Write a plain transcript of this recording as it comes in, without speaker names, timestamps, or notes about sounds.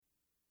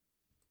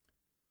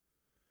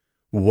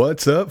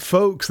What's up,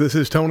 folks? This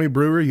is Tony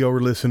Brewer. You're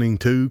listening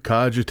to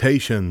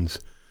Cogitations.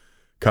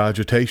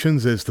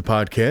 Cogitations is the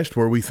podcast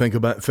where we think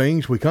about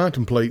things, we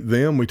contemplate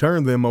them, we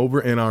turn them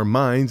over in our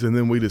minds, and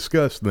then we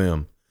discuss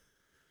them.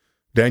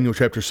 Daniel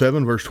chapter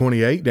 7, verse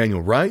 28,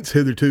 Daniel writes,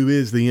 "Hitherto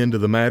is the end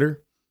of the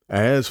matter.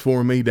 As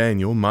for me,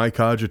 Daniel, my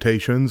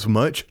cogitations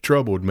much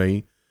troubled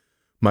me.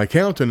 My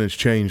countenance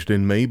changed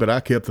in me, but I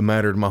kept the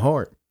matter in my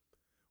heart."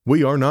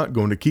 We are not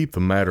going to keep the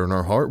matter in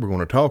our heart. We're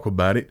going to talk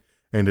about it.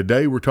 And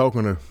today we're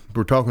talking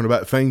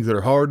about things that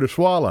are hard to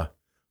swallow,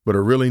 but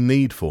are really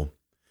needful.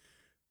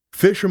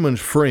 Fisherman's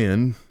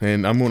Friend,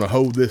 and I'm going to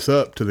hold this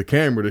up to the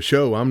camera to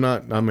show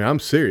I'm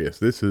serious.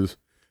 This is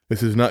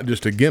not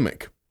just a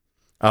gimmick.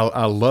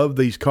 I love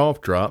these cough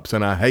drops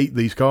and I hate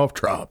these cough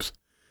drops.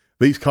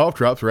 These cough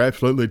drops are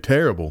absolutely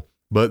terrible,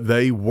 but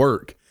they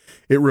work.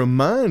 It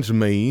reminds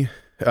me,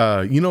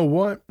 you know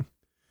what?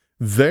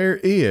 I'm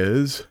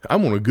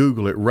going to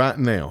Google it right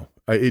now.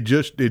 It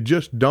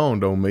just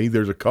dawned on me.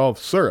 There's a cough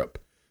syrup,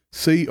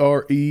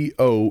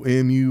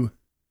 Creomulsion.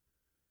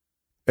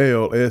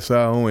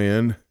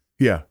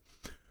 Yeah,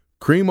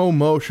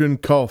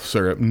 Creomulsion cough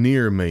syrup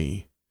near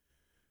me.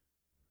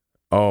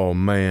 Oh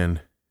man,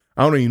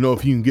 I don't even know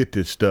if you can get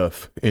this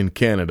stuff in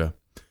Canada.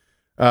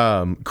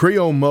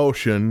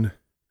 Creomulsion,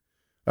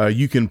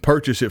 you can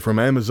purchase it from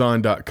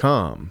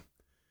Amazon.com,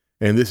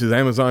 and this is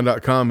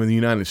Amazon.com in the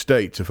United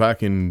States. If I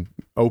can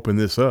open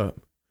this up.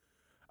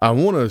 I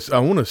want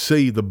to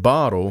see the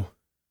bottle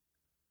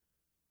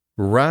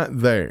right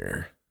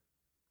there.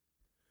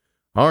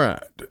 All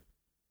right.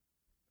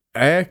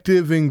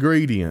 Active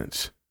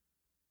ingredients.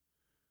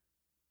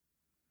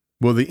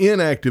 Well, the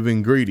inactive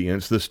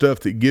ingredients, the stuff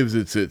that gives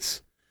it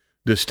its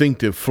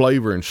distinctive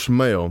flavor and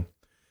smell,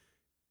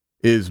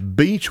 is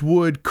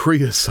beechwood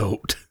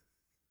creosote.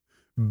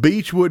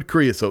 Beechwood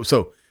creosote.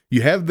 So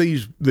you have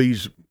these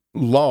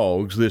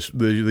logs,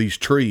 these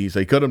trees.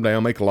 They cut them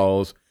down, make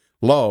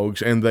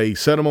logs, and they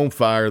set them on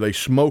fire, they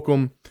smoke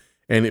them,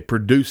 and it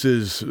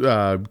produces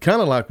kind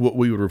of like what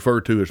we would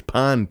refer to as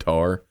pine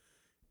tar.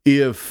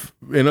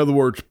 In other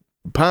words,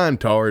 pine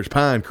tar is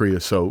pine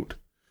creosote,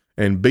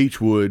 and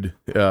beechwood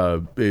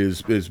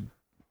is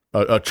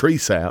a tree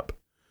sap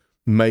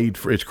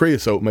it's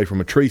creosote made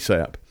from a tree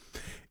sap.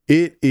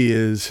 It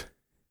is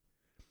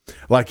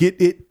like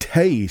it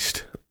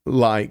tastes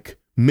like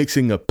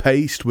mixing a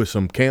paste with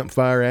some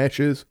campfire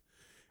ashes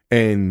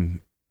and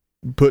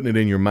putting it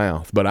in your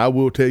mouth. But I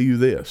will tell you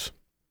this,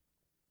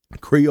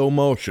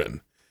 Creomulsion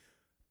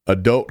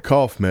adult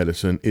cough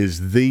medicine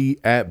is the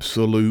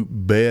absolute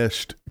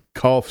best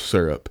cough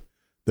syrup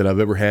that I've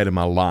ever had in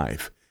my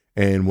life.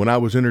 And when I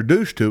was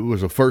introduced to it,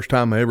 was the first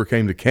time I ever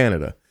came to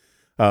Canada.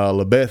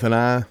 LaBeth and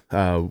I,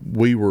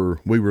 we were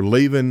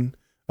leaving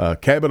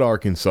Cabot,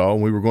 Arkansas,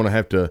 and we were going to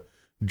have to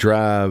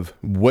drive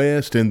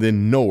west and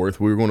then north.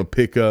 We were going to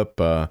pick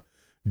up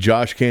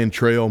Josh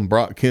Cantrell and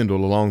Brock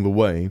Kendall along the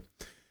way.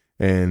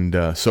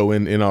 And so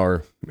in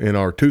our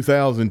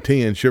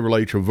 2010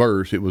 Chevrolet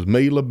Traverse, it was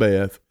me,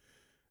 LaBeth,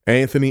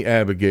 Anthony,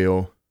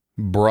 Abigail,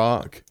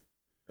 Brock,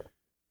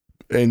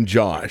 and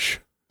Josh,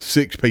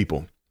 6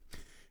 people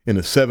in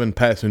a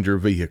 7-passenger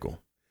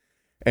vehicle.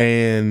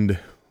 And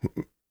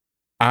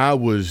I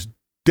was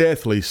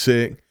deathly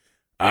sick.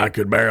 I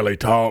could barely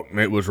talk, and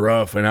it was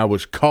rough, and I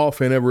was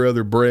coughing every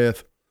other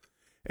breath.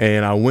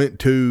 And I went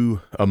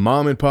to a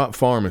mom and pop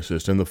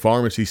pharmacist, and the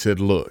pharmacist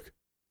said, look,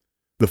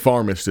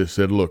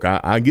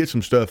 I get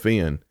some stuff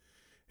in,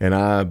 and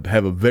I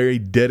have a very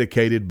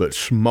dedicated but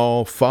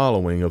small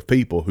following of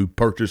people who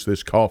purchase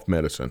this cough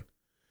medicine.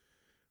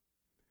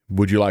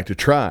 Would you like to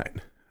try it?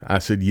 I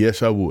said,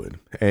 yes, I would.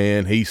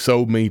 And he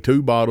sold me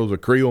 2 bottles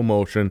of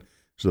Creomulsion.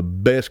 It's the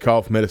best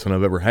cough medicine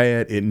I've ever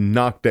had. It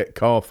knocked that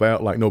cough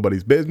out like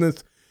nobody's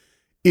business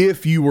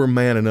if you were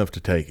man enough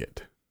to take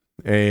it.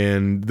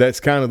 And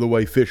that's kind of the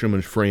way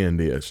Fisherman's Friend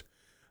is.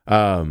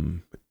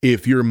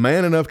 If you're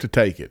man enough to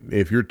take it,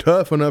 if you're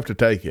tough enough to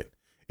take it,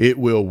 it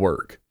will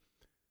work.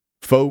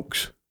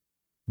 Folks,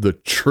 the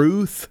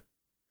truth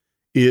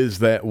is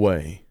that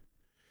way.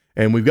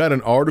 And we've got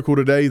an article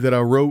today that I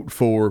wrote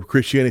for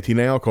Christianity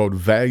Now called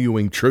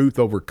Valuing Truth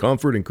Over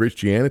Comfort in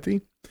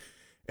Christianity.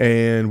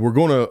 And we're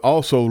going to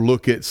also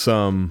look at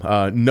some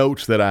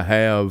notes that I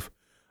have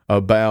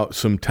about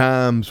some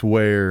times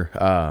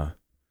where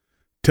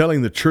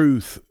telling the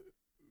truth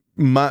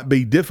might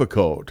be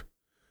difficult.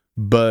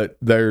 But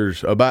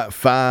there's about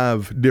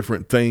 5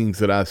 different things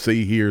that I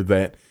see here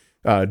that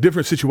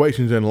different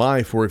situations in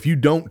life where if you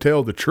don't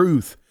tell the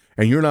truth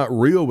and you're not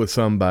real with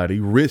somebody,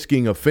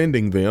 risking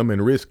offending them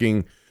and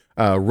risking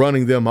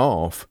running them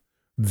off,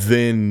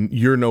 then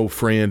you're no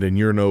friend and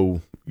you're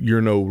no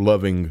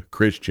loving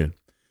Christian.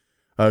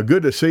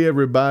 Good to see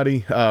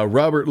everybody.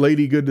 Robert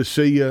Lady, good to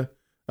see you.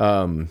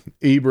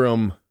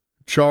 Ibram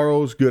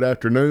Charles, good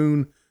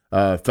afternoon.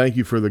 Thank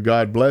you for the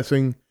God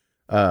blessing.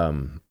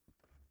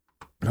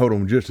 Hold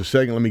on just a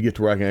second. Let me get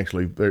to where I can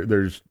actually,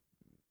 there's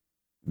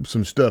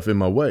some stuff in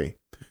my way.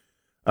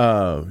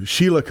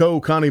 Sheila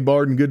Cole, Connie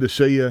Barden, good to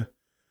see you.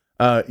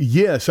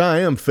 Yes, I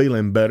am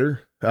feeling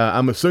better.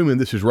 I'm assuming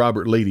this is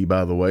Robert Leedy,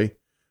 by the way.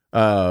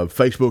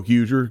 Facebook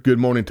user, good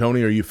morning,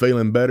 Tony. Are you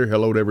feeling better?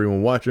 Hello to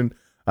everyone watching.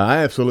 I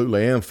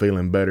absolutely am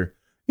feeling better.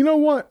 You know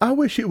what? I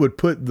wish it would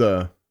put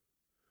the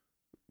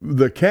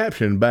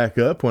caption back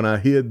up when I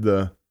hid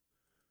the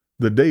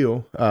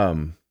deal,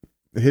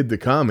 hid the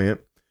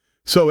comment.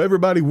 So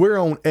everybody, we're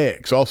on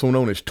X, also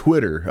known as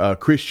Twitter,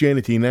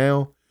 Christianity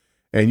Now,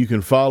 and you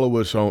can follow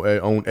us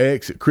on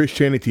X at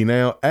Christianity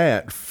Now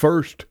at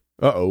first.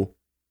 Come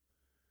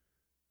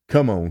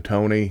on,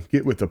 Tony,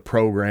 get with the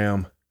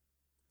program.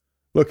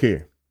 Look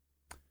here,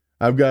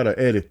 I've got to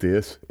edit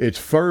this. It's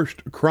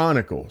First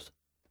Chronicles.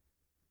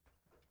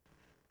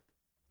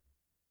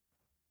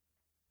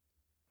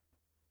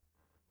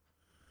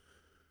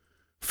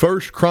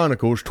 First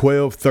Chronicles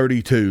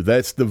 12:32.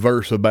 That's the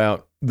verse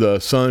about the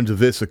sons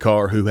of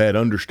Issachar who had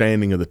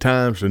understanding of the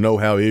times to know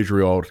how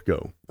Israel ought to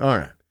go. All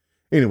right.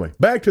 Anyway,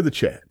 back to the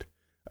chat.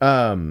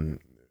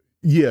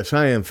 Yes,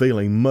 I am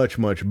feeling much,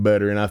 much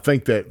better. And I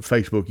think that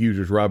Facebook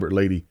user's Robert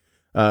Lady,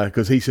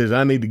 because he says,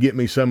 I need to get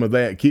me some of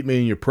that. Keep me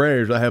in your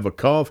prayers. I have a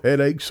cough,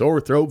 headache,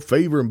 sore throat,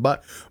 fever, and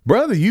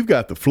brother, you've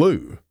got the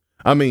flu.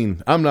 I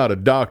mean, I'm not a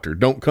doctor.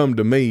 Don't come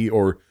to me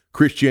or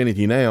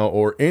Christianity Now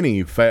or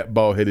any fat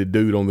bald-headed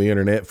dude on the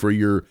internet for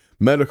your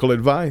medical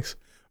advice.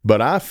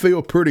 But I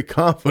feel pretty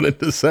confident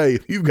to say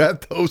if you've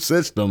got those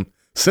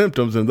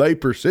symptoms and they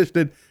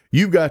persisted,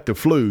 you've got the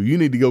flu. You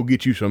need to go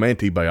get you some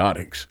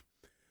antibiotics.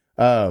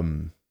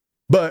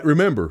 But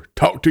remember,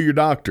 talk to your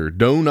doctor.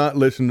 Do not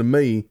listen to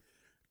me,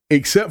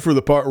 except for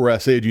the part where I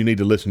said you need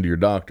to listen to your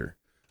doctor.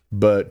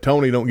 But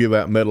Tony don't give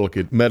out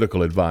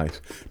medical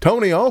advice.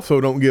 Tony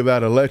also don't give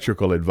out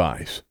electrical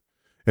advice.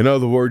 In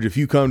other words, if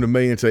you come to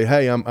me and say,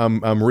 hey, I'm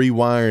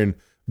rewiring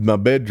my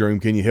bedroom,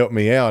 can you help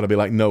me out? I'll be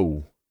like,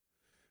 no,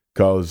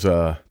 because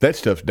that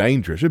stuff's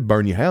dangerous. It'd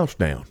burn your house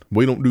down.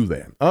 We don't do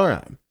that. All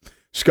right.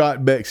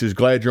 Scott Beck says,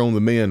 glad you're on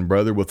the mend,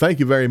 brother. Well, thank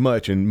you very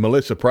much. And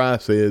Melissa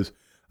Price says,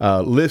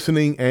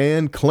 listening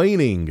and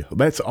cleaning.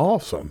 That's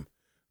awesome.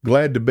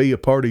 Glad to be a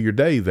part of your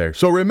day there.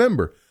 So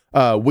remember,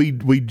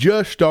 we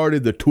just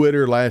started the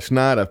Twitter last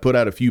night. I put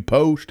out a few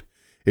posts.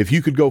 If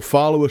you could go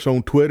follow us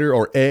on Twitter,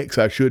 or X,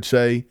 I should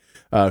say,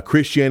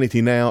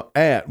 Christianity Now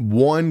at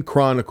 1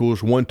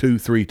 Chronicles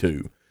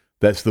 1232.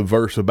 That's the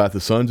verse about the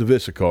sons of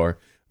Issachar.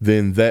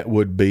 Then that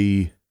would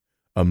be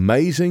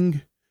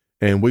amazing,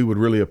 and we would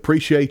really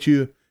appreciate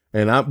you.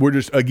 And we're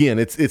just, again,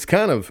 it's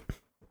kind of,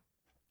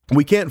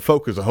 we can't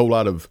focus a whole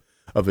lot of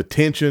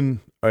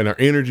attention and our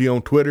energy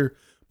on Twitter,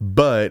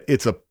 but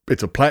it's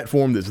a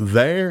platform that's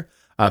there.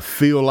 I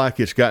feel like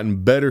it's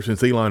gotten better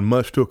since Elon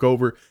Musk took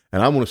over,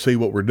 and I want to see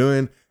what we're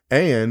doing.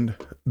 And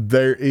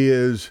there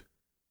is,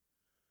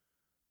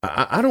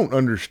 I don't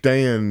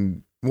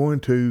understand 1,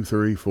 2,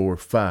 3, 4,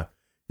 5.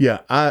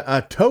 Yeah,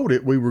 I told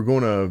it we were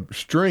going to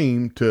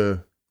stream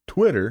to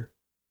Twitter,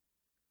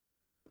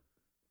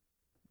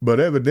 but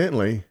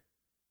evidently,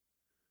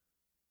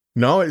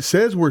 no, it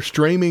says we're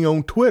streaming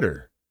on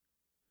Twitter.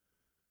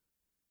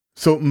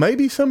 So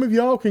maybe some of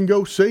y'all can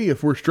go see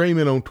if we're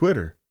streaming on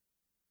Twitter.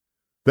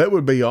 That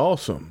would be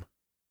awesome.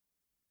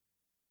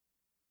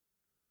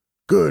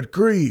 Good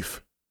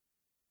grief.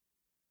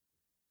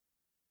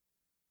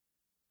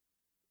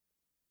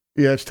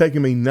 Yeah, it's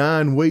taken me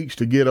 9 weeks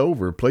to get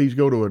over. Please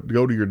go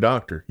to your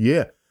doctor.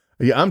 Yeah,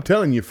 I'm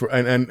telling you.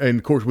 And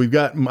of course we've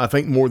got, I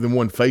think, more than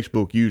one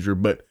Facebook user.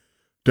 But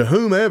to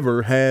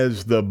whomever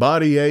has the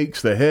body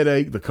aches, the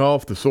headache, the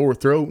cough, the sore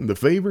throat, and the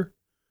fever,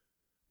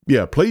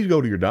 yeah, please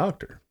go to your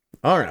doctor.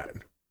 All right,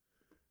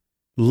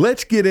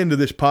 let's get into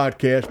this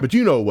podcast. But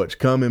you know what's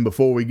coming.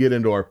 Before we get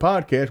into our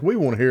podcast, we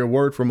want to hear a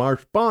word from our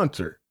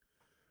sponsor.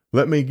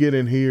 Let me get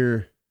in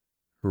here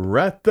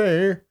right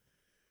there.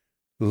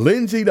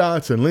 Lindsay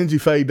Dotson,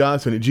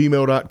 LindsayFayeDotson at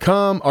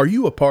gmail.com. Are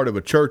you a part of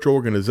a church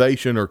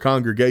organization or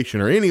congregation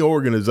or any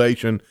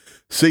organization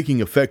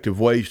seeking effective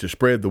ways to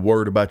spread the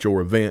word about your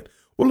event?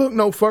 Well, look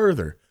no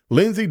further.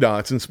 Lindsay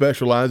Dotson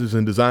specializes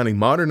in designing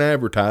modern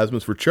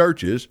advertisements for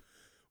churches.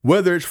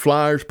 Whether it's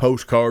flyers,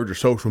 postcards, or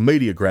social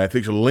media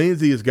graphics,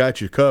 Lindsay has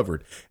got you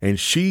covered. And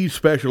she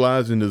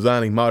specializes in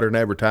designing modern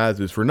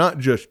advertisements for not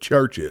just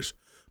churches,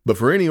 but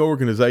for any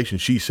organization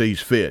she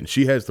sees fit. And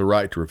she has the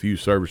right to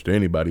refuse service to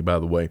anybody, by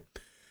the way.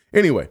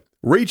 Anyway,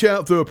 reach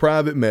out through a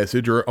private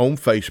message or on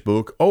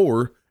Facebook,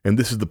 or, and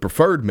this is the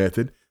preferred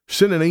method,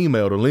 send an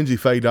email to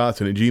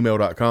LindsayFayeDotson at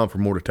gmail.com for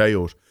more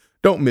details.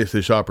 Don't miss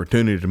this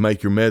opportunity to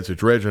make your message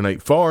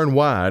resonate far and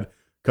wide.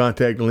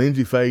 Contact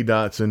Lindsay Faye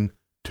Dotson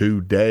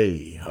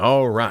today.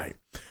 All right.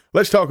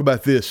 Let's talk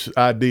about this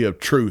idea of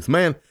truth.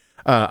 Man,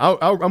 I'm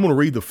going to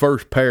read the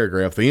first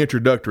paragraph, the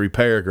introductory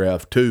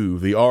paragraph to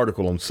the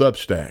article on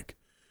Substack.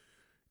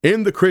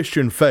 In the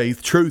Christian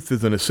faith, truth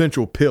is an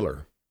essential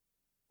pillar,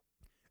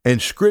 and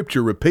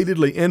Scripture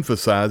repeatedly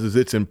emphasizes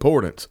its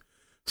importance,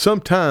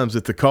 sometimes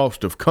at the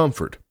cost of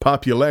comfort,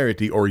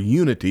 popularity, or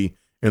unity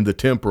in the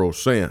temporal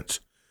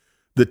sense.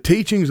 The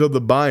teachings of the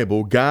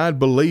Bible guide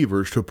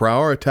believers to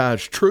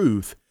prioritize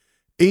truth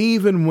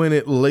even when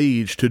it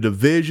leads to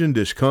division,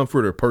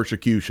 discomfort, or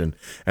persecution.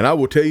 And I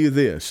will tell you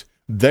this,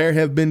 there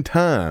have been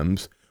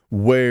times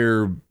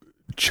where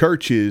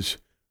churches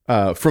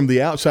from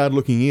the outside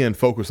looking in,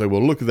 folks will say,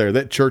 well, look there,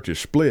 that church is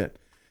split.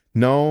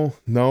 No,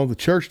 the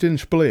church didn't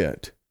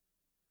split.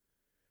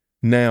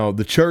 Now,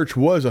 the church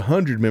was a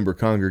 100-member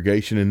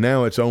congregation, and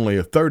now it's only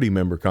a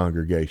 30-member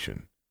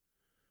congregation.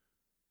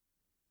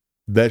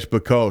 That's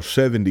because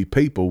 70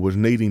 people was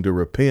needing to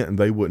repent, and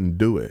they wouldn't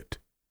do it.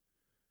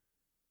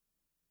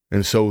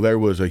 And so there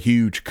was a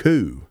huge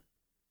coup.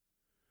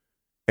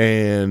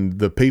 And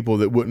the people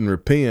that wouldn't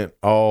repent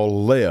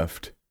all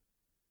left.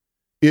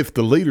 If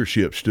the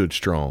leadership stood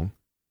strong,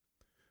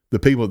 the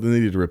people that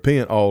needed to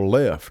repent all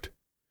left.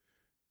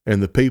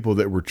 And the people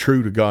that were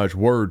true to God's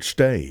word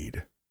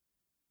stayed.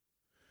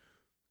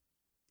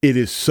 It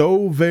is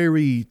so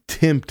very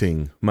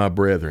tempting, my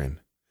brethren,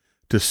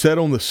 to sit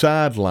on the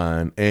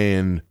sideline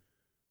and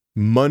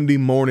Monday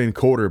morning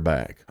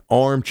quarterback,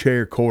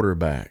 armchair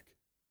quarterback,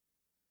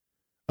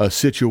 a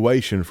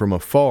situation from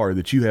afar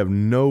that you have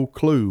no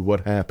clue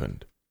what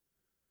happened.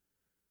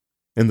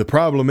 And the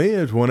problem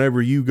is,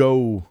 whenever you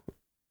go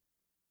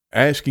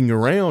asking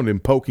around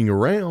and poking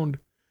around,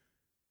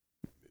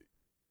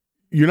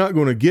 you're not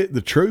going to get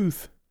the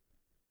truth.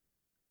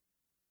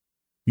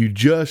 You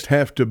just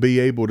have to be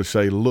able to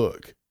say,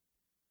 look,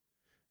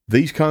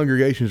 these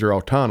congregations are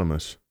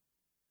autonomous.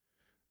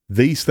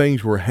 These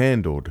things were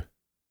handled.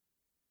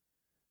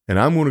 And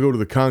I'm going to go to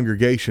the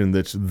congregation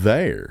that's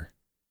there.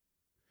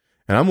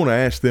 And I'm going to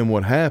ask them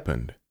what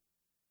happened.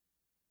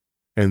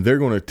 And they're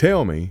going to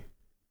tell me.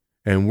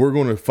 And we're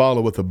going to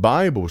follow what the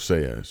Bible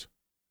says.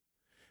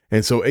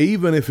 And so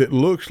even if it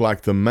looks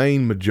like the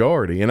main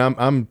majority, and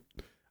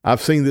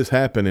I've seen this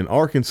happen in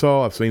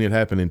Arkansas, I've seen it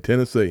happen in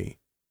Tennessee.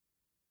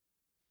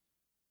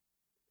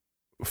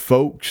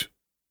 Folks,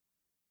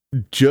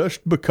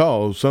 just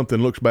because something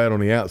looks bad on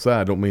the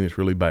outside don't mean it's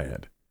really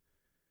bad.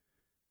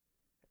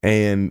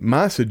 And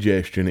my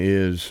suggestion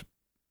is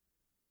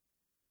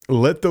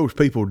let those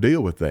people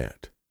deal with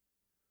that.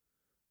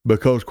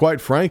 Because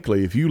quite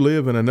frankly, if you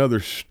live in another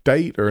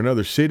state or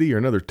another city or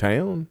another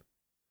town,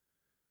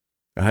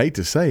 I hate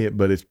to say it,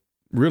 but it's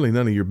really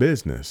none of your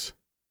business.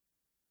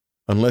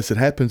 Unless it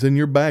happens in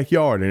your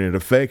backyard and it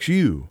affects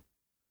you.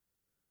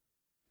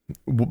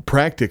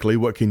 Practically,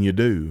 what can you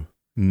do?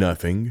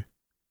 Nothing.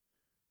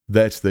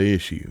 That's the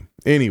issue.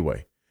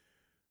 Anyway,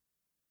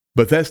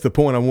 but that's the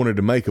point I wanted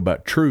to make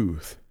about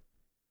truth.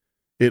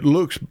 It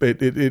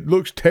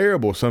looks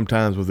terrible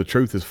sometimes when the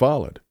truth is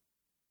followed.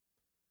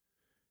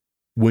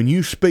 When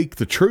you speak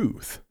the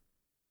truth,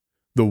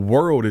 the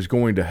world is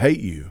going to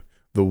hate you.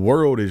 The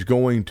world is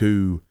going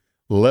to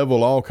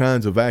level all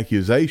kinds of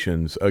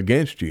accusations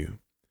against you.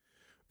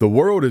 The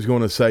world is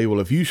going to say, well,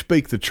 if you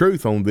speak the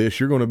truth on this,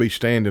 you're going to be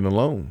standing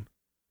alone.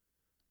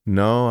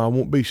 No, I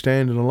won't be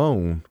standing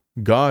alone.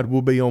 God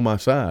will be on my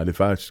side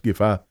if I speak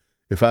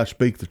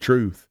the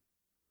truth.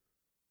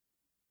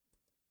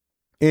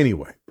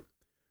 Anyway,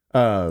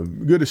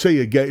 good to see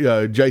you,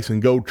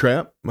 Jason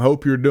Goldtrap. I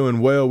hope you're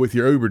doing well with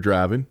your Uber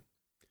driving.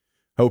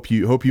 Hope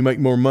you make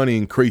more money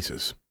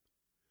increases.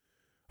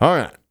 All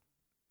right.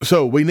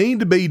 So we need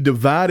to be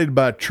divided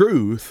by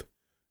truth,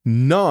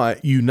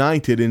 not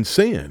united in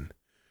sin.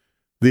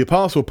 The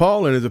Apostle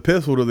Paul in his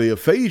epistle to the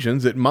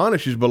Ephesians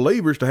admonishes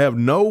believers to have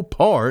no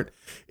part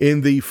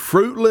in the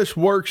fruitless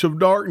works of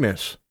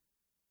darkness,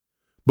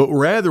 but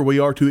rather we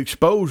are to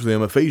expose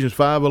them, Ephesians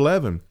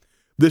 5:11.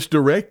 This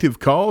directive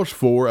calls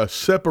for a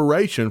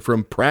separation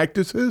from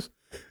practices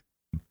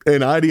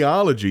and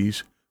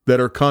ideologies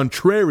that are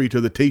contrary to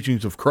the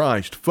teachings of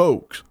Christ.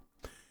 Folks,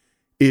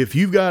 if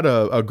you've got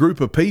a group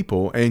of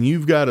people and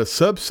you've got a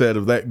subset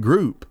of that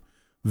group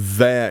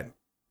that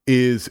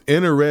is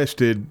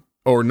interested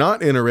or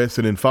not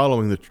interested in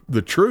following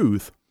the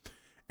truth,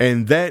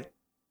 and that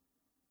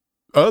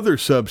other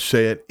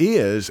subset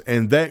is,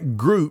 and that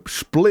group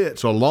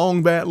splits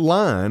along that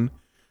line,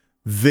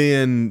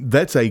 then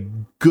that's a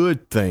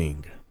good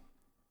thing.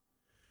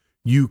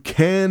 You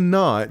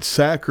cannot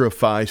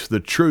sacrifice the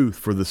truth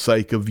for the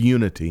sake of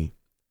unity.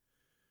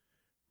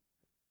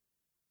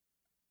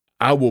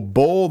 I will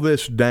boil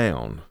this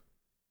down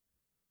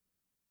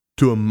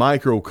to a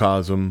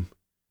microcosm,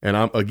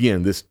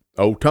 and this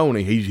old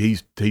Tony,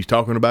 he's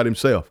talking about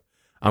himself.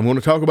 I'm going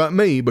to talk about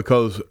me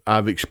because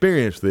I've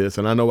experienced this,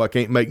 and I know I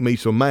can't make me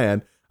so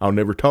mad I'll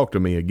never talk to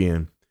me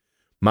again.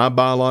 My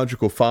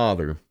biological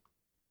father,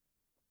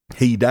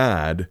 he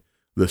died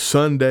the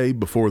Sunday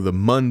before the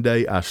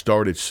Monday I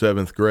started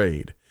 7th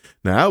grade.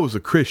 Now, I was a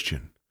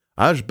Christian.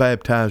 I was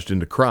baptized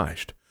into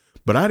Christ,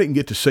 but I didn't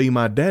get to see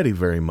my daddy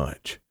very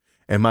much,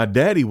 and my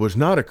daddy was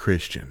not a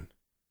Christian.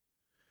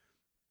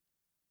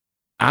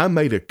 I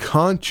made a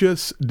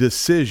conscious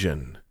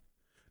decision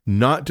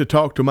not to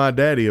talk to my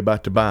daddy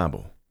about the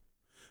Bible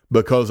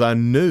because I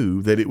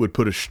knew that it would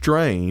put a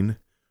strain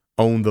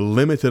on the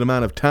limited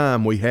amount of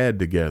time we had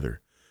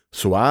together.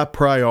 So I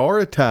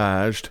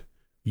prioritized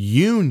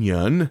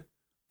union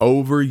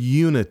over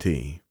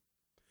unity.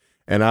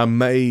 And I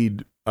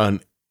made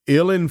an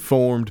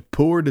ill-informed,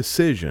 poor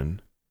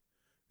decision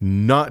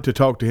not to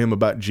talk to him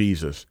about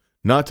Jesus,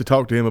 not to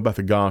talk to him about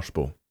the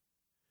gospel.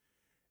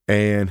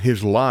 And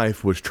his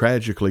life was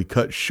tragically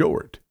cut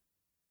short.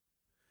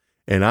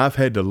 And I've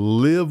had to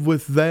live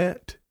with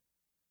that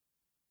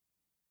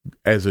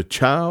as a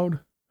child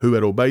who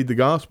had obeyed the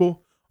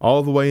gospel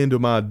all the way into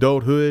my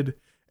adulthood.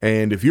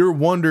 And if you're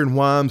wondering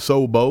why I'm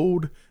so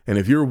bold, and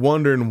if you're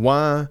wondering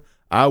why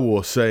I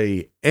will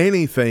say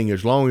anything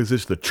as long as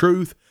it's the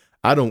truth,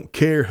 I don't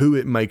care who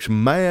it makes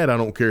mad. I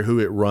don't care who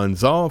it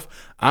runs off.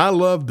 I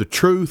love the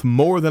truth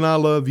more than I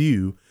love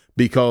you,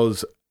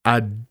 because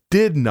I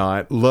did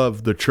not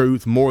love the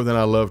truth more than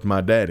I loved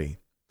my daddy.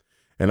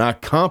 And I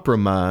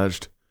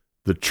compromised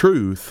the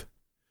truth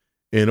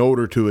in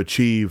order to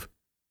achieve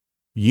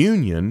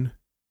union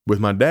with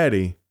my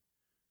daddy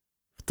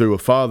through a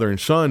father and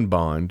son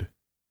bond.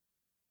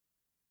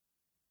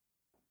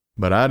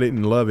 But I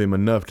didn't love him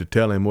enough to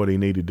tell him what he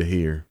needed to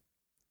hear.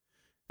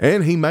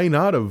 And he may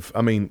not have,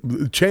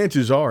 the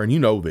chances are, and you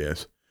know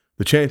this,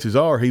 the chances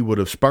are he would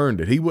have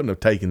spurned it. He wouldn't have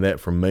taken that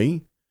from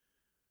me.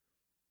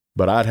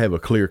 But I'd have a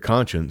clear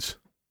conscience.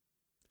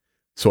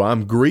 So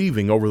I'm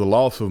grieving over the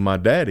loss of my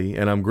daddy,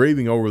 and I'm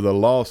grieving over the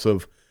loss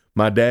of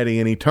my daddy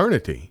in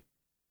eternity.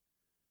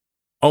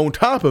 On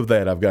top of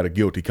that, I've got a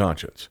guilty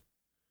conscience.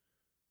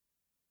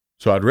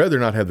 So I'd rather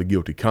not have the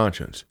guilty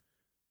conscience.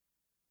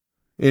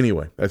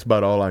 Anyway, that's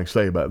about all I can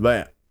say about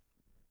that.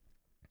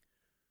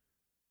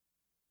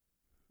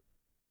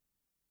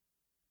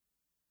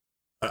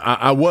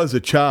 I was a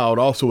child,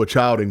 also a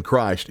child in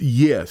Christ.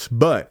 Yes,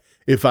 but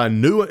if I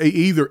knew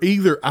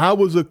either I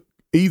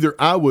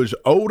was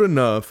old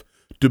enough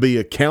to be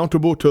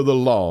accountable to the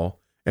law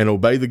and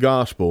obey the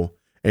gospel,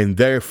 and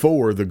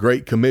therefore the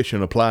Great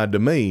Commission applied to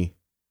me,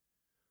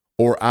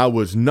 or I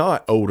was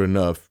not old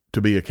enough to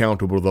be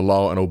accountable to the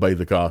law and obey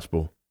the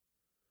gospel.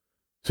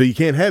 So you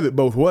can't have it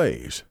both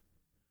ways.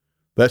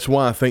 That's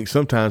why I think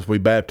sometimes we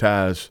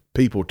baptize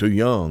people too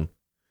young.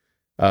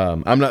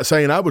 I'm not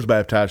saying I was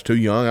baptized too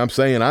young. I'm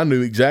saying I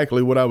knew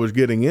exactly what I was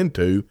getting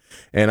into,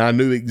 and I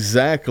knew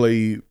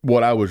exactly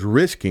what I was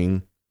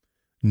risking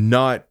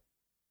not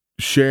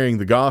sharing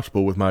the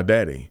gospel with my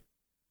daddy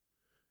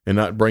and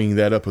not bringing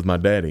that up with my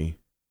daddy.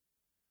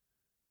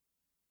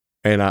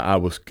 And I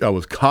was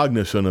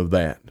cognizant of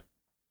that.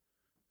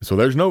 So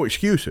there's no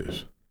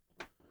excuses.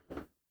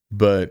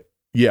 But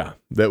yeah,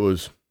 that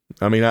was,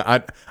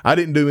 I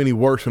didn't do any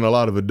worse than a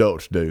lot of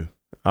adults do.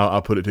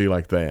 I'll put it to you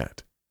like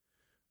that.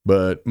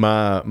 But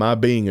my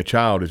being a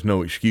child is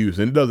no excuse,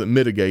 and it doesn't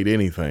mitigate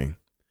anything.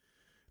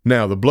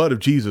 Now, the blood of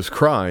Jesus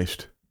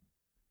Christ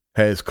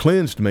has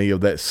cleansed me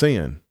of that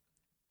sin.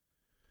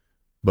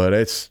 But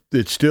it's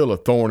still a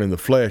thorn in the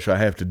flesh I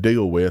have to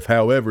deal with.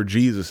 However,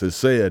 Jesus has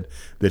said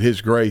that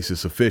his grace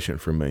is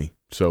sufficient for me.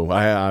 So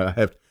I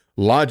have,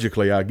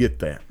 logically, I get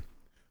that.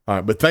 All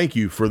right, but thank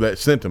you for that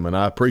sentiment.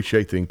 I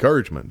appreciate the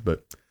encouragement.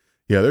 But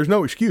yeah, there's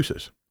no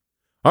excuses.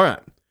 All right.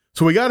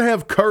 So we got to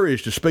have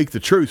courage to speak the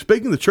truth.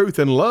 Speaking the truth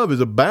in love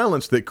is a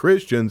balance that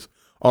Christians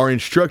are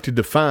instructed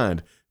to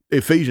find.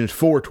 Ephesians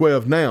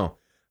 4:12. Now,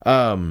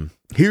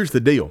 here's the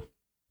deal.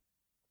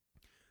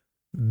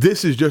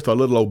 This is just a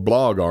little old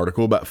blog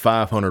article, about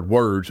 500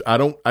 words. I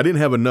didn't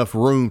have enough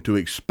room to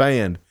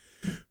expand.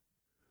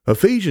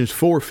 Ephesians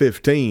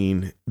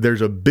 4:15,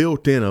 there's a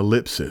built-in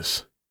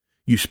ellipsis.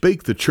 You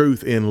speak the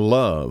truth in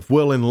love.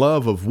 Well, in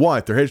love of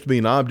what? There has to be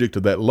an object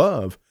of that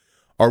love.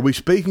 Are we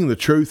speaking the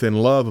truth in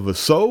love of a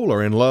soul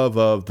or in love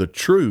of the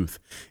truth?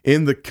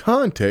 In the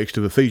context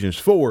of Ephesians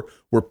 4,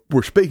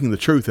 we're speaking the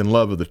truth in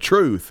love of the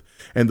truth.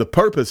 And the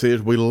purpose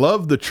is we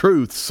love the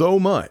truth so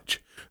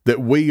much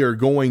that we are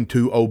going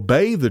to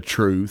obey the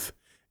truth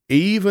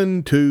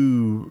even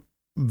to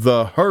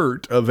the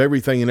hurt of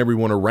everything and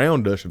everyone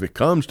around us if it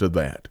comes to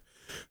that.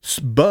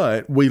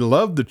 But we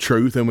love the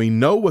truth and we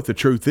know what the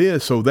truth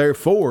is. So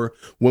therefore,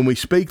 when we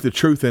speak the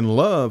truth in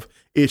love,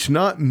 it's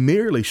not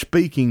merely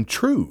speaking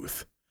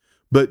truth,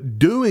 but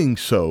doing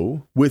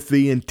so with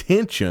the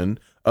intention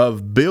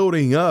of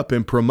building up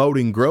and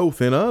promoting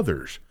growth in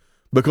others,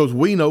 because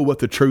we know what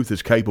the truth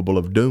is capable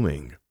of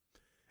doing.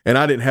 And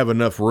I didn't have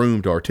enough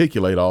room to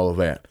articulate all of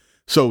that.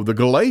 So the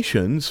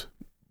Galatians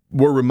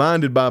were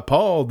reminded by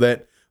Paul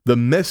that the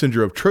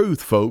messenger of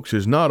truth, folks,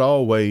 is not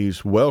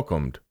always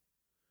welcomed.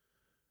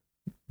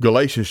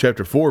 Galatians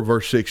chapter 4,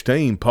 verse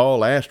 16,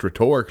 Paul asked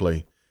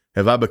rhetorically,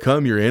 have I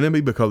become your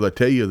enemy because I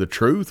tell you the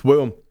truth?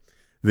 Well,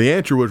 the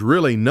answer was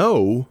really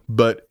no,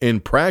 but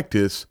in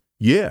practice,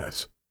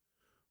 yes,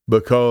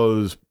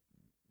 because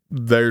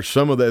there's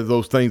some of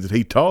those things that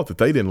he taught that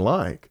they didn't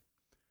like.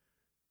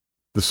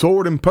 The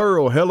sword and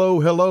pearl,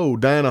 hello,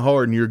 Dinah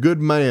Harden, you're a good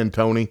man,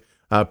 Tony.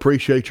 I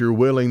appreciate your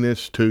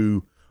willingness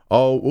to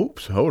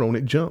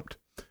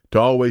to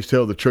always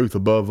tell the truth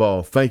above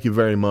all. Thank you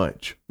very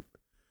much.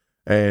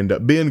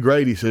 And Ben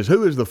Grady says,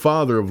 who is the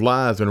father of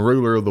lies and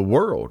ruler of the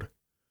world?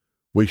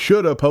 We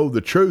should uphold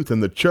the truth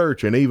in the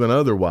church and even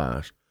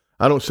otherwise.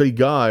 I don't see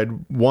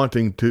God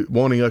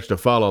wanting us to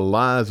follow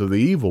lies of the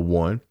evil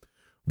one.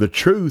 The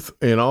truth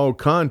in all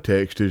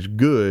context is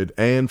good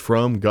and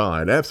from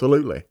God.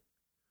 Absolutely.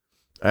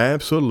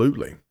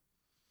 Absolutely.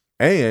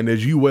 And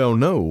as you well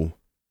know,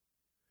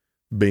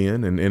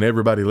 Ben, and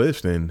everybody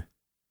listening,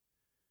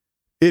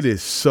 it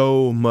is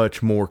so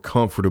much more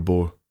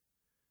comfortable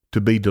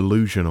to be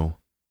delusional.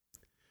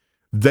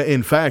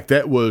 In fact,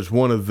 that was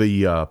one of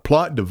the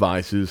plot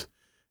devices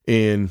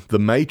in The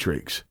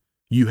Matrix.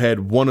 You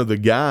had one of the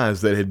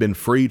guys that had been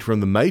freed from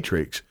the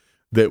Matrix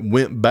that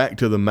went back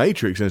to the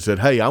Matrix and said,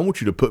 hey, I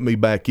want you to put me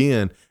back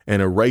in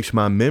and erase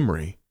my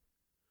memory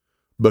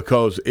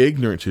because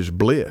ignorance is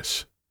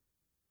bliss.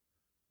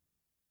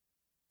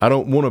 I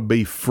don't want to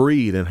be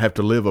freed and have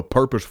to live a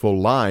purposeful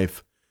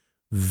life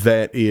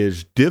that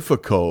is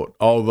difficult,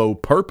 although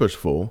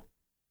purposeful.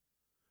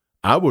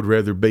 I would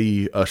rather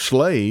be a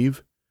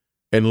slave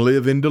and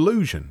live in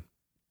delusion.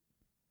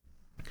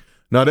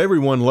 Not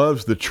everyone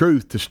loves the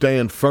truth to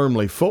stand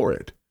firmly for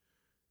it.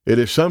 It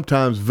is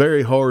sometimes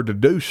very hard to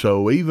do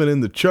so. Even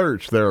in the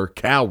church, there are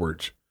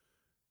cowards,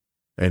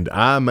 and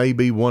I may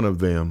be one of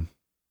them.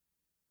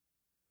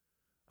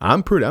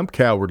 I'm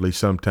cowardly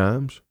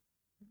sometimes.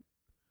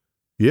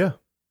 Yeah.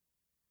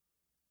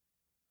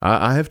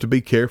 I have to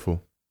be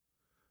careful.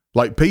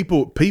 Like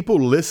people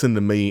listen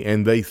to me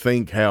and they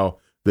think how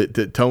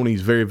that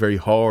Tony's very, very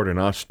hard and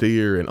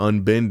austere and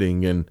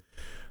unbending, and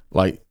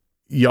like,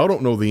 y'all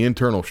don't know the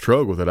internal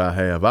struggle that I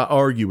have. I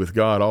argue with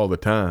God all the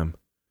time.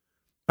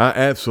 I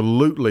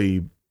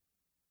absolutely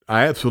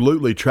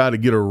try to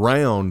get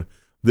around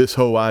this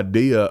whole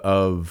idea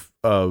of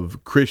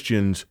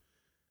Christians.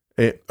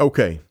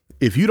 Okay,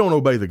 if you don't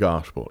obey the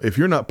gospel, if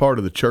you're not part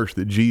of the church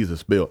that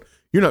Jesus built,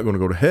 you're not going to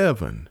go to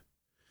heaven.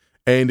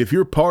 And if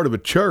you're part of a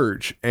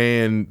church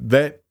and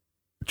that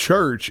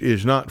church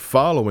is not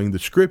following the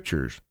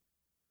scriptures,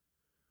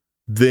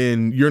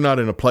 then you're not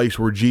in a place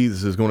where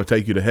Jesus is going to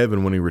take you to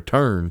heaven when he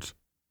returns.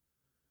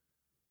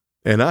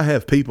 And I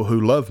have people who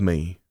love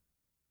me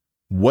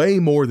way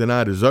more than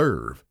I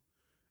deserve,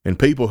 and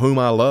people whom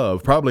I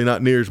love probably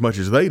not near as much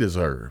as they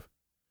deserve,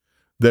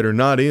 that are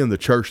not in the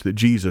church that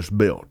Jesus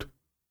built.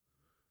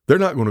 They're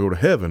not going to go to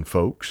heaven,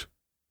 folks.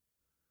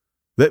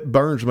 That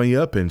burns me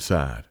up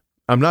inside.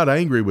 I'm not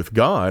angry with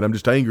God. I'm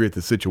just angry at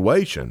the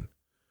situation.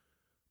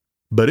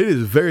 But it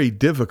is very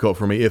difficult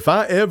for me. If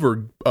I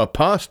ever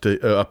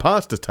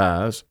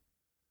apostatize,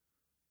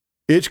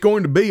 it's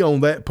going to be on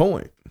that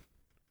point.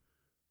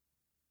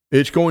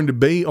 It's going to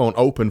be on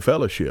open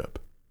fellowship.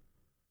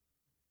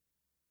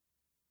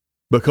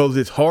 Because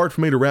it's hard for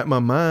me to wrap my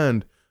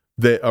mind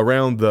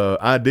around the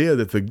idea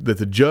that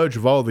the judge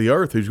of all the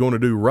earth, who's going to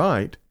do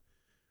right,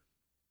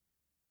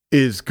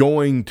 is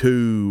going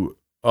to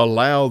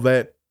allow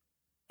that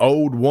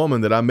old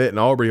woman that I met in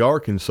Aubrey,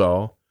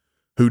 Arkansas,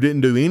 who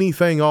didn't do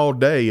anything all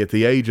day at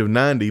the age of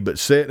 90, but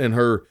sat in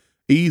her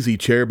easy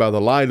chair by the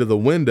light of the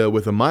window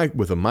with a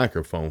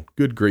microphone.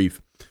 Good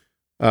grief.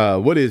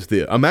 What is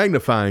this? A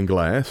magnifying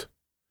glass.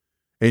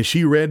 And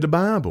she read the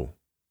Bible.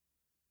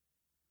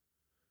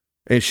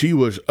 And she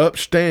was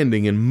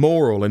upstanding and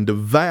moral and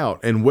devout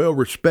and well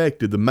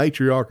respected, the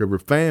matriarch of her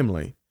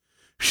family.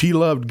 She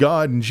loved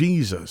God and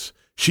Jesus.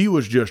 She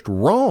was just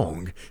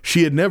wrong.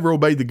 She had never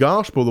obeyed the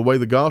gospel the way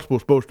the gospel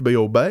is supposed to be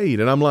obeyed.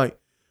 And I'm like,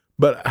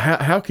 but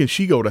how can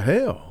she go to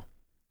hell?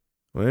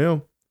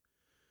 Well,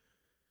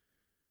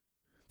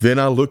 then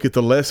I look at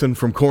the lesson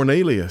from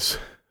Cornelius,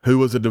 who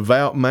was a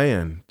devout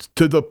man,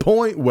 to the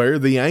point where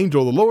the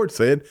angel of the Lord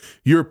said,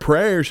 your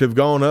prayers have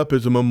gone up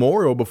as a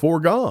memorial before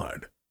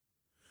God.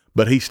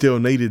 But he still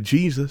needed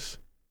Jesus.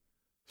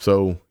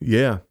 So,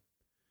 yeah,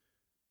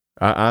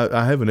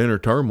 I have an inner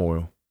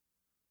turmoil.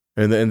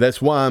 And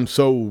that's why I'm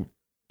so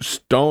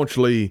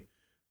staunchly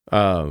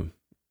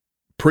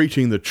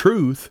preaching the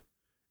truth,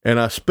 and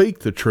I speak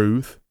the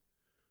truth,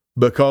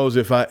 because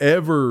if I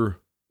ever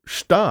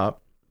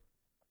stop,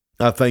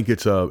 I think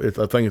it's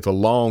a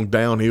long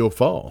downhill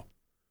fall.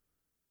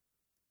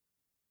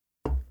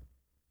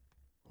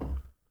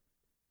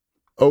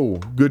 Oh,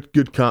 good.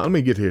 Let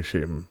me get here,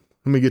 Shim.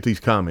 Let me get these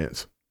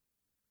comments.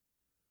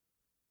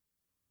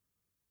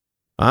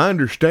 I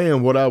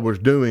understand what I was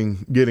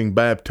doing getting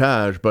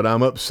baptized, but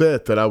I'm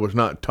upset that I was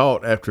not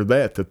taught after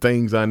that the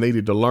things I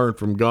needed to learn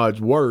from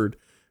God's word.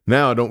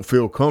 Now I don't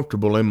feel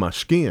comfortable in my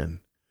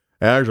skin.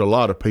 There's a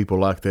lot of people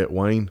like that,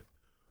 Wayne.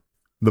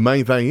 The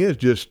main thing is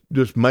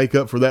just make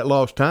up for that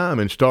lost time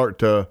and start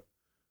to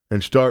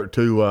make up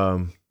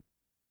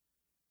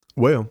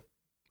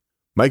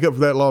for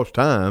that lost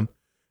time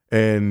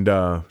and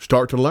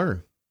start to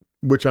learn,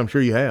 which I'm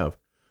sure you have.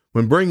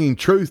 When bringing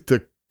truth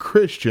to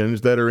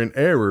Christians that are in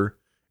error,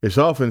 it's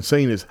often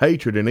seen as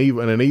hatred and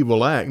even an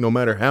evil act, no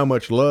matter how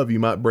much love you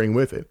might bring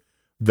with it.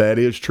 That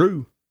is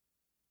true.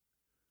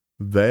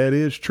 That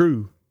is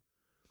true.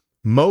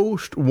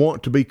 Most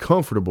want to be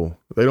comfortable.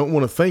 They don't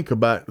want to think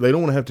about, they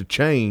don't want to have to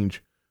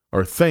change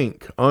or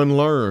think,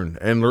 unlearn,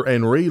 and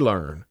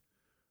relearn.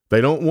 They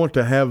don't want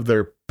to have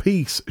their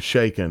peace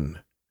shaken.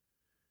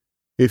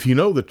 If you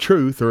know the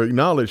truth or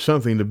acknowledge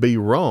something to be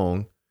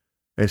wrong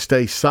and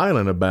stay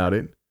silent about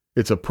it,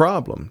 it's a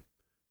problem.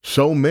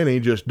 So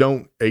many just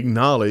don't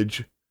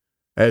acknowledge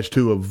as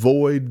to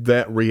avoid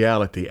that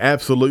reality.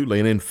 Absolutely.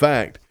 And in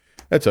fact,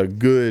 that's a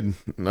good,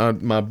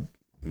 my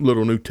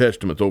little New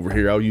Testament's over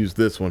here. I'll use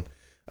this one.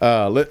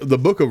 The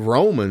book of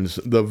Romans,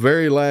 the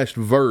very last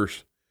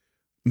verse,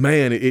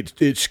 man,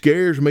 it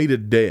scares me to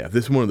death.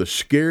 This is one of the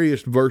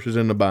scariest verses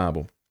in the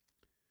Bible.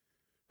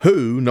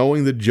 Who,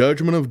 knowing the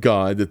judgment of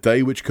God, that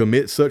they which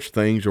commit such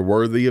things are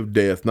worthy of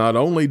death, not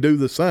only do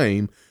the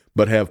same,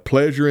 but have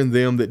pleasure in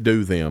them that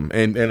do them.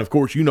 And of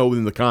course, you know,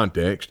 in the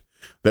context,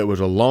 that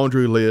was a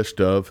laundry list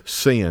of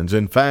sins.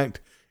 In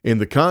fact, in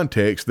the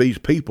context, these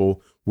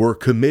people were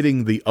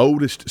committing the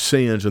oldest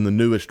sins in the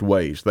newest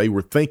ways. They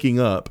were thinking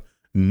up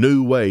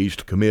new ways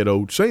to commit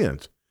old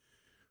sins.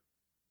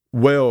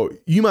 Well,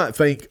 you might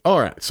think,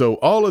 all right, so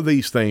all of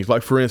these things,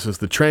 like for instance,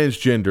 the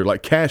transgender,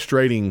 like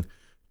castrating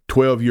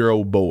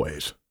 12-year-old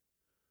boys,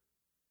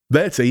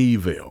 that's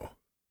evil,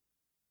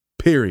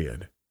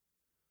 period.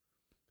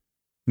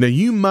 Now,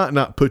 you might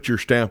not put your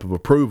stamp of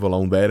approval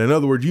on that. In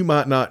other words, you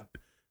might not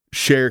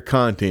share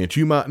content.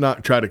 You might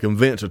not try to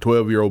convince a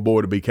 12-year-old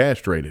boy to be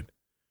castrated.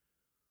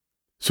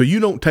 So you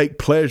don't take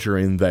pleasure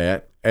in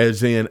that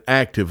as in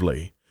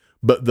actively.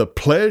 But the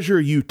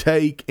pleasure you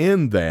take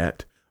in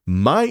that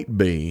might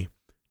be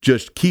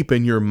just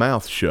keeping your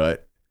mouth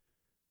shut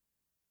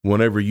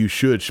whenever you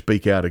should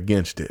speak out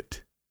against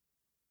it.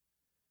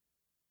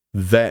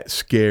 That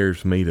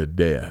scares me to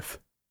death.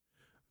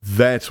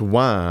 That's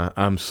why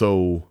I'm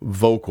so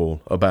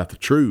vocal about the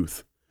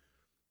truth.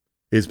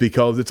 It's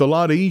because it's a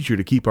lot easier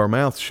to keep our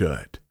mouth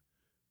shut.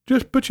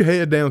 Just put your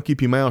head down,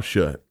 keep your mouth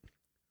shut.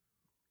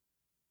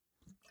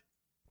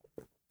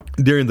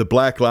 During the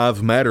Black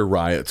Lives Matter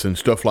riots and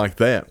stuff like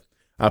that,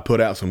 I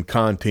put out some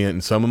content,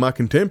 and some of my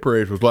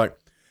contemporaries was like,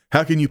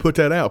 how can you put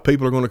that out?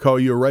 People are going to call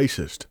you a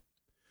racist.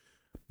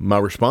 My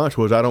response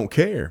was, I don't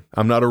care.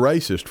 I'm not a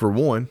racist, for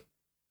one.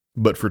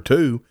 But for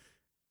two,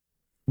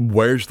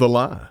 where's the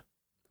lie?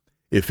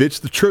 If it's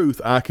the truth,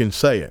 I can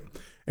say it.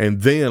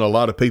 And then a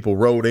lot of people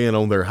rode in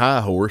on their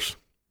high horse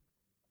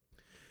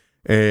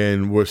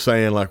and were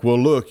saying like, well,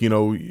 look, you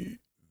know,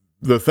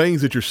 the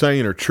things that you're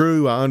saying are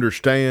true. I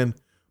understand.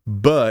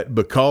 But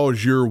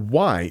because you're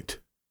white,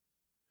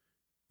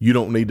 you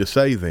don't need to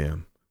say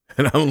them.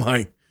 And I'm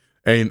like,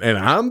 and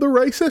I'm the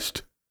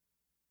racist?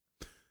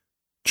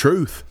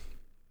 Truth.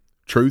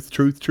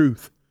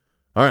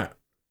 All right.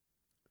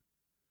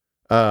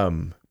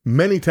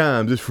 Many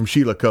times, this is from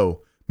Sheila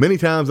Cole, many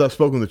times I've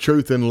spoken the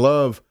truth in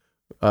love,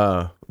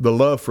 the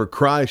love for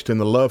Christ and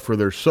the love for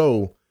their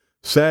soul,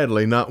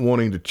 sadly not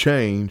wanting to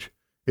change.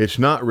 It's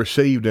not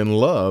received in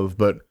love,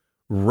 but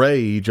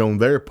rage on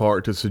their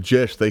part to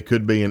suggest they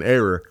could be in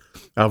error.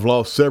 I've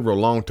lost several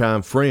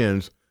longtime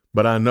friends,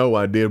 but I know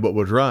I did what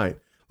was right.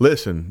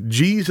 Listen,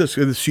 Jesus,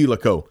 this is Sheila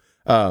Cole,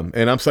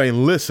 and I'm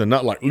saying listen,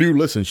 not like you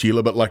listen,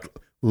 Sheila, but like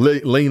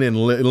lean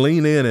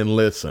in and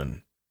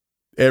listen.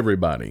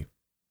 Everybody.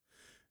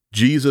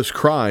 Jesus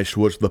Christ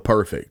was the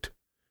perfect.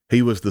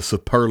 He was the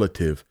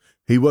superlative.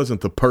 He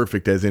wasn't the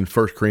perfect as in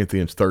 1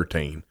 Corinthians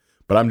 13.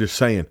 But I'm just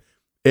saying,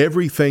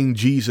 everything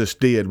Jesus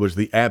did was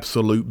the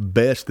absolute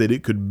best that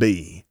it could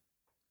be.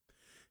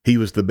 He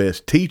was the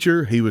best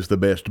teacher. He was the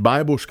best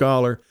Bible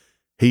scholar.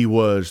 He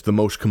was the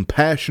most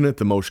compassionate,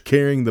 the most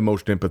caring, the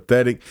most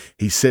empathetic.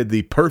 He said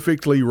the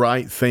perfectly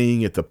right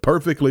thing at the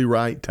perfectly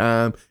right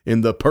time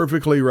in the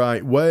perfectly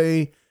right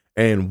way.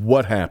 And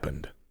what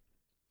happened?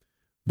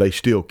 They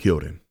still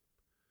killed him.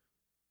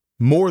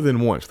 More than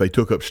once, they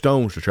took up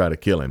stones to try to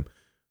kill him.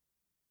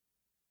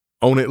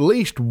 On at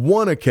least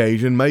one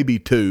occasion, maybe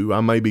two, I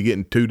may be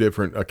getting two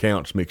different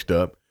accounts mixed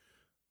up,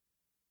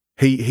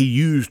 he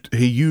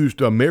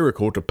used a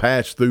miracle to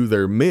pass through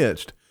their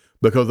midst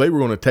because they were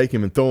going to take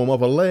him and throw him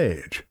off a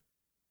ledge.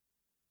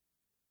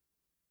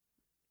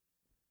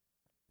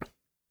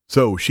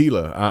 So,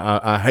 Sheila,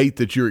 I hate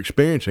that you're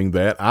experiencing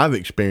that. I've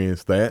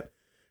experienced that.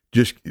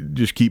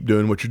 Just keep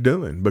doing what you're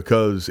doing,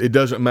 because it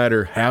doesn't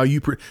matter how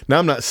you now,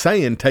 I'm not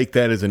saying take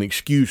that as an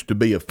excuse to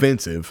be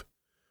offensive,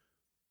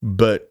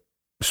 but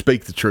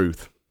speak the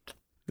truth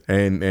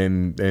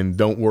and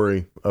don't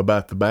worry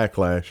about the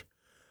backlash.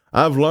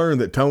 I've learned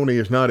that Tony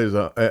is not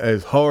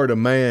as hard a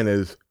man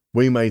as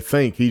we may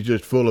think. He's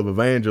just full of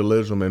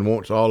evangelism and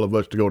wants all of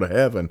us to go to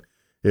heaven.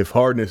 If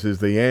hardness is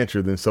the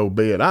answer, then so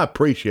be it. I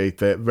appreciate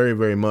that very,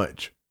 very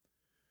much.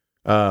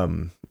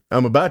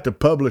 I'm about to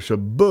publish a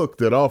book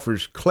that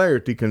offers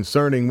clarity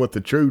concerning what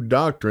the true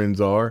doctrines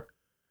are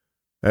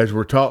as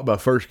were taught by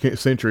first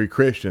century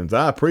Christians.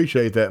 I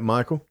appreciate that,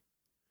 Michael.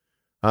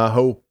 I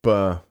hope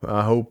the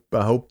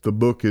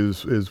book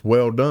is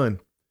well done.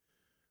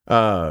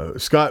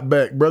 Scott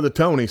Beck, Brother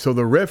Tony, so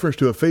the reference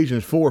to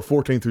Ephesians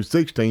 4:14 through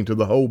 16 to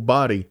the whole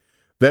body,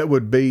 that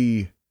would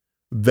be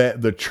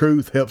that the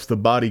truth helps the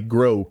body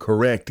grow,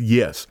 correct?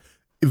 Yes.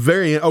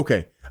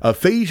 Okay.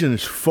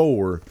 Ephesians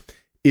 4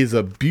 is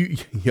a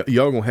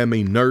y'all gonna have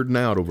me nerding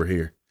out over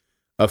here.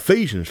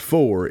 Ephesians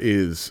 4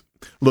 is,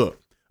 look,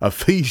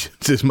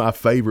 Ephesians is my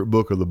favorite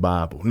book of the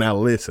Bible. Now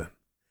listen,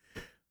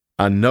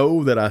 I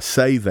know that I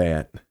say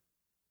that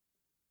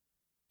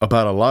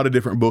about a lot of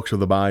different books of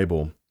the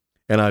Bible,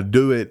 and I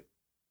do it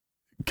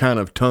kind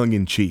of tongue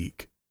in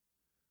cheek.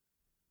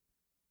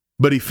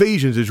 But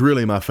Ephesians is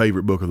really my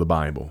favorite book of the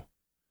Bible.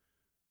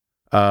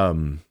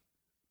 The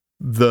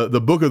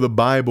book of the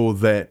Bible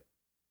that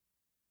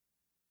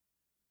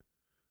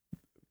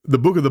the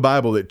book of the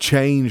Bible that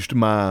changed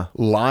my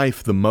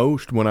life the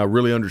most when I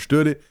really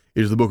understood it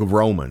is the book of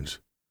Romans.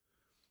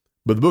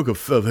 But the book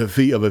of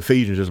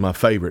Ephesians is my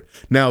favorite.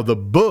 Now, the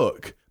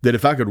book that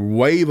if I could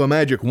wave a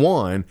magic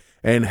wand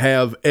and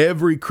have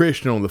every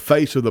Christian on the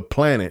face of the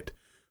planet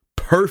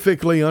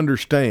perfectly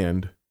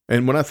understand,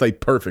 and when I say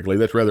perfectly,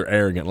 that's rather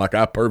arrogant, like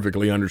I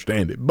perfectly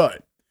understand it,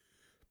 but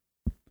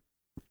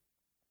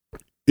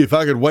if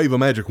I could wave a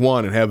magic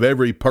wand and have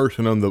every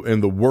person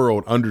in the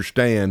world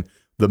understand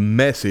the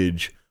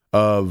message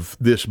of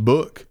this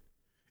book,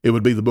 it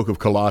would be the book of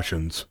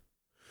Colossians.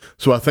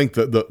 So I think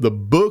that the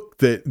book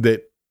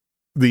that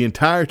the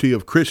entirety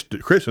of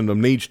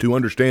Christendom needs to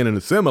understand and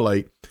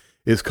assimilate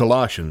is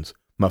Colossians.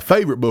 My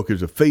favorite book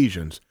is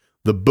Ephesians.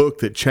 The book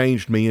that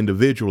changed me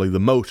individually the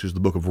most is the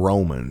book of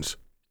Romans.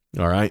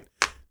 All right?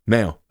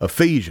 Now,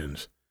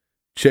 Ephesians.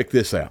 Check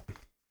this out.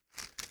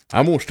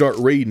 I'm going to start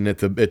reading at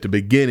the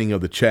beginning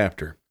of the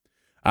chapter.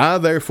 I,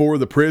 therefore,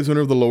 the prisoner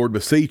of the Lord,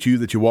 beseech you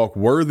that you walk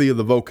worthy of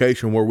the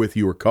vocation wherewith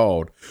you are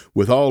called,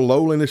 with all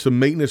lowliness and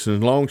meekness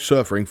and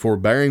long-suffering,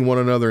 forbearing one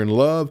another in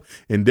love,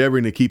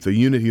 endeavoring to keep the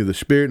unity of the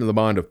Spirit and the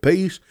bond of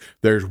peace.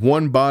 There's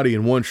one body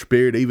and one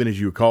Spirit, even as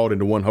you are called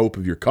into one hope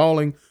of your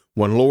calling,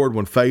 one Lord,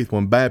 one faith,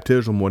 one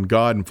baptism, one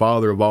God and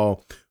Father of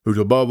all, who's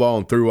above all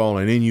and through all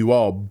and in you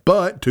all.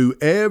 But to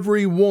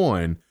every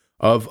one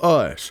of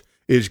us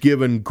is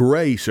given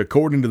grace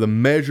according to the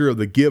measure of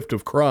the gift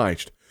of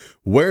Christ.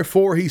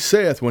 Wherefore he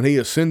saith, when he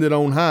ascended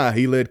on high,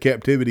 he led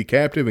captivity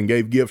captive and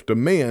gave gifts to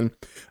men.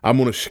 I'm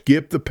going to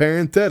skip the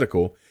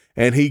parenthetical.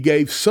 And he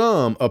gave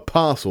some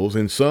apostles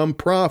and some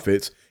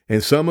prophets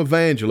and some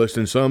evangelists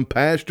and some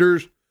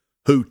pastors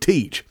who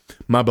teach.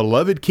 My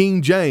beloved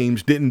King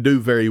James didn't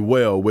do very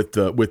well with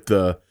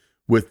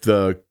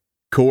the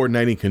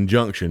coordinating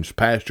conjunctions,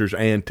 pastors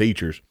and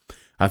teachers.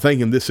 I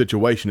think in this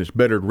situation it's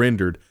better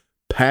rendered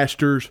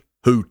pastors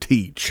who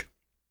teach.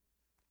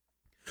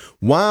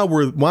 Why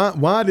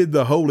did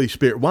the Holy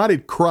Spirit, why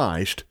did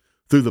Christ,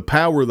 through the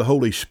power of the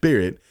Holy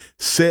Spirit,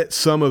 set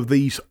some of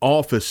these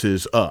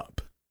offices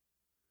up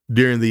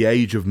during the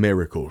age of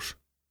miracles?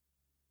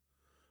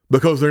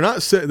 Because they're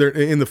not set there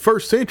in the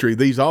first century.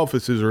 These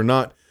offices are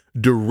not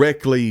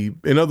directly,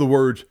 in other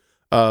words,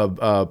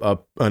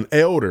 an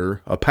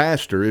elder, a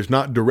pastor, is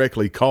not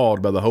directly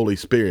called by the Holy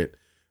Spirit.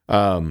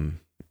 In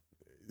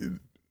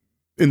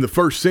the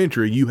first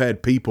century, you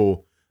had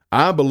people,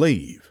 I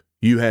believe,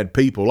 you had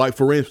people, like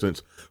for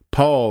instance,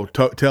 Paul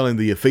telling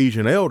the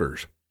Ephesian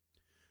elders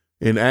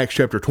in Acts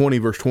chapter 20,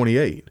 verse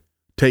 28,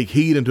 take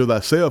heed unto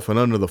thyself and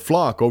unto the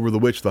flock over the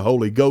which the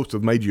Holy Ghost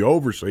hath made you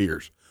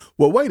overseers.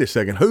 Well, wait a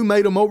second. Who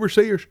made them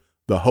overseers?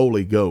 The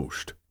Holy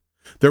Ghost.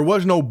 There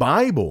was no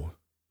Bible.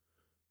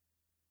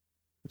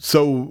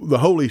 So the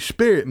Holy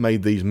Spirit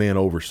made these men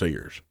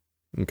overseers.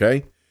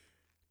 Okay?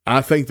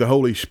 I think the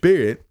Holy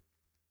Spirit,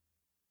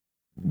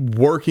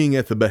 working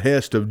at the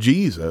behest of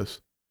Jesus,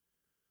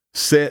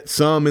 set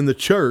some in the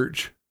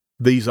church,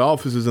 these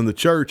offices in the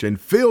church,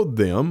 and filled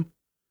them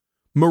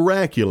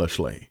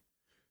miraculously.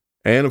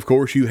 And of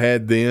course, you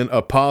had then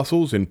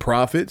apostles and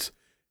prophets,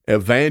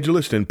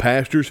 evangelists and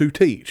pastors who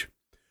teach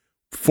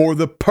for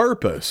the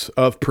purpose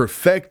of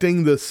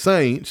perfecting the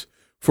saints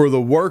for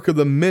the work of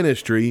the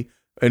ministry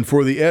and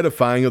for the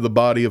edifying of the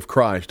body of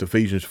Christ,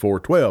 Ephesians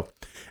 4:12.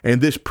 And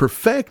this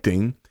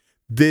perfecting,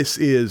 this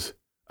is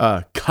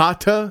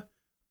kata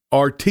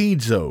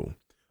artizo.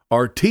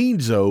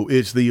 Artizo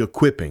is the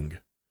equipping,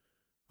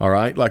 all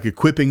right, like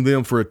equipping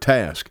them for a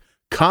task.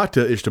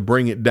 Kata is to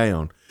bring it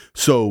down.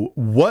 So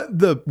what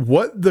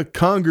the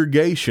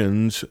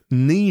congregations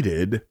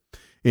needed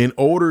in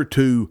order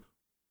to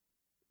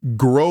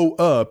grow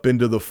up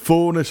into the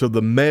fullness of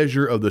the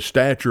measure of the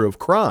stature of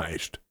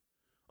Christ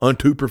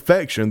unto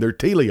perfection, their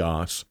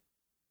teleos,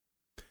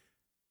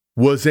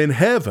 was in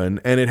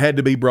heaven, and it had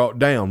to be brought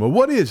down. Well,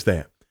 what is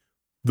that?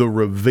 The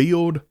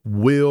revealed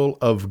will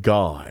of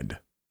God.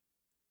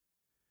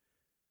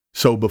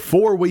 So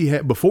before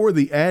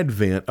the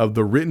advent of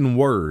the written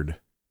word,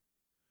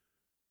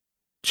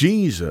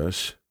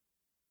 Jesus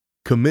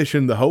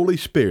commissioned the Holy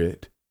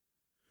Spirit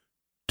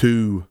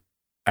to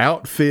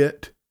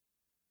outfit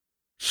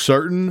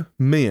certain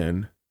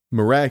men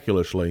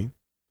miraculously,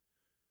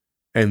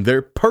 and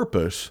their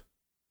purpose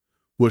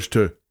was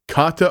to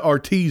kata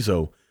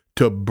artizo,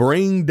 to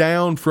bring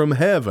down from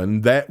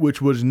heaven that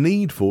which was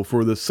needful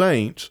for the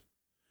saints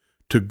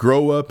to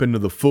grow up into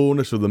the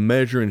fullness of the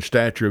measure and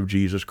stature of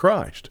Jesus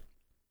Christ.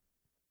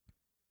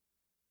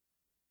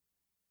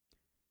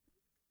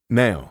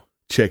 Now,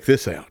 check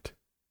this out.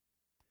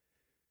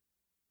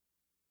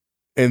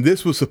 And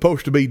this was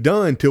supposed to be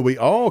done till we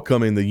all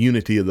come in the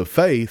unity of the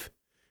faith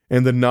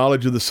and the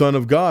knowledge of the Son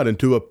of God,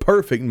 into a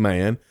perfect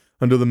man,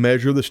 unto the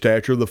measure of the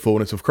stature of the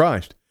fullness of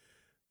Christ.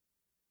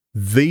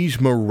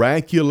 These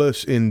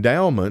miraculous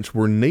endowments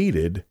were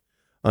needed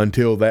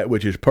until that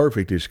which is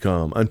perfect is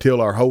come,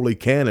 until our holy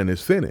canon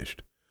is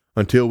finished,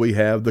 until we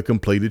have the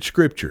completed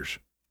scriptures.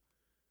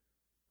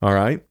 All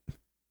right?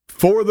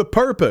 For the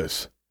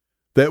purpose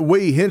that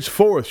we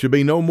henceforth should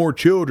be no more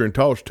children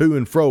tossed to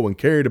and fro and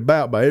carried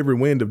about by every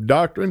wind of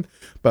doctrine,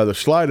 by the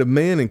sleight of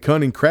men and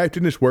cunning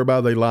craftiness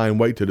whereby they lie in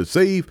wait to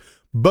deceive,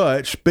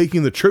 but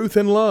speaking the truth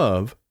in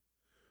love,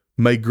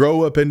 may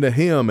grow up into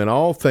him in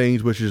all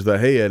things which is the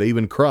head,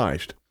 even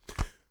Christ.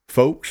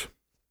 Folks,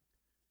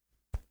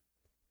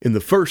 in the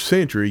first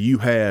century, you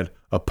had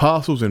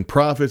apostles and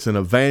prophets and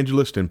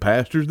evangelists and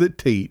pastors that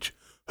teach,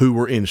 who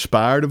were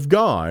inspired of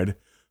God,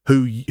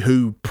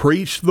 who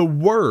preached the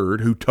word,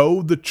 who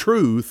told the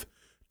truth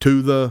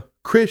to the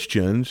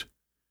Christians,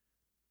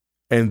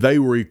 and they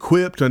were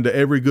equipped unto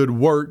every good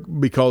work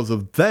because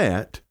of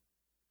that.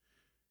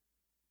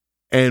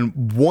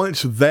 And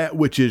once that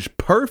which is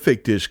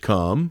perfect is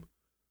come,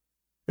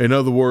 in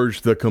other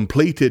words, the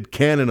completed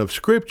canon of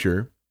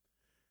Scripture,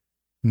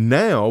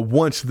 now,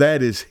 once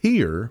that is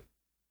here,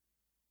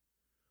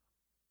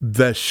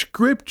 the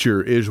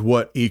Scripture is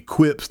what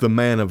equips the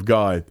man of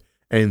God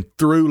and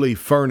throughly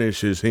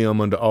furnishes him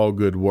unto all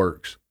good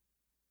works.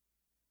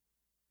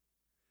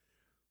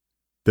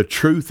 The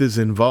truth is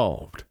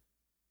involved.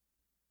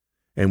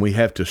 And we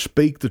have to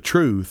speak the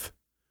truth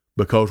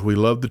because we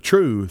love the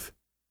truth.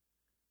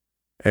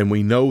 And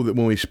we know that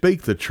when we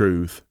speak the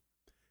truth,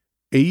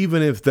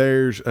 even if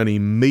there's an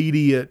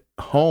immediate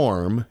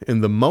harm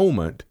in the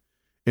moment,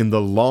 in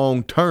the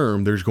long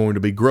term, there's going to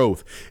be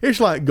growth. It's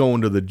like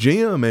going to the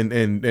gym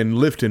and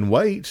lifting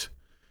weights.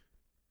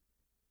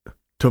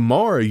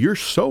 Tomorrow, you're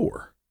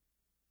sore.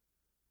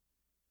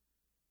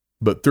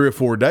 But 3 or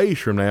 4 days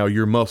from now,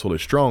 your muscle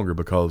is stronger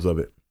because of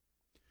it.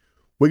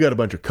 We got a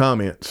bunch of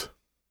comments.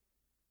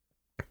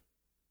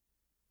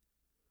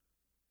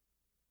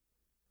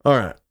 All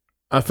right.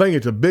 I think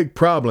it's a big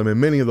problem in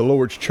many of the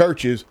Lord's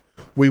churches.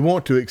 We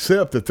want to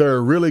accept that there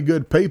are really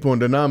good people in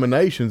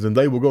denominations and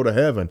they will go to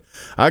heaven.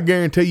 I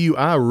guarantee you,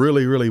 I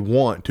really, really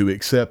want to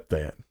accept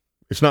that.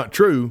 It's not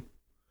true,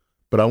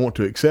 but I want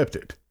to accept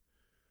it.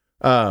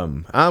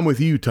 I'm with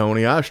you,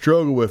 Tony. I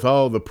struggle with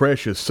all the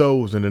precious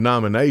souls and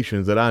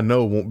denominations that I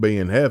know won't be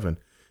in heaven.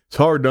 It's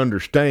hard to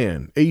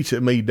understand. Eats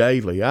at me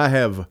daily. I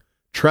have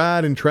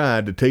tried and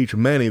tried to teach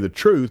many the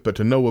truth, but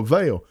to no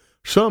avail.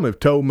 Some have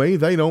told me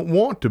they don't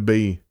want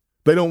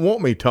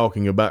me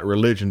talking about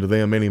religion to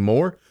them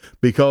anymore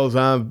because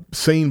I'm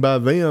seen by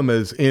them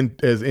as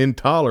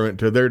intolerant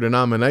to their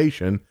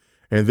denomination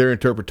and their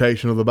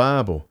interpretation of the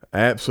Bible.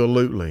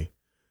 Absolutely.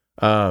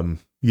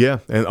 Yeah,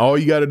 and all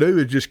you got to do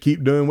is just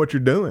keep doing what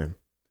you're doing.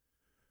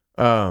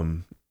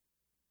 Now,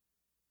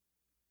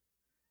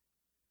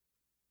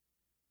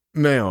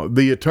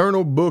 the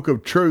Eternal Book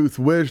of Truth,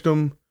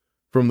 Wisdom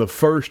from the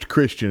First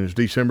Christians,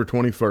 December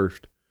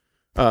 21st.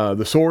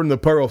 The Sword and the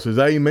Pearl says,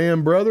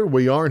 amen, brother.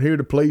 We aren't here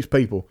to please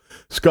people.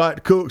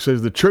 Scott Cook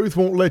says, the truth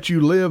won't let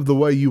you live the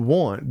way you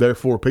want.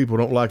 Therefore, people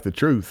don't like the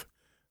truth.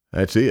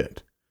 That's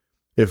it.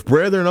 If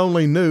brethren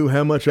only knew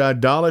how much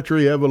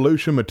idolatry,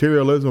 evolution,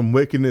 materialism,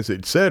 wickedness,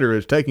 etc.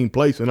 is taking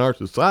place in our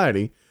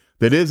society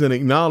that isn't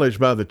acknowledged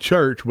by the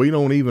church, we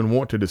don't even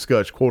want to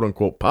discuss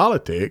quote-unquote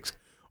politics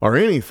or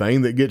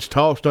anything that gets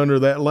tossed under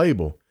that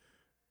label.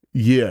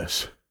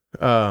 Yes.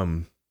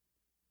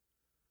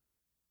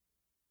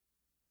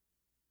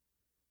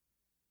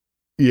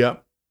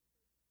 Yep.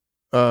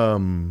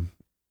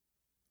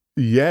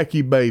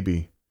 Yacky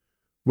Baby.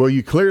 Well,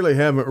 you clearly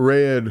haven't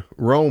read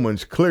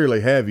Romans.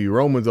 Clearly, have you?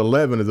 Romans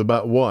 11 is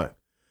about what?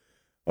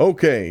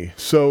 Okay,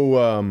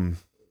 so,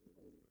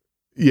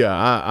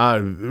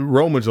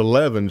 Romans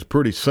 11 is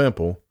pretty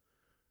simple.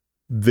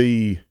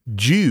 The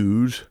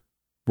Jews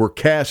were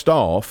cast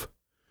off,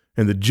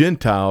 and the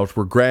Gentiles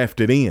were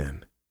grafted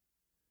in.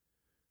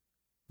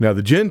 Now,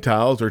 the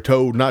Gentiles are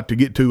told not to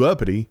get too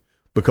uppity,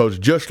 because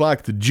just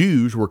like the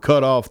Jews were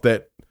cut off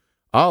that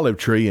olive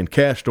tree and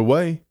cast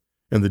away,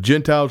 and the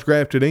Gentiles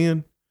grafted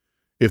in,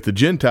 if the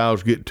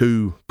Gentiles get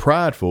too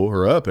prideful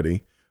or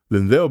uppity,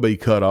 then they'll be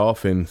cut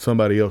off and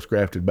somebody else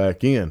grafted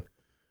back in.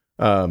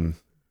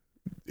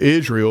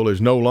 Israel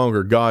is no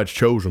longer God's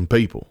chosen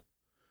people.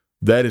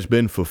 That has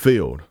been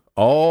fulfilled.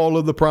 All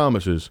of the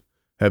promises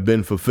have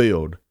been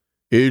fulfilled.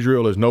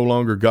 Israel is no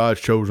longer God's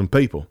chosen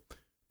people.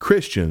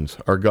 Christians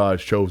are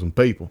God's chosen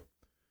people.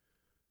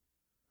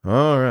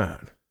 All right.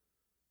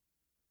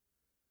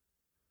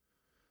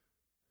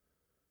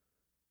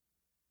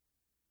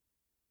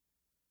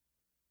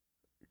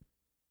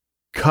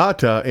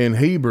 Kata in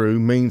Hebrew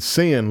means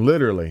sin,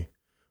 literally.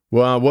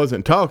 Well, I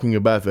wasn't talking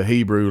about the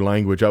Hebrew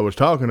language. I was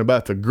talking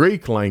about the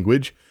Greek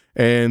language.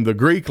 And the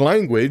Greek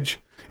language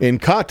in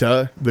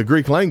kata,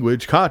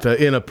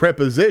 kata in a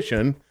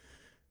preposition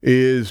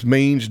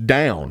means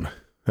down.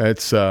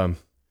 That's,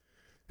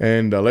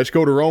 let's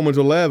go to Romans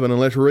 11 and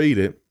let's read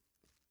it.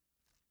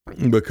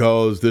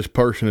 Because this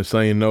person is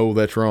saying, no,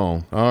 that's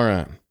wrong. All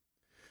right.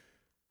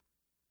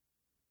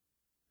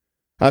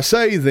 I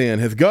say then,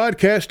 hath God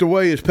cast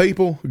away his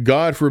people?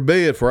 God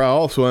forbid, for I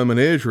also am an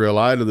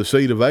Israelite of the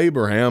seed of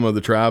Abraham of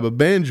the tribe of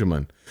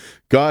Benjamin.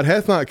 God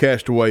hath not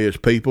cast away his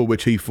people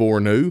which he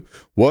foreknew.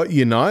 Wot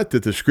ye not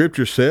that the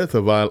scripture saith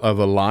of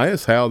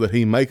Elias, how that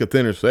he maketh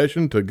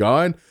intercession to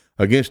God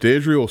against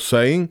Israel,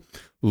 saying,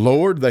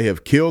 Lord, they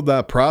have killed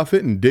thy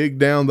prophet and digged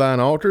down thine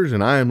altars,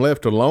 and I am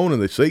left alone,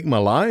 and they seek my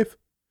life.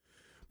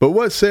 But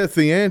what saith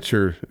the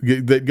answer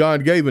that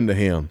God gave unto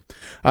him?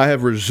 I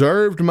have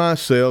reserved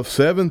myself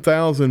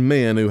 7,000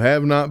 men who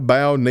have not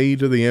bowed knee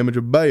to the image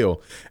of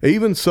Baal.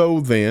 Even so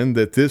then,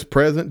 that this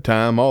present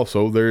time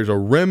also there is a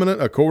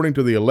remnant according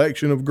to the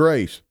election of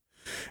grace.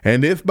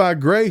 And if by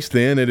grace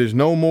then it is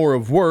no more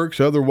of works,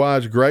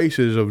 otherwise grace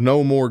is of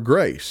no more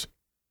grace.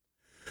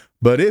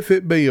 But if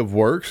it be of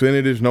works, then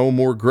it is no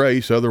more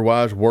grace,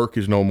 otherwise work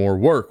is no more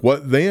work.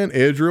 What then?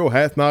 Israel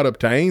hath not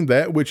obtained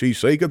that which he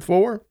seeketh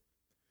for?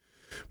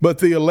 But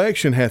the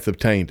election hath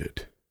obtained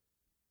it,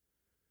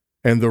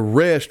 and the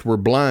rest were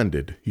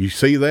blinded. You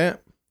see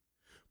that?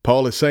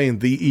 Paul is saying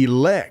the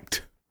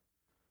elect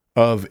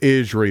of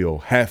Israel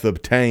hath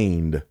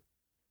obtained.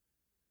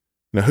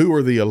 Now, who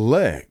are the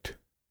elect?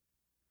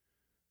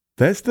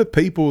 That's the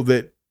people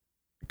that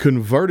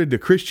converted to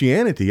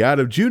Christianity out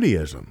of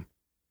Judaism.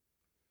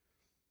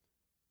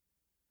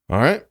 All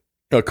right?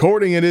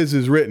 According it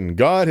is written,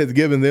 God hath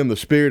given them the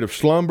spirit of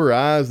slumber,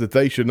 eyes that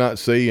they should not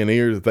see, and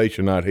ears that they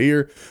should not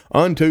hear,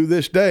 unto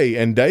this day.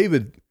 And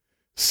David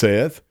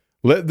saith,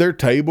 let their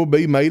table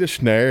be made a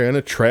snare, and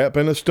a trap,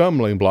 and a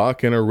stumbling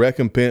block, and a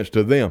recompense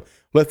to them.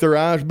 Let their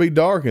eyes be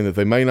darkened, that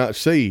they may not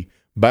see,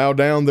 bow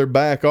down their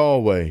back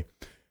alway.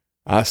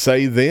 I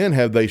say then,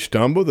 have they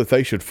stumbled that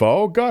they should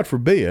fall? God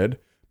forbid,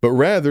 but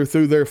rather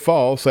through their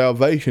fall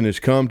salvation is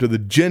come to the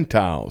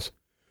Gentiles,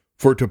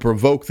 for to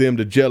provoke them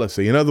to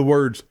jealousy. In other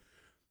words,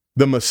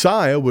 the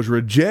Messiah was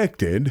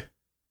rejected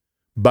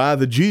by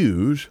the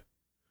Jews,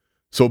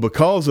 so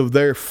because of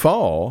their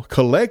fall,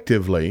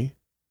 collectively,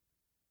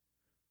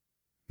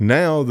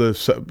 now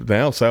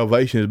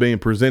salvation is being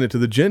presented to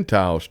the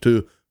Gentiles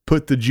to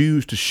put the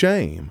Jews to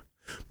shame.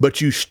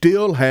 But you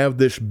still have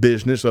this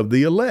business of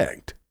the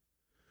elect.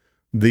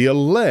 The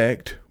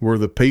elect were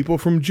the people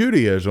from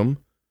Judaism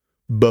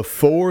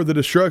before the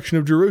destruction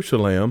of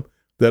Jerusalem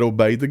that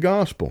obeyed the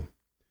gospel.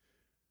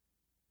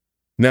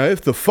 Now,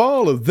 if the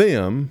fall of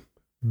them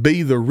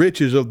be the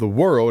riches of the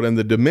world, and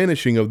the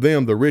diminishing of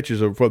them the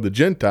riches for the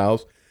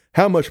Gentiles,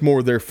 how much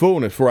more their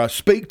fullness? For I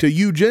speak to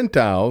you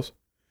Gentiles,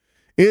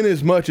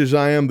 inasmuch as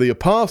I am the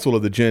apostle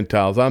of the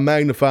Gentiles, I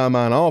magnify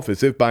mine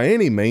office, if by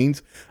any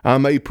means I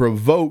may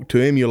provoke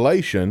to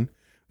emulation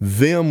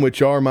them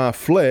which are my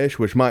flesh,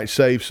 which might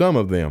save some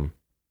of them.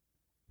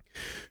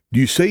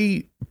 You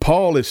see,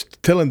 Paul is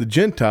telling the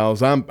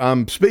Gentiles,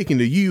 I'm speaking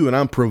to you, and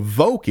I'm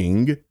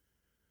provoking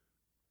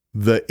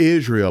the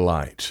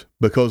Israelites,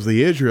 because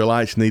the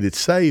Israelites needed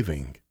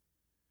saving.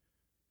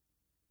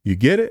 You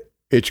get it?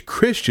 It's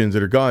Christians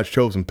that are God's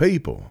chosen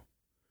people.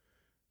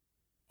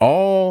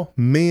 All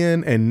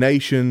men and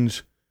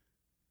nations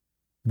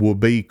will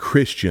be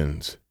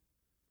Christians.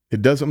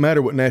 It doesn't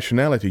matter what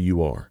nationality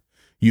you are.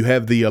 You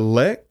have the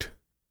elect.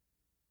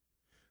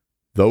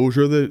 Those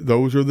are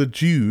the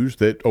Jews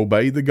that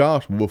obeyed the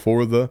gospel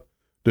before the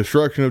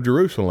destruction of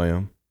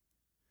Jerusalem.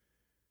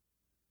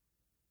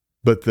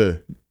 But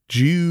the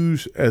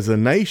Jews as a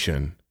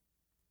nation,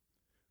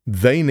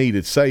 they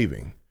needed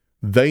saving.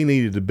 They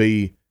needed to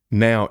be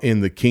now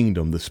in the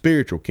kingdom, the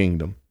spiritual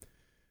kingdom.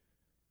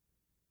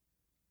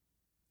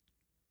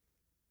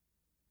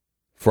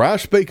 For I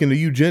speak unto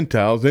you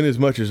Gentiles,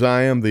 inasmuch as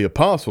I am the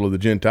apostle of the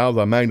Gentiles,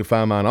 I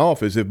magnify mine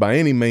office, if by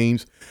any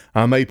means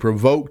I may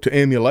provoke to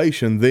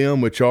emulation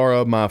them which are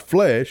of my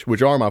flesh,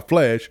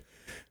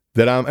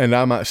 that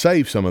I might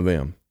save some of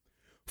them.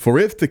 For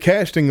if the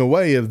casting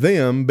away of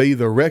them be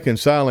the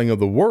reconciling of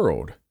the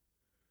world,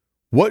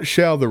 what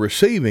shall the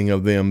receiving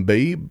of them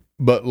be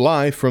but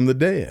life from the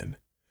dead?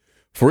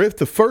 For if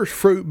the first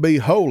fruit be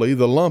holy,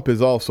 the lump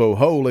is also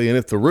holy, and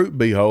if the root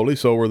be holy,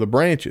 so are the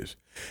branches.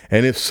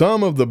 And if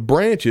some of the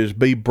branches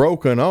be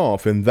broken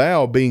off, and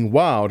thou being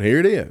wild, here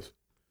it is.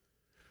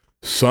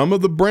 Some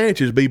of the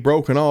branches be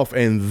broken off,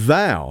 and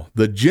thou,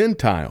 the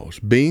Gentiles,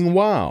 being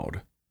wild.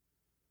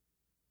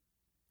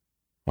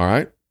 All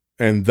right?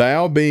 And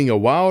thou, being a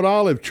wild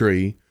olive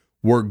tree,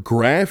 were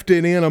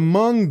grafted in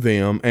among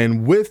them,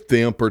 and with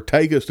them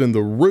partakest in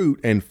the root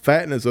and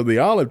fatness of the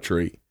olive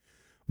tree.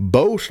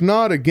 Boast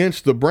not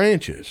against the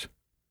branches.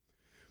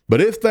 But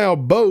if thou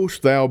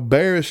boast, thou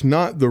bearest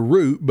not the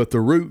root, but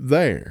the root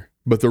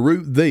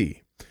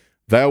thee.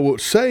 Thou wilt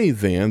say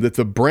then that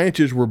the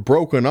branches were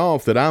broken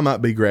off, that I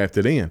might be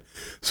grafted in.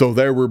 So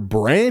there were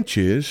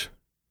branches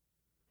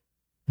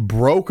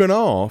broken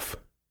off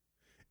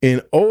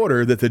in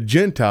order that the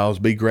Gentiles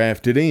be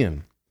grafted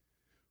in.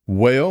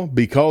 Well,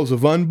 because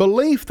of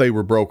unbelief, they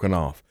were broken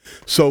off.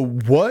 So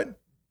what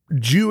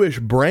Jewish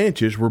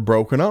branches were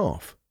broken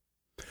off?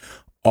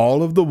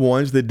 All of the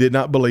ones that did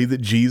not believe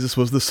that Jesus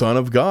was the Son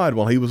of God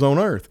while he was on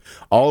earth.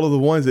 All of the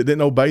ones that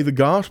didn't obey the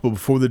gospel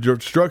before the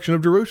destruction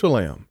of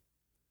Jerusalem.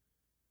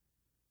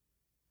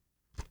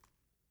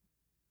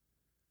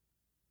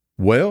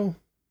 Well,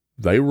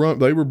 they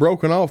were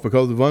broken off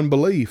because of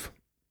unbelief.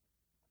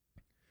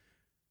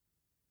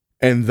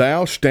 And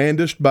thou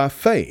standest by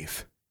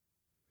faith.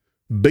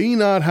 Be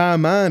not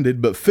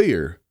high-minded, but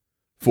fear.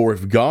 For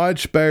if God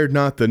spared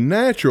not the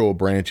natural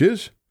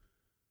branches,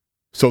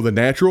 So the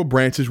natural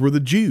branches were the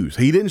Jews.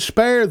 He didn't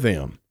spare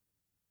them.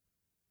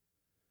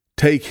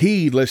 Take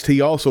heed lest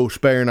he also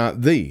spare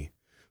not thee.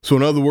 So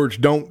in other words,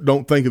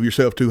 don't think of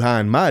yourself too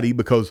high and mighty,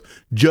 because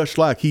just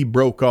like he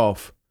broke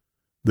off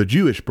the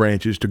Jewish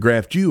branches to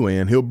graft you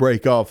in, he'll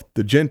break off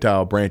the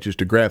Gentile branches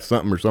to graft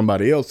something or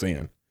somebody else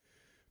in.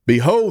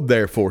 Behold,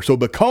 therefore, so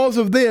because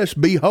of this,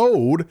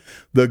 behold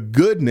the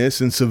goodness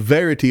and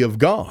severity of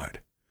God.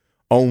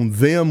 On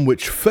them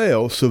which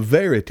fell,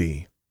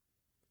 severity.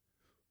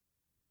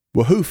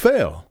 Well, who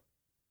fell?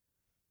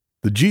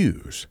 The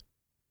Jews.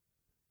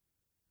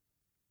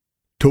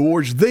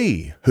 Towards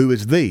thee, who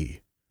is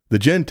thee? The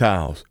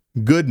Gentiles,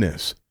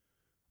 goodness.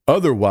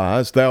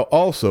 Otherwise thou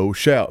also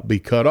shalt be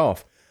cut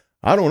off.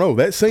 I don't know,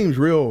 that seems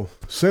real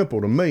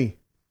simple to me.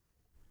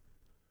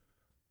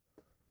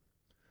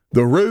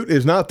 The root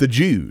is not the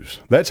Jews.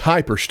 That's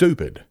hyper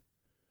stupid.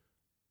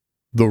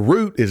 The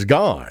root is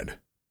God.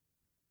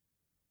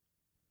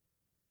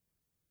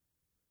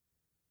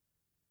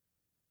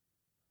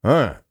 All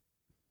right.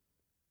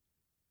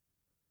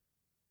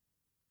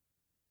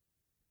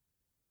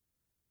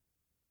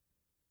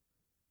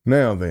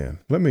 Now then,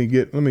 let me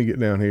get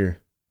down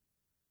here.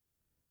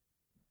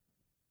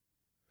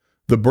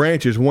 The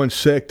branch is one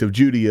sect of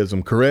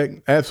Judaism,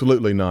 correct?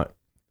 Absolutely not.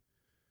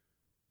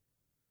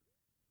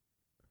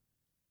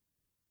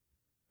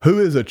 Who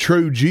is a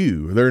true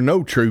Jew? There are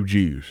no true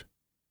Jews.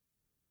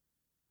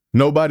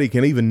 Nobody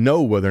can even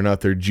know whether or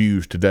not they're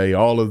Jews today.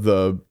 All of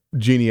the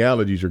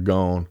genealogies are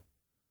gone.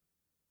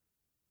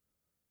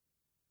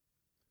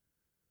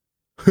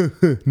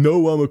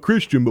 No, I'm a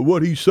Christian, but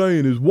what he's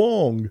saying is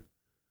wrong.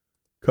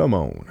 Come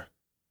on.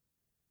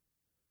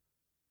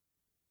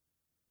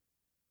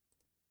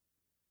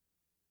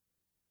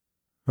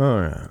 All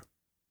right.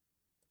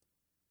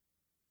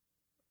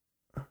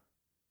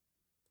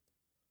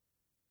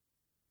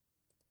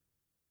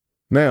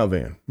 Now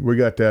then, we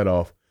got that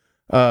off.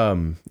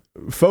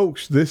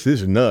 Folks, this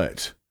is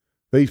nuts.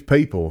 These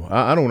people,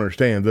 I don't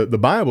understand. The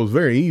Bible is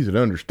very easy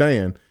to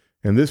understand,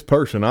 and this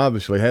person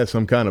obviously has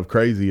some kind of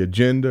crazy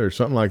agenda or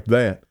something like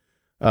that.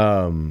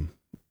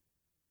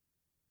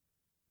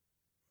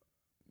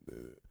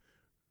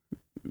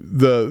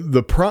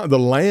 The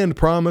land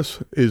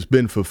promise has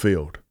been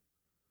fulfilled.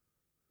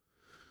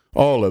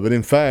 All of it.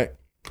 In fact,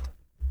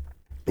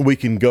 we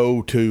can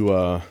go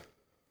to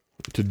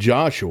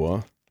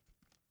Joshua.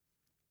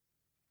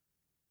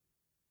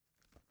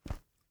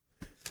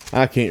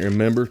 I can't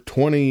remember.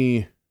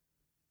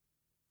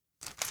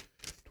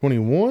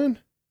 21?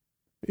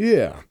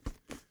 Yeah.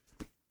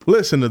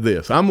 Listen to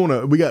this.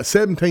 We got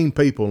 17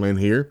 people in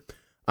here.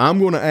 I'm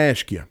going to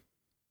ask you,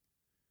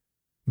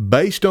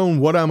 based on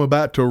what I'm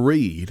about to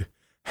read,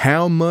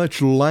 how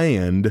much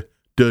land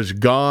does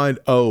God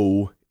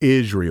owe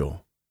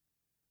Israel?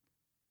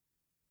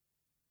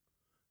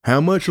 How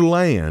much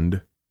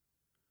land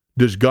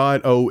does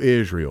God owe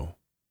Israel?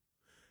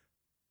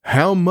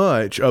 How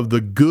much of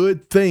the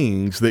good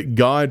things that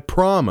God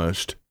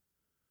promised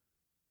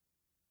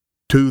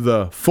to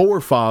the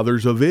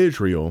forefathers of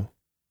Israel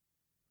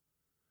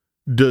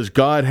does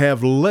God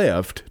have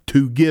left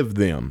to give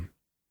them?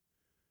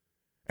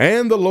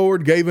 And the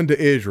Lord gave unto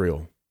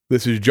Israel.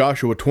 This is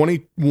Joshua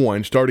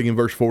 21, starting in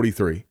verse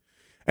 43.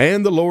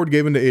 And the Lord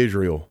gave unto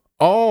Israel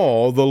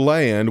all the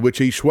land which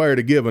he sware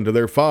to give unto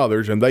their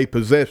fathers, and they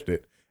possessed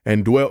it,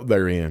 and dwelt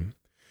therein.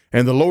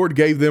 And the Lord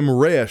gave them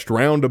rest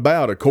round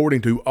about, according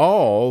to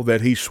all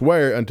that he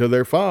sware unto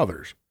their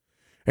fathers.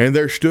 And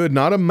there stood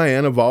not a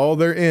man of all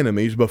their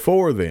enemies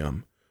before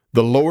them.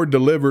 The Lord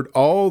delivered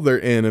all their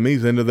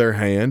enemies into their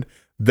hand.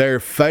 There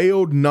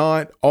failed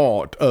not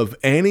aught of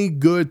any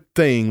good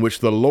thing which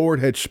the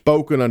Lord had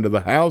spoken unto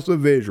the house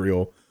of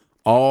Israel.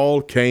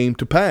 All came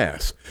to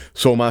pass.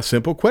 So my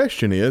simple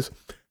question is,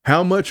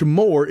 how much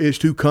more is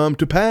to come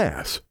to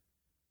pass?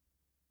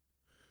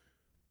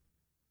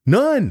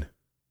 None.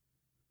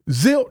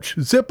 Zilch,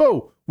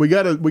 Zippo. We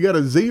got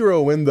a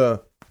zero in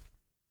the.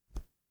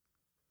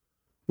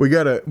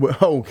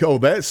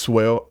 That's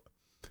swell.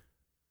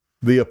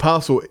 The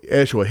apostle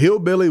Eshua,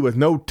 hillbilly with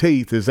no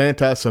teeth, is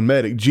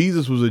anti-Semitic.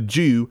 Jesus was a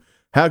Jew.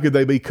 How could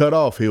they be cut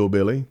off,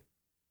 hillbilly?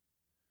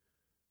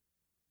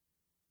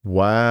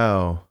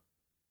 Wow.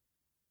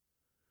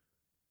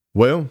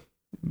 Well,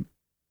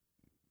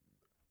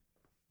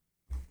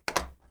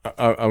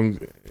 here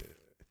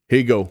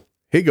you go.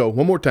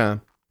 One more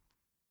time.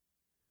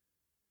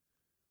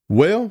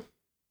 Well,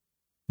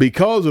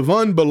 because of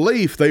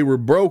unbelief, they were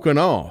broken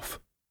off.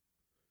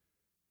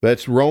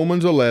 That's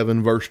Romans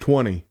 11, verse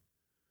 20.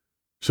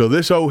 So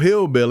this old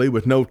hillbilly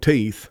with no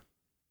teeth,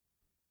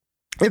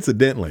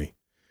 incidentally,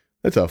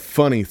 that's a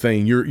funny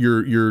thing.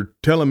 You're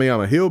telling me I'm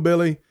a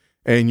hillbilly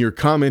and you're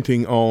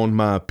commenting on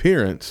my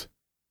appearance.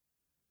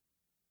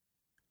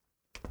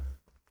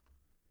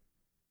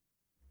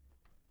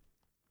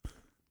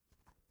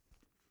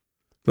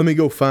 Let me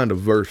go find a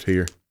verse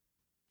here.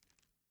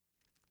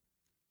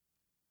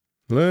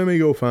 1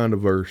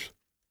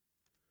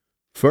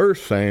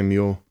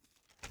 Samuel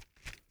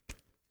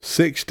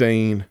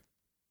 16.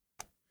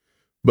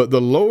 But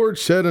the Lord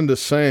said unto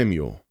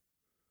Samuel,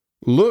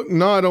 Look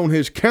not on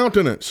his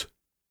countenance.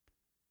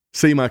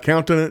 See my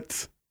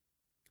countenance?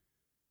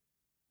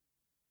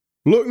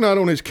 Look not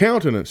on his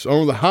countenance,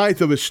 on the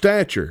height of his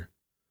stature,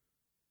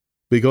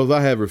 because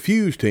I have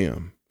refused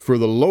him. For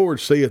the Lord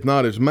seeth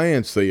not as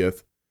man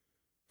seeth.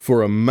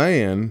 For a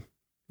man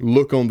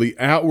look on the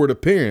outward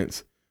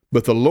appearance,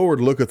 but the Lord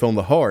looketh on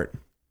the heart.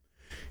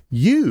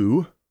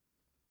 You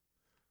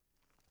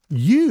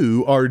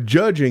are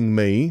judging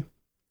me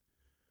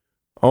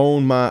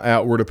on my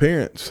outward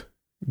appearance.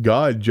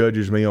 God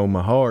judges me on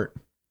my heart.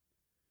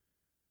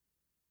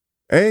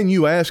 And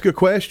you ask a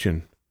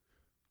question.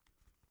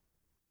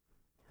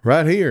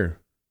 Right here.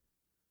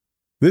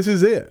 This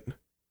is it.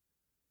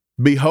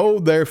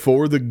 Behold,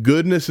 therefore, the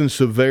goodness and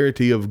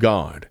severity of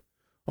God.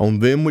 On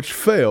them which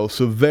fell,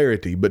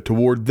 severity, but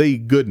toward thee,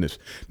 goodness.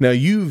 Now,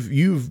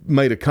 you've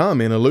made a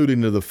comment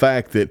alluding to the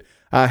fact that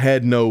I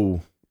had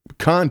no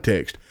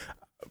context.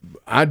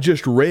 I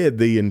just read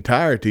the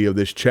entirety of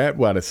this chapter.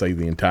 Well, I say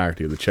the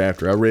entirety of the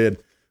chapter. I read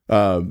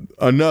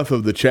enough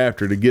of the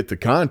chapter to get the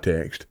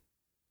context.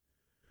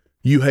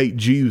 You hate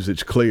Jews,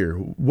 it's clear.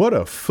 What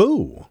a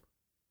fool.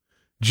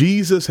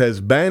 Jesus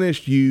has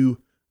banished you.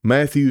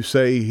 Matthew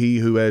say he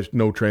who has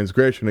no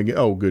transgression again.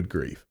 Oh, good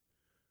grief.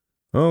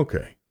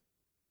 Okay.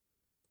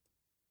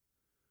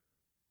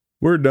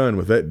 We're done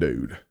with that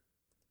dude.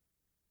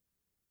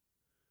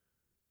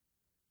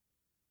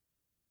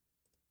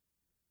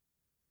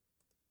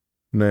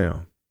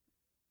 Now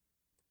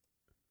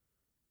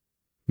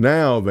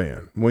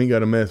then, we ain't got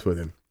to mess with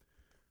him.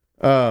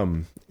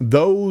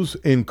 Those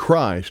in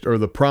Christ are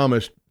the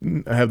promised,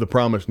 have the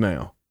promise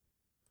now.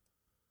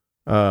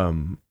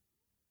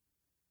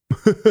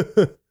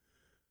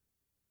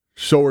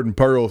 Sword and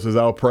Pearl says,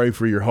 I'll pray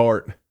for your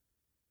heart.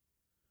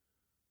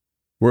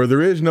 Where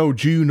there is no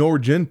Jew nor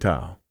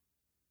Gentile.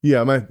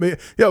 Yeah,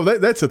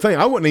 that's the thing.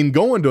 I wasn't even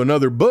going to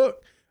another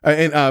book,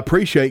 and I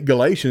appreciate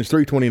Galatians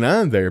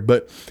 3:29 there,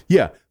 but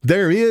yeah,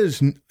 there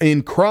is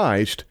in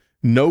Christ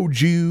no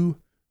Jew,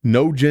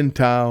 no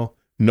Gentile,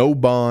 no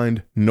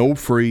bond, no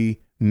free,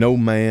 no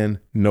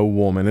man, no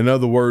woman. In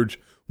other words,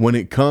 when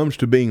it comes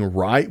to being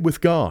right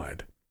with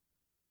God,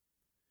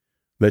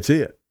 that's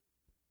it.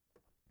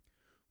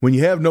 When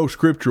you have no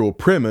scriptural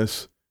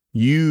premise,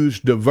 use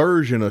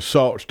diversion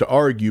assaults to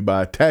argue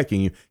by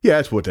attacking you. Yeah,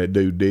 that's what that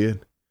dude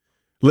did.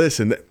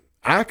 Listen,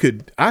 I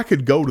could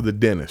go to the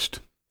dentist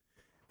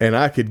and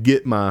I could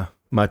get my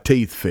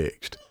teeth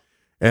fixed.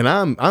 And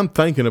I'm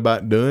thinking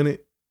about doing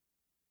it,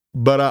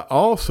 but I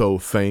also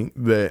think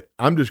that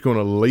I'm just going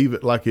to leave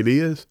it like it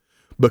is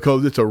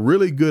because it's a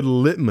really good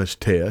litmus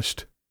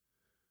test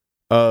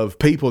of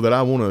people that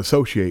I want to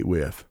associate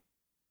with.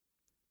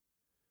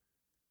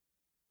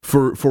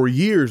 For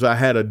years, I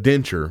had a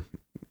denture,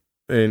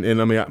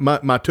 and I mean,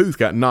 my tooth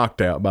got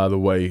knocked out, by the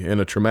way, in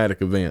a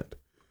traumatic event.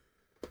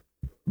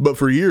 But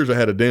for years, I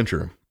had a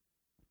denture,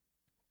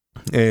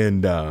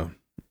 and I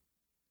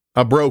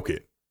broke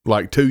it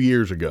like 2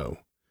 years ago,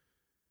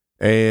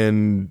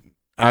 and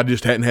I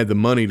just hadn't had the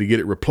money to get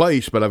it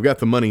replaced, but I've got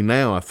the money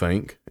now, I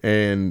think,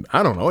 and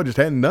I don't know, I just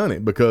hadn't done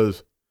it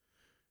because,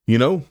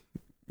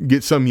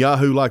 get some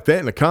Yahoo like that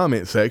in the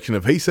comment section.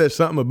 If he says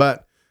something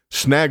about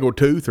snaggle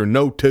tooth or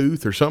no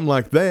tooth or something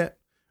like that,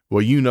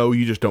 well,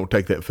 you just don't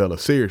take that fella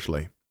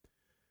seriously.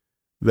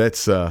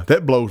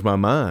 That blows my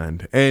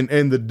mind.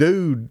 And the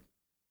dude,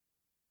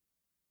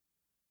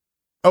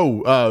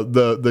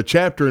 the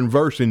chapter and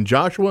verse in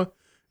Joshua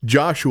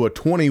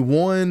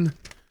 21,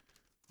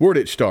 where'd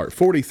it start?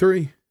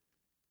 43?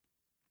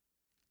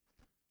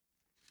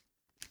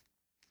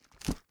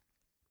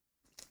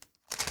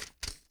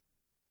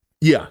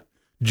 Yeah,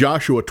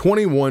 Joshua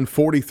 21,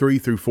 43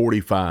 through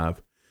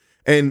 45.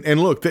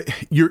 And look,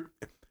 you're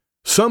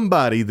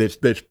somebody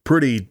that's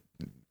pretty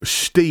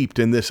steeped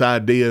in this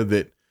idea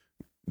that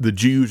the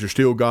Jews are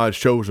still God's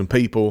chosen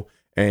people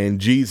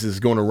and Jesus is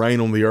going to reign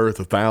on the earth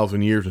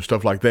 1,000 years and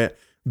stuff like that.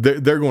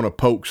 They're going to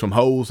poke some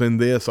holes in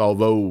this,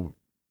 although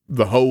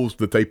the holes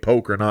that they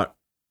poke are not,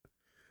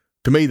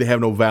 to me, they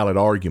have no valid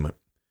argument.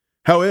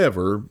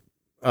 However,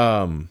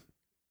 you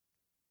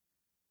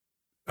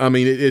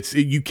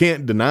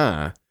can't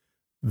deny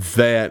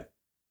that.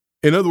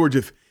 In other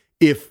words,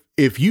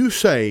 if you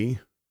say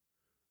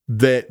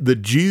that the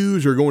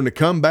Jews are going to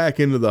come back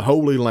into the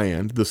Holy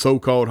Land, the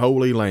so-called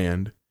Holy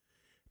Land,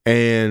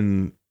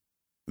 and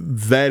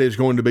that is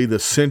going to be the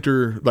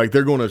center, like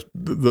they're going to,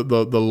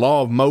 the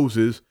law of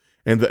Moses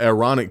and the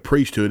Aaronic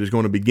priesthood is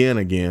going to begin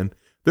again,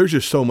 there's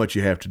just so much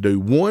you have to do.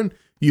 One,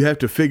 you have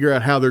to figure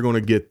out how they're going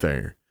to get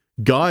there.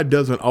 God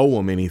doesn't owe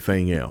them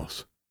anything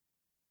else.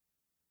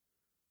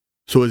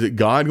 So is it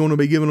God going to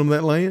be giving them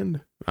that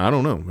land? I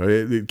don't know.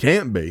 It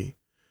can't be.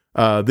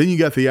 Then you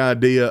got the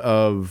idea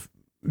of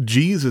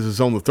Jesus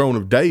is on the throne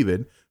of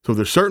David, so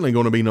there's certainly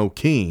going to be no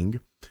king.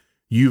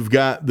 You've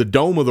got the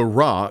Dome of the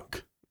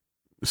Rock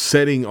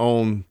setting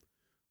on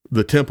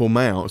the Temple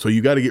Mount, so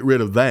you got to get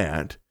rid of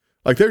that.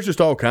 Like, there's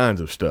just all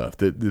kinds of stuff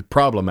that's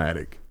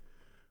problematic.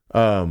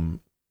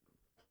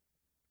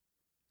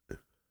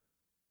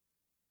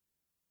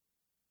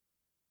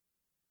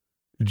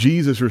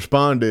 Jesus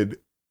responded,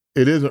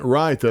 it isn't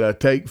right that I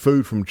take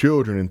food from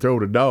children and throw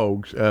to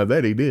dogs.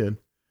 That he did.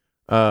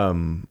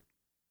 Hold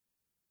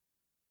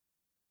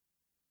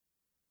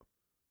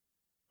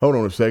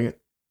on a second.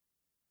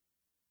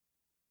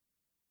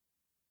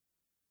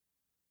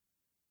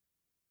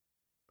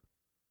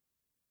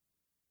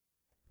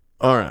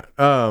 All right.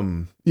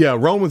 Yeah,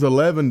 Romans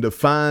 11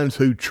 defines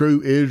who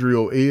true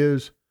Israel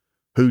is,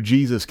 who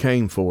Jesus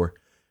came for.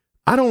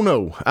 I don't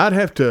know. I'd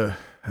have to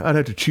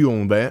chew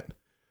on that.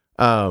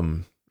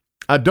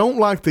 I don't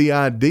like the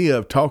idea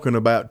of talking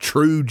about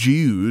true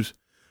Jews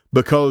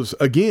because,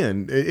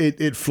 again,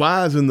 it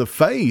flies in the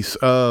face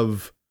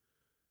of,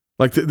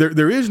 like,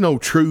 there is no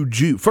true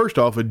Jew. First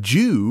off, a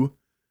Jew,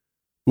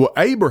 well,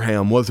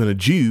 Abraham wasn't a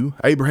Jew.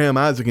 Abraham,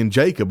 Isaac, and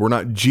Jacob were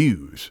not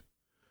Jews.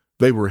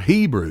 They were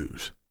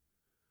Hebrews.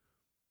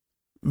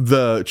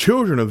 The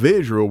children of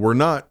Israel were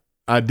not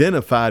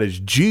identified as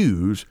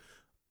Jews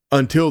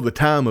until the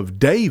time of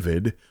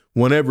David,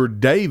 whenever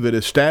David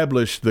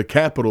established the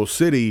capital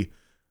city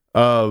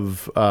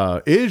of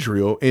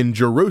Israel in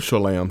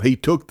Jerusalem. He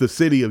took the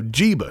city of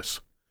Jebus.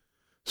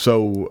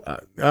 So, I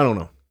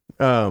don't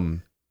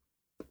know.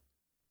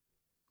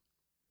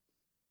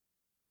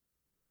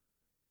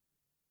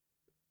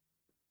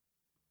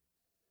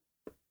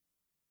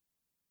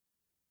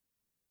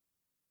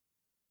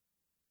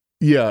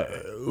 Yeah,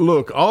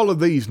 look, all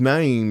of these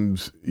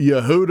names,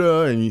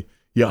 Yehuda and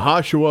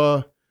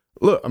Yahashua,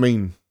 look, I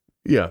mean,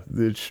 yeah,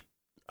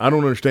 I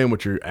don't understand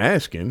what you're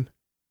asking.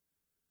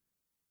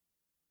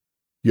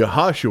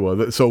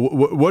 Yahashua, so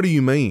what do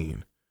you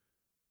mean?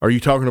 Are you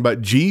talking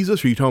about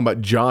Jesus or are you talking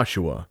about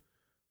Joshua?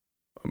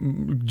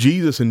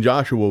 Jesus and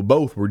Joshua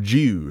both were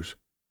Jews.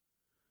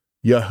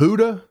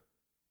 Yehuda,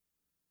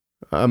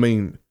 I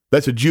mean,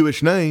 that's a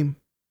Jewish name,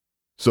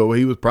 so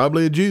he was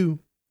probably a Jew.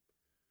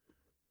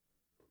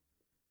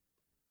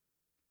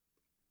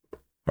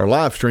 Our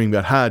live stream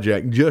got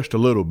hijacked just a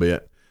little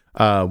bit.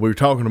 We were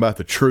talking about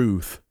the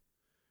truth.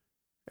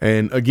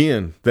 And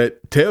again,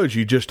 that tells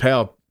you just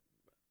how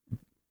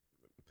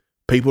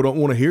people don't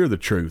want to hear the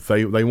truth.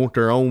 They want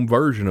their own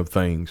version of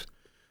things.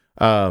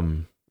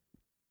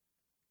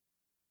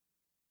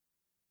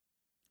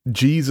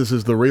 Jesus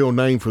is the real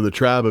name for the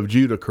tribe of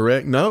Judah,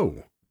 correct?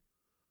 No.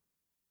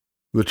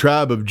 The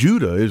tribe of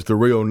Judah is the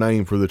real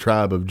name for the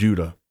tribe of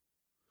Judah.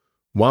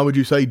 Why would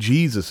you say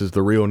Jesus is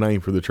the real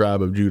name for the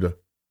tribe of Judah?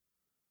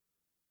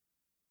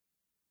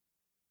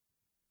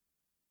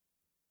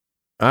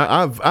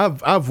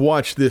 I've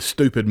watched this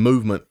stupid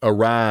movement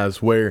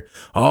arise where,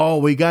 oh,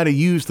 we got to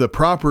use the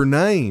proper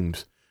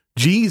names.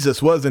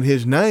 Jesus wasn't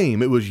his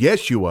name. It was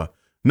Yeshua.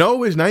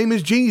 No, his name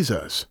is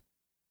Jesus.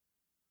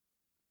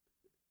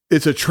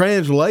 It's a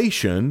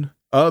translation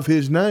of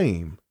his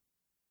name.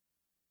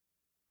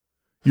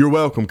 You're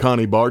welcome,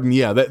 Connie Barden.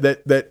 Yeah,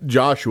 that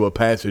Joshua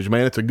passage,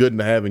 man, it's a good one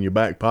to have in your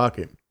back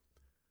pocket.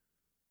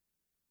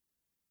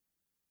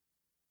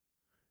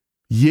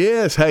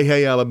 Yes,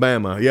 hey,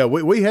 Alabama. Yeah,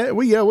 we had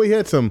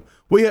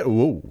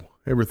whoa,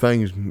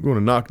 everything's going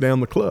to knock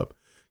down the club.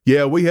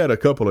 Yeah, we had a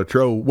couple of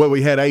trolls. Well,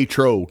 we had a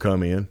troll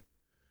come in.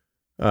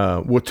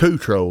 Well, two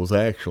trolls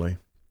actually.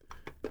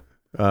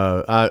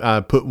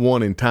 I put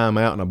one in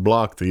timeout and I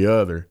blocked the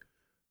other.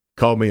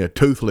 Called me a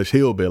toothless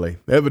hillbilly.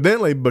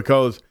 Evidently,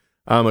 because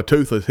I'm a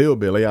toothless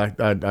hillbilly,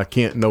 I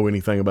can't know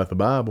anything about the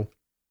Bible.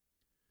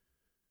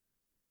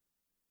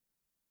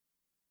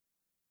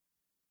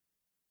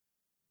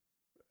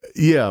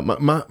 Yeah,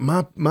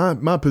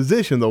 my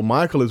position though,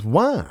 Michael, is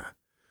why?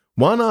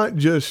 Why not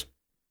just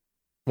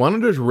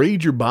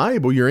read your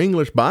Bible, your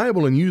English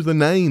Bible, and use the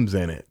names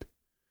in it?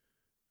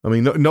 I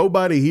mean,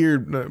 nobody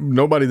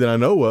that I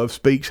know of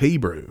speaks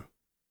Hebrew.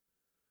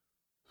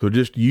 So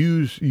just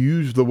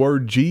use the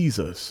word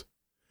Jesus.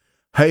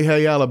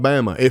 Hey,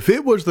 Alabama. If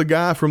it was the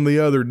guy from the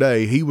other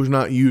day, he was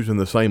not using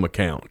the same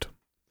account.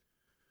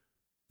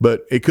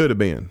 But it could have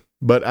been.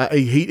 But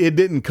it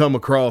didn't come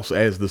across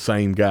as the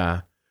same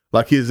guy.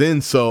 Like his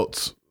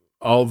insults,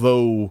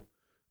 although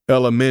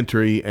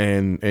elementary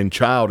and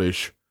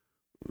childish,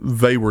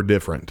 they were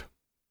different.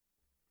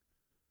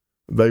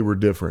 They were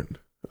different.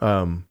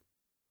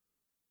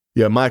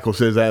 Yeah, Michael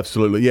says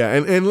absolutely. Yeah,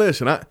 and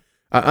listen,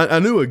 I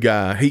knew a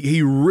guy.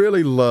 He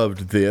really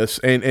loved this,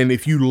 and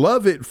if you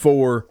love it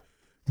for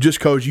just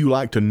because you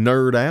like to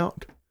nerd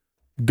out,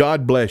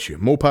 God bless you.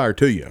 More power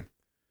to you.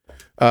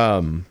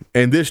 And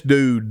this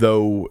dude,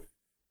 though,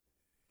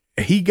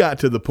 he got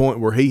to the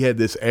point where he had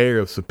this air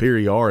of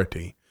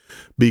superiority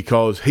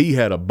because he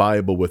had a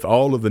Bible with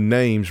all of the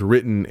names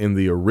written in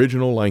the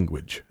original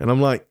language. And I'm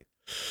like,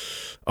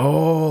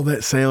 oh,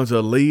 that sounds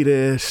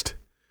elitist.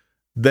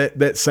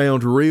 That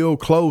sounds real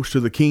close to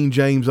the King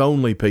James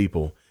only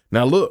people.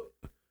 Now look,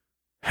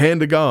 hand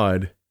to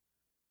God,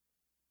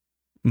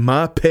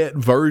 my pet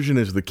version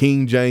is the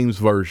King James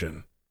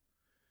version.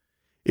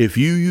 If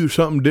you use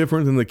something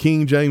different than the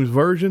King James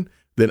version,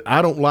 then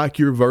I don't like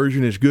your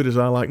version as good as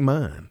I like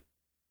mine.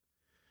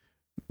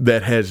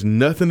 That has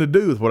nothing to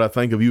do with what I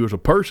think of you as a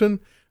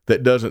person.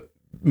 That doesn't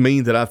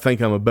mean that I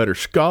think I'm a better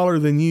scholar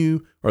than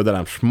you or that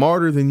I'm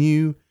smarter than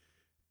you.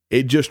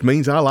 It just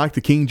means I like the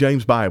King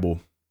James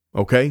Bible.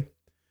 okay?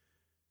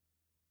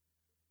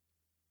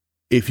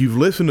 If you've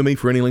listened to me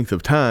for any length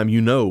of time,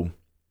 you know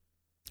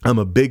I'm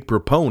a big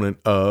proponent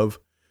of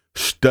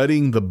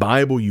studying the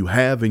Bible you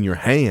have in your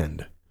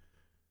hand.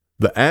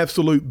 The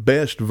absolute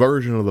best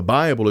version of the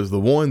Bible is the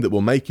one that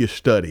will make you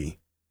study.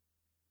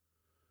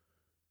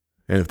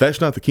 And if that's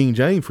not the King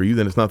James for you,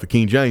 then it's not the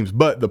King James.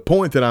 But the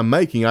point that I'm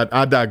making,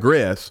 I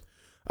digress.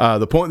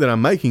 The point that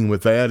I'm making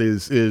with that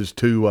is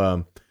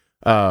to,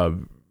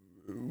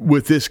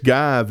 with this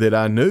guy that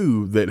I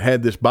knew that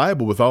had this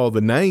Bible with all the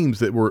names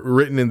that were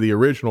written in the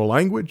original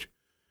language,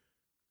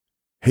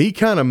 he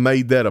kind of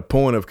made that a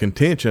point of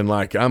contention,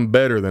 like I'm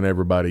better than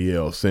everybody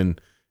else. And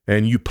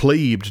you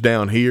plebes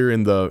down here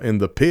in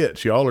the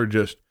pits, y'all are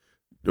just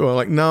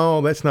like,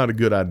 no, that's not a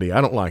good idea.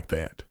 I don't like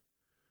that.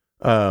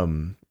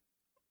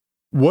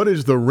 What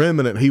is the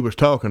remnant he was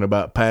talking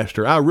about,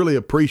 Pastor? I really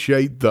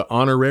appreciate the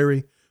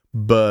honorary,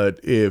 but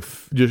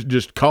if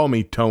just call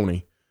me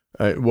Tony.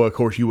 Well, of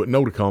course, you wouldn't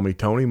know to call me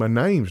Tony. My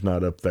name's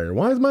not up there.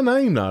 Why is my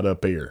name not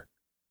up here?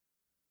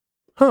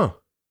 Huh.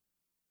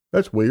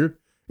 That's weird.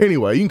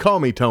 Anyway, you can call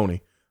me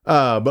Tony.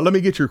 But let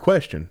me get your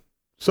question.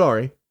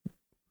 Sorry.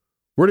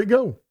 Where'd it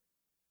go?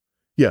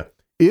 Yeah.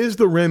 Is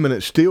the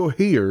remnant still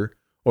here,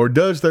 or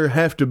does there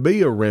have to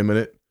be a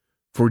remnant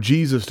for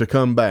Jesus to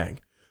come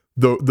back?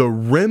 The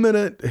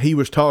remnant he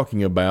was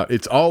talking about,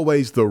 it's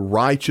always the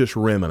righteous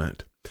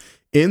remnant.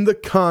 In the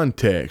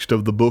context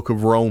of the book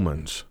of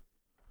Romans,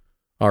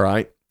 all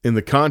right, in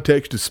the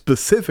context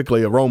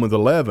specifically of Romans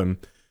 11,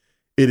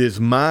 it is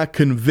my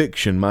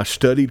conviction, my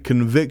studied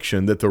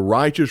conviction, that the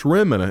righteous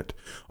remnant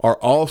are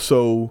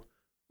also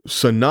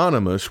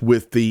synonymous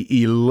with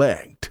the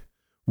elect,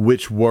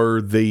 which were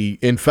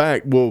in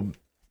fact, well,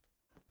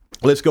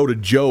 let's go to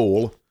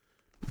Joel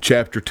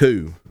chapter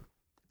 2.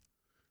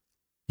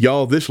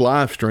 Y'all, this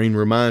live stream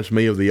reminds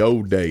me of the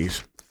old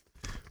days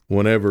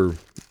whenever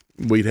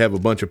we'd have a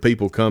bunch of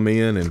people come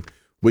in and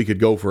we could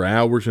go for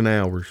hours and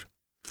hours.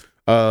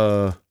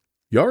 Y'all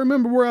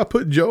remember where I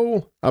put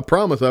Joel? I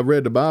promise I've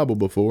read the Bible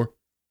before.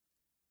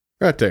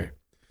 Right there.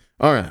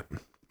 All right.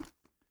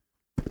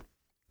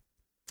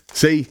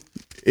 See,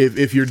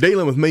 if you're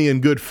dealing with me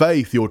in good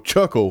faith, you'll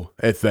chuckle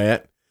at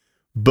that.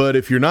 But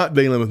if you're not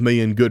dealing with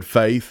me in good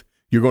faith,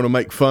 you're going to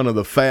make fun of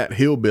the fat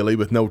hillbilly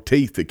with no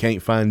teeth that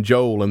can't find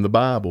Joel in the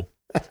Bible.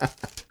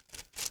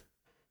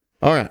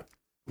 All right.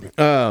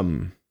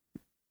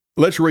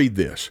 Let's read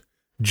this.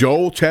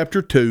 Joel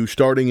chapter 2,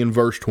 starting in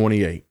verse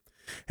 28.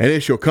 And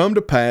it shall come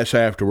to pass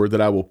afterward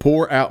that I will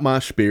pour out my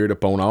spirit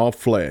upon all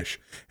flesh,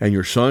 and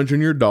your sons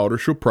and your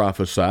daughters shall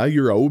prophesy,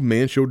 your old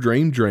men shall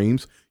dream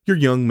dreams, your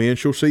young men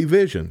shall see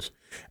visions.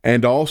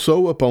 And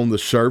also upon the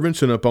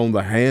servants and upon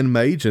the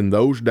handmaids in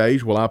those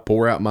days will I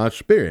pour out my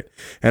spirit.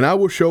 And I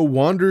will show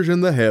wonders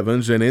in the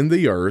heavens and in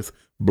the earth,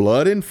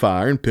 blood and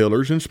fire and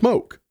pillars of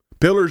smoke.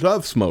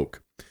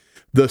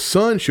 The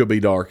sun shall be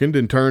darkened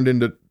and turned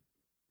into...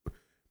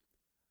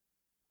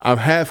 I'm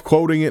half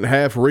quoting it,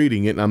 half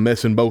reading it, and I'm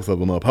messing both of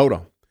them up. Hold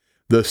on.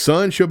 The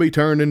sun shall be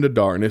turned into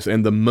darkness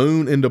and the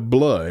moon into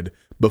blood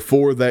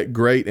before that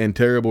great and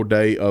terrible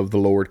day of the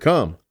Lord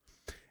come.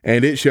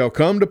 And it shall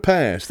come to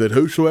pass that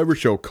whosoever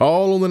shall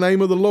call on the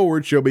name of the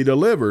Lord shall be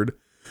delivered,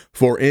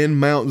 for in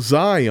Mount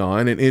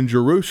Zion and in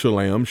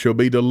Jerusalem shall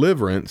be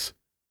deliverance,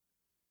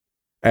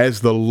 as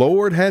the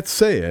Lord hath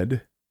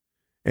said,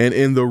 and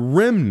in the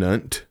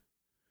remnant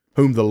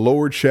whom the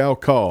Lord shall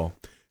call.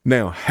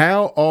 Now,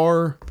 how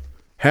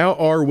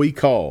are we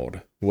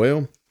called?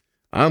 Well,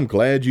 I'm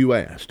glad you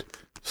asked.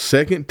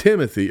 2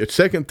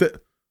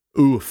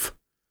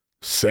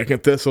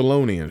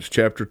 Thessalonians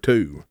chapter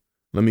 2.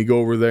 Let me go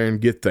over there and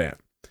get that.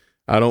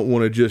 I don't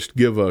want to just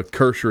give a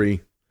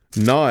cursory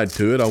nod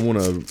to it. I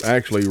want to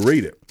actually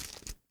read it.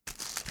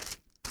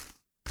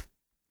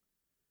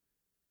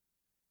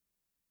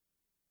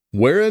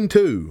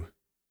 Whereunto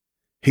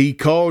he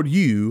called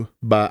you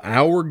by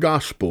our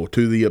gospel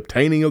to the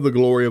obtaining of the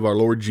glory of our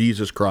Lord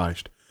Jesus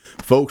Christ.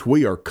 Folks,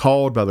 we are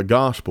called by the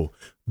gospel.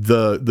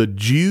 The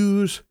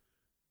Jews,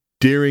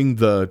 during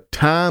the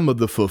time of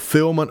the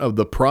fulfillment of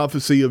the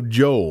prophecy of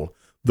Joel,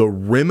 the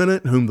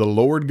remnant whom the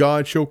Lord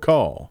God shall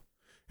call.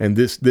 And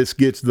this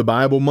gets the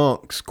Bible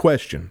monk's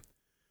question.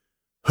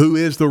 Who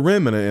is the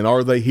remnant, and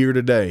are they here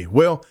today?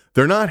 Well,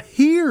 they're not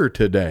here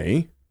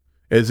today,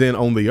 as in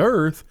on the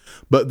earth,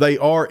 but they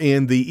are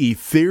in the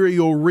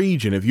ethereal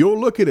region. If you'll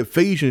look at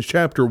Ephesians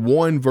chapter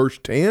 1, verse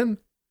 10,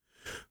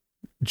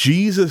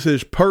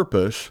 Jesus'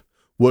 purpose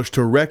was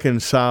to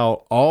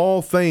reconcile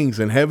all things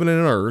in heaven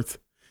and earth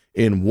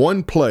in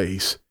one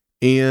place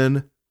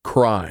in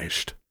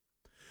Christ.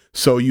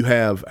 So you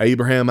have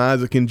Abraham,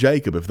 Isaac, and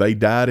Jacob. If they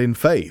died in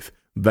faith,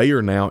 they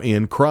are now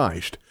in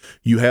Christ.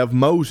 You have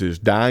Moses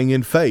dying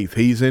in faith.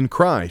 He's in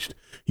Christ.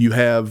 You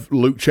have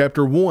Luke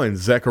chapter 1,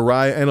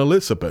 Zechariah and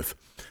Elizabeth.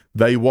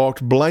 They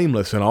walked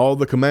blameless in all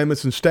the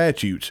commandments and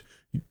statutes.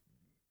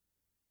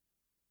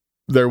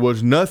 There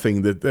was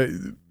nothing that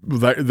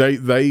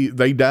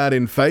they died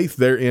in faith.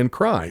 They're in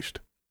Christ.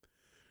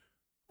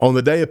 On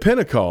the day of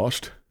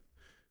Pentecost,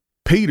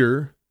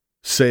 Peter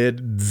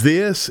said,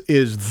 "This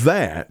is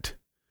that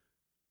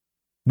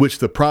which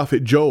the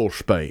prophet Joel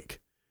spake.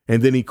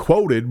 And then he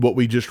quoted what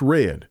we just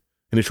read.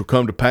 And it shall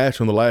come to pass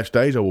in the last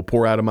days, I will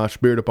pour out of my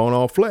spirit upon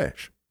all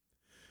flesh.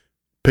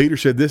 Peter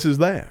said, this is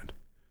that.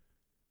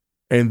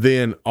 And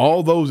then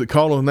all those that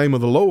call on the name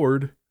of the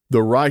Lord,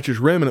 the righteous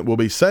remnant, will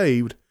be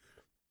saved.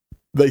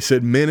 They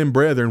said, men and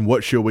brethren,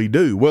 what shall we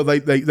do? Well, they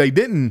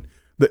didn't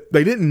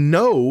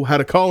know how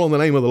to call on the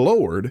name of the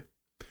Lord.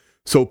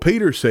 So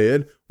Peter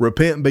said,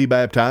 repent and be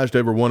baptized,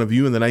 every one of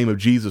you, in the name of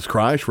Jesus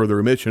Christ for the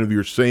remission of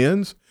your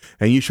sins,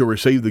 and you shall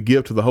receive the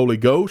gift of the Holy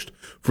Ghost,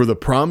 for the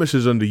promise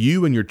is unto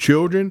you and your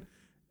children,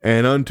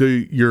 and unto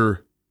you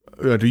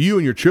and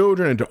your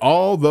children, and to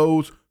all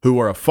those who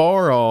are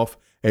afar off,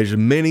 as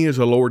many as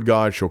the Lord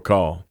God shall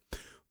call.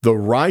 The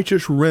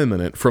righteous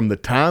remnant from the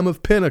time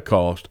of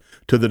Pentecost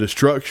to the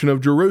destruction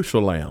of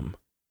Jerusalem.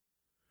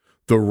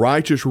 The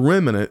righteous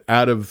remnant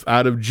out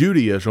of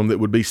Judaism that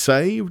would be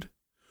saved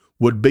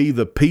would be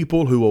the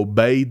people who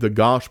obeyed the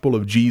gospel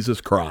of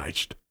Jesus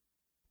Christ.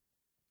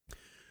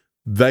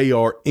 They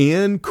are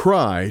in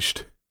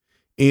Christ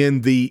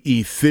in the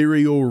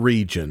ethereal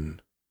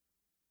region,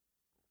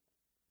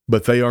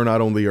 but they are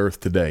not on the earth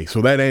today.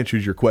 So that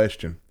answers your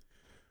question.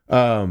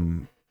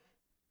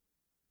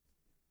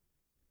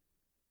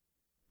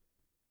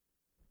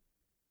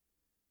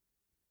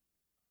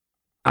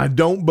 I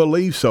don't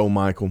believe so,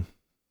 Michael.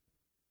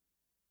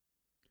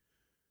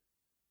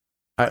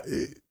 I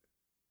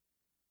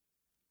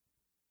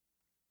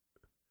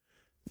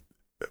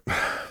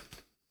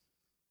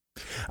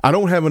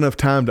don't have enough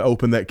time to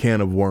open that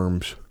can of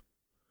worms.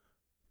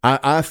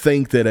 I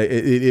think that it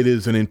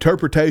is an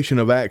interpretation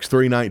of Acts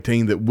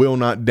 3:19 that will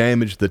not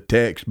damage the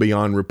text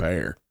beyond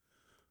repair.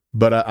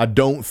 But I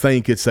don't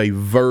think it's a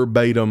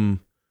verbatim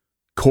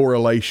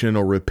correlation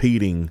or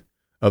repeating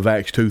of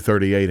Acts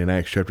 2:38 and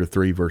Acts chapter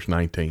 3, verse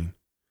 19.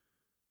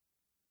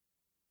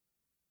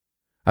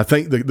 I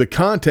think the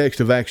context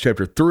of Acts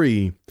chapter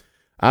 3,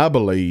 I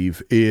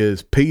believe,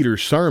 is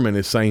Peter's sermon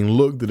is saying,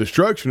 look, the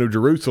destruction of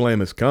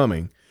Jerusalem is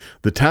coming.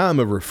 The time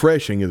of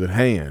refreshing is at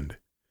hand.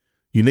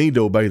 You need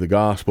to obey the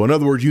gospel. In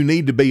other words, you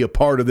need to be a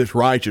part of this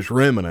righteous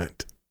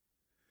remnant.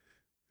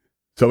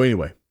 So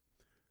anyway,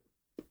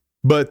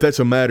 but that's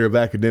a matter of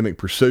academic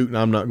pursuit, and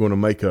I'm not going to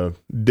make a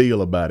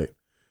deal about it.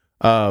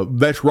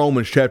 That's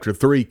Romans chapter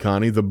 3,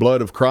 Connie. The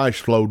blood of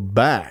Christ flowed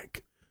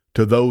back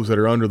to those that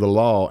are under the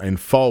law and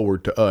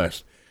forward to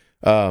us.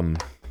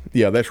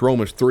 That's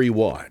Romans 3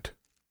 what?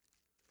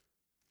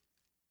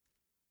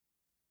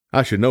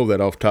 I should know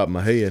that off the top of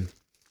my head.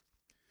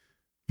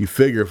 You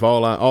figure if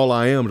all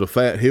I am is a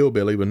fat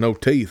hillbilly with no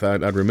teeth,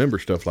 I'd remember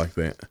stuff like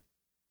that.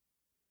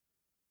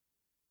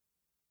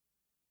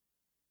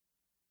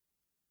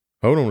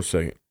 Hold on a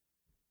second.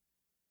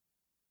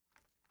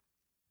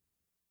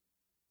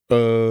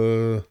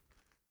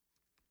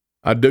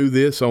 I do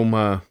this on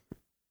my...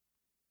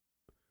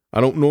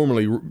 I don't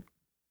normally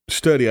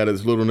study out of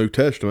this little New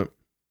Testament.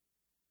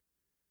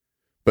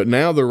 But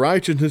now the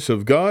righteousness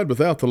of God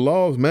without the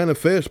law is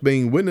manifest,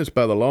 being witnessed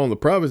by the law and the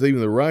prophets,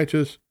 even the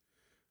righteous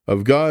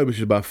of God, which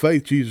is by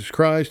faith Jesus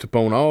Christ,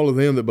 upon all of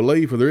them that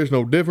believe. For there is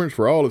no difference,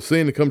 for all have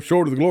sinned and come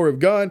short of the glory of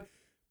God,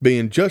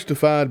 being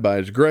justified by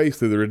his grace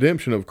through the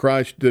redemption of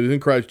Christ that is in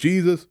Christ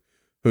Jesus,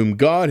 whom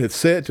God hath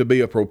set to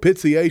be a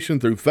propitiation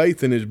through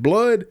faith in his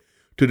blood,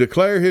 to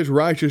declare his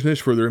righteousness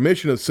for the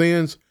remission of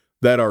sins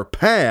that are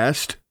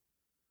past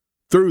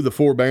through the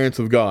forbearance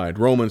of God.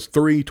 Romans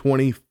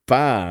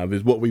 3:25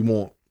 is what we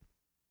want.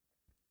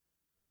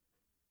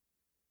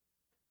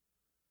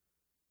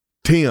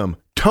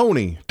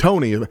 Tony,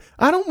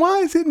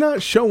 why is it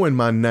not showing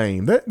my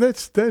name?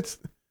 That's,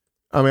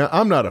 I mean,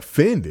 I'm not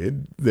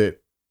offended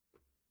that,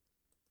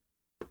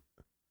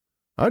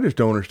 I just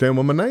don't understand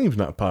why my name's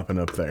not popping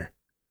up there.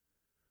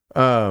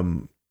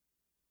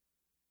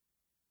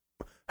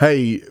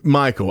 Hey,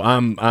 Michael,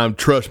 I'm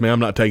trust me, I'm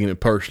not taking it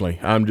personally.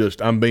 I'm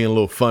being a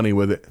little funny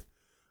with it.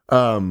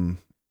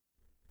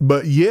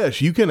 But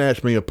yes, you can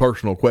ask me a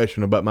personal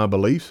question about my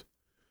beliefs.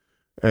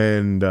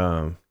 And,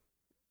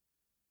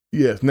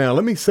 yes. Now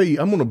let me see.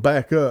 I'm going to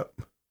back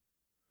up.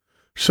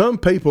 Some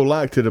people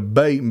like to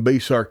debate and be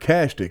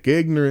sarcastic,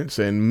 ignorance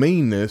and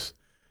meanness.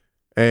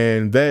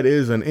 And that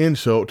is an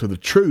insult to the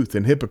truth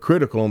and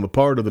hypocritical on the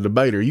part of the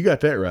debater. You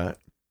got that right.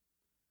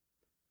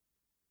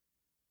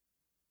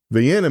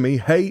 The enemy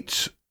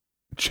hates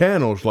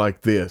channels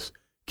like this.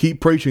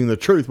 Keep preaching the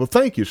truth. Well,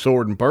 thank you,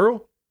 Sword and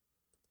Pearl.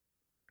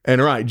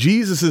 And right,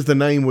 Jesus is the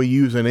name we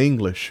use in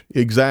English.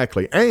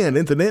 Exactly. And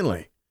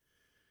incidentally,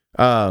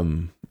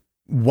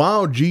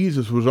 while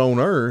Jesus was on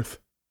earth,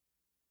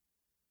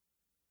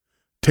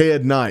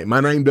 Ted Knight, my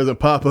name doesn't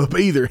pop up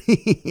either.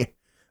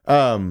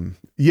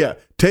 Yeah,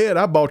 Ted,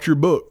 I bought your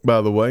book,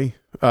 by the way.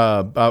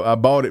 I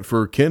bought it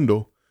for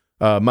Kindle.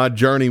 My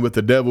Journey with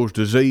the Devil's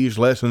Disease,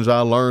 Lessons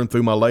I Learned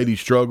Through My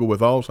Lady's Struggle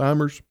with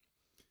Alzheimer's.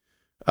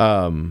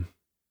 Yeah,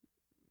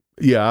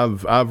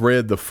 I've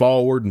read the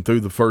foreword and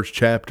through the first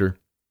chapter.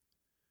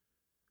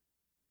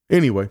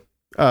 Anyway,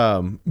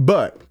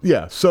 but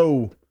yeah,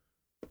 so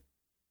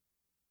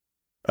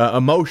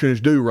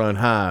emotions do run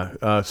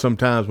high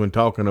sometimes when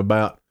talking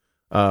about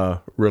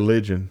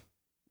religion.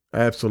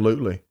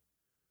 Absolutely.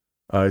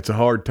 It's a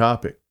hard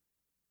topic.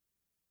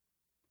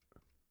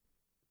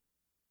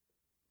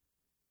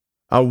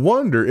 I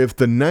wonder if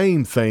the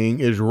name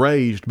thing is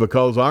raised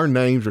because our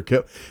names are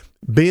kept.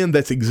 Ben,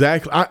 that's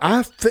exactly.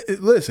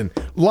 Listen.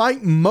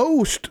 Like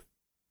most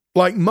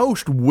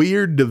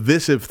weird,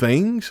 divisive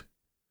things,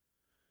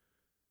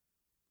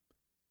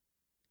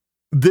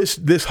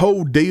 this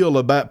whole deal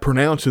about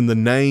pronouncing the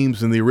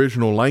names in the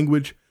original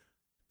language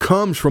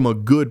comes from a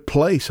good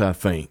place, I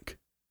think,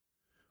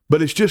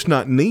 but it's just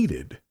not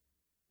needed.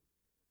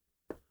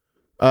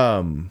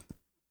 Let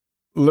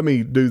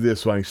me do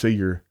this so I can see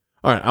your.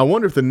 All right, I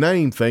wonder if the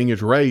name thing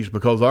is raised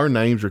because our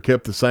names are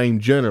kept the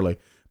same generally.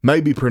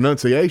 Maybe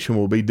pronunciation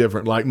will be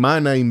different. Like my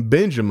name,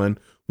 Benjamin,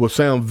 will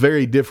sound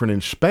very different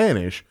in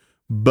Spanish,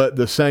 but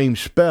the same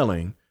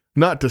spelling.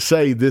 Not to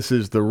say this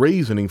is the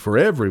reasoning for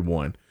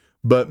everyone,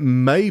 but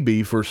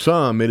maybe for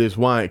some it is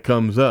why it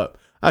comes up.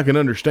 I can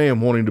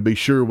understand wanting to be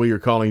sure we are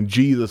calling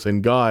Jesus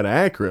and God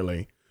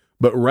accurately,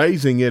 but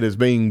raising it as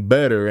being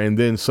better and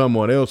then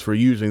someone else for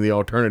using the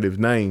alternative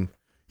name,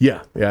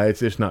 yeah,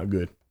 it's not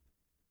good.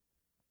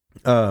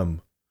 But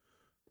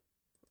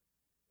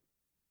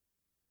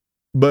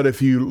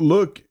if you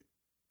look,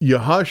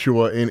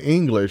 Yehoshua in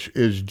English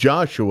is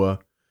Joshua.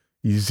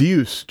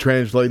 Zeus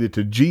translated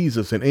to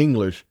Jesus in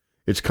English.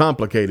 It's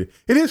complicated.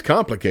 It is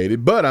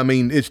complicated, but I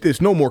mean, it's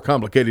no more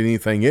complicated than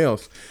anything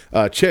else.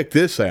 Check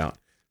this out.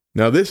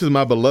 Now, this is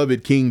my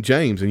beloved King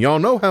James, and y'all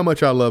know how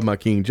much I love my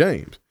King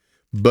James.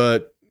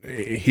 But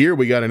here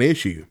we got an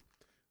issue.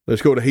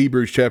 Let's go to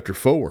Hebrews chapter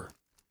 4.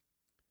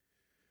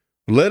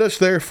 Let us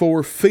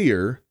therefore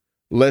fear,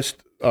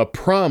 lest a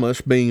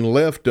promise being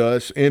left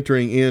us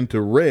entering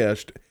into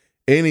rest,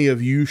 any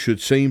of you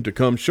should seem to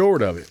come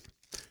short of it.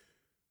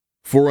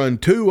 For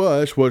unto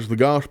us was the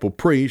gospel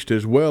preached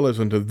as well as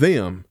unto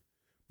them,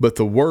 but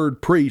the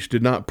word preached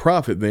did not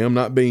profit them,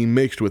 not being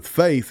mixed with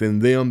faith in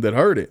them that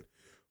heard it.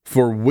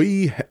 For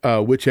we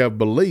which have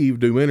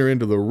believed do enter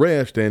into the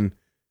rest, and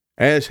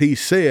as he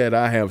said,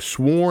 I have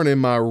sworn in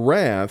my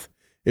wrath,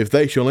 if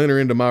they shall enter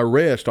into my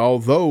rest,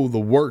 although the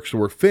works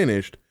were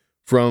finished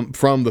from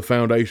the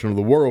foundation of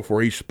the world.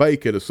 For he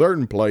spake at a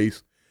certain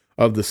place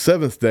of the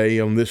seventh day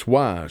on this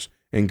wise,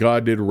 and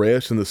God did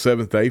rest in the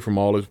seventh day from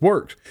all his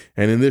works.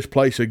 And in this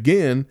place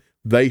again,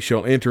 they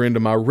shall enter into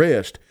my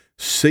rest.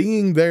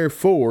 Seeing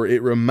therefore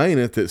it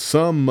remaineth that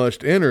some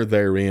must enter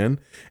therein,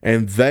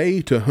 and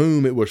they to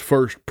whom it was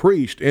first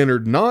preached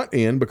entered not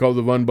in because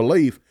of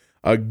unbelief.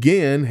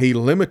 Again he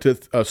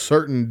limiteth a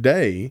certain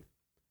day,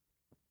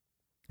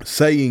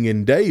 saying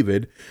in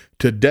David,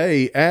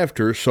 today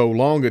after so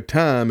long a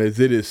time as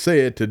it is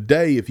said,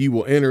 today if you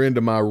will enter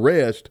into my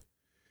rest,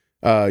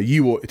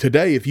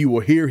 today if you will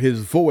hear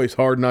his voice,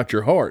 harden not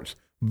your hearts.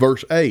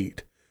 Verse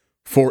 8,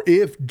 for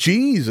if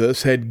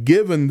Jesus had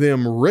given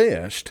them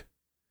rest,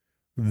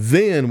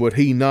 then would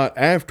he not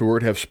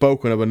afterward have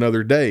spoken of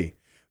another day?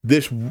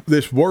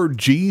 This word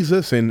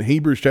Jesus in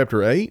Hebrews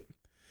chapter 8,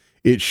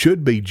 it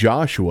should be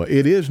Joshua.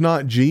 It is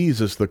not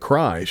Jesus the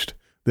Christ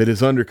that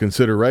is under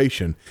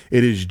consideration.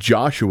 It is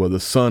Joshua, the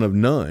son of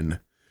Nun.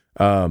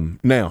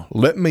 Now,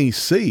 let me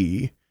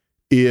see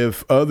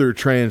if other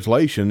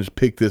translations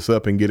pick this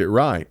up and get it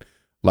right.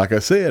 Like I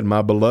said,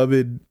 my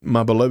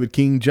beloved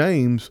King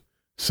James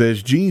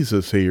says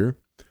Jesus here,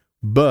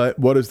 but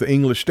what does the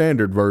English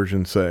Standard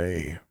Version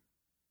say?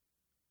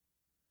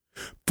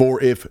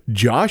 For if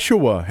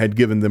Joshua had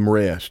given them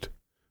rest,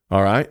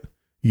 all right?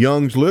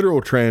 Young's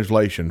literal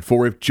translation,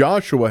 for if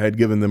Joshua had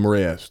given them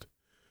rest.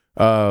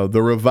 The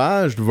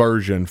Revised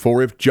Version,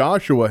 for if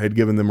Joshua had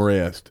given them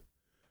rest.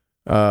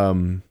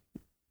 American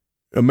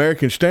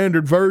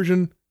Standard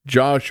Version,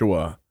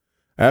 Joshua.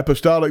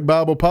 Apostolic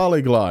Bible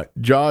Polyglot,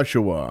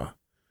 Joshua.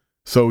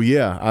 So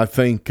yeah, I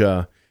think,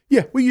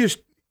 you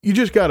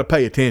just got to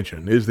pay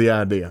attention is the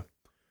idea.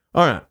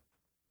 All right.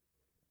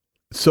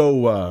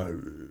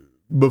 So,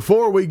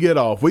 before we get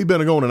off, we've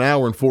been going an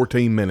hour and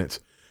 14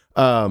 minutes.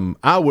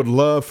 I would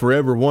love for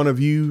every one of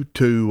you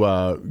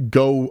to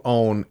go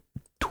on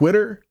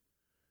Twitter.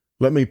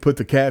 Let me put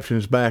the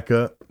captions back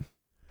up.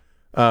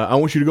 I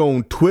want you to go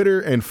on Twitter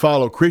and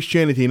follow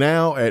Christianity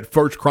Now at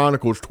 1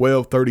 Chronicles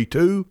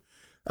 12:32.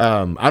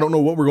 I don't know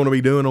what we're going to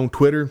be doing on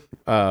Twitter.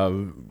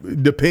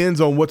 Depends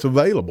on what's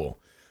available.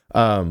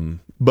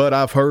 But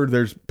I've heard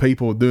there's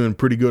people doing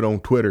pretty good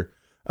on Twitter.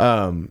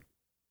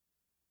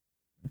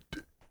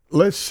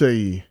 Let's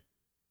see.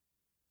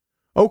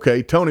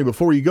 Okay, Tony,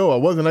 before you go, I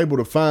wasn't able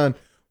to find.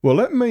 Well,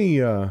 let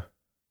me.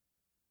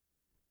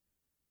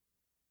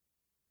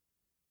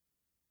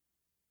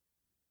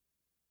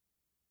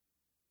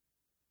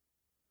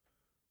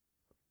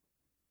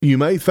 You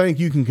may think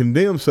you can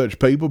condemn such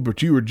people,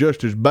 but you are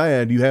just as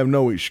bad. You have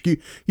no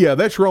excuse. Yeah,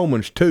 that's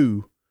Romans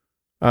 2.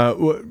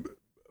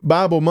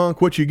 Bible Monk,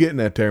 what you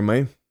getting at there,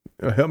 man?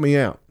 Help me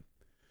out.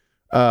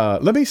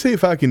 Let me see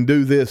if I can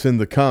do this in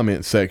the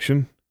comment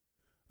section.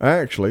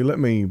 Actually, let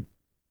me...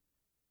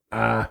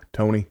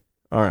 Tony.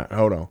 All right,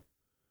 hold on.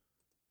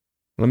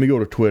 Let me go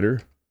to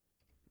Twitter.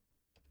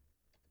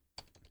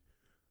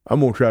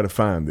 I'm going to try to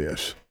find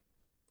this.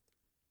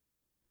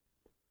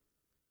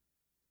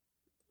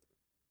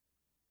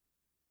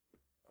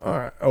 All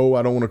right. Oh,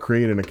 I don't want to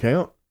create an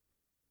account.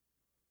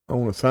 I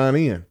want to sign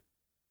in.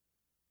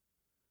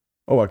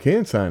 Oh, I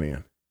can sign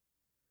in.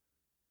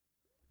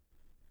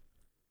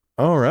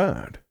 All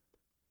right.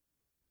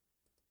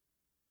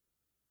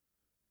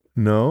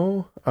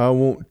 No, I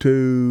want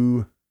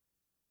to.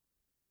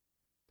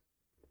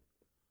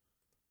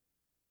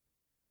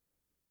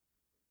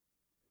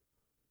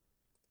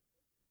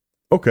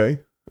 Okay.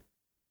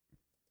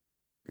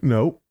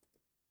 Nope.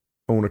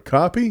 I want to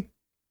copy.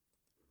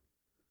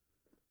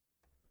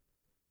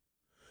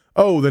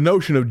 Oh, the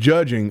notion of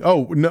judging.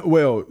 Oh, no,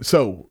 well,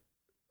 so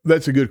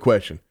that's a good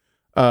question.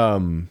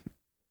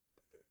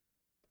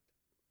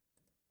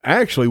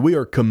 Actually, we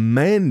are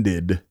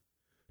commanded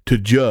to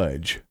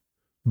judge,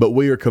 but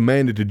we are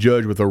commanded to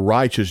judge with a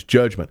righteous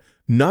judgment,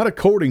 not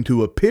according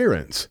to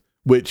appearance,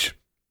 which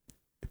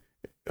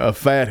a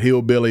fat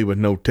hillbilly with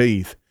no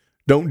teeth.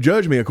 Don't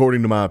judge me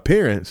according to my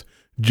appearance.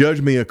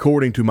 Judge me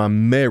according to my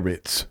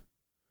merits.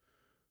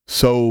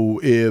 So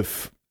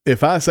if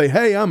I say,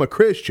 hey, I'm a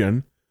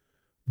Christian,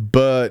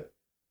 but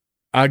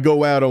I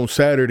go out on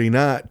Saturday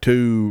night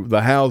to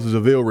the houses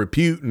of ill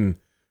repute and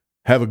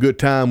have a good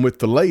time with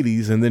the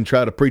ladies and then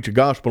try to preach a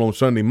gospel on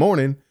Sunday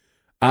morning,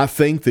 I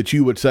think that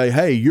you would say,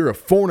 hey, you're a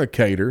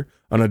fornicator,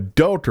 an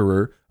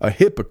adulterer, a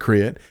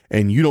hypocrite,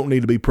 and you don't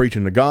need to be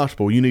preaching the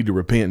gospel. You need to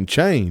repent and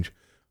change.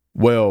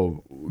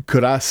 Well,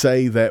 could I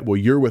say that, well,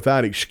 you're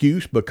without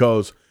excuse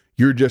because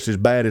you're just as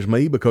bad as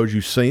me because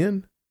you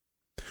sin?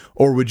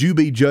 Or would you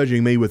be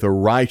judging me with a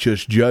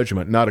righteous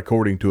judgment, not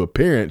according to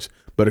appearance,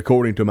 but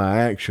according to my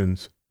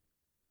actions?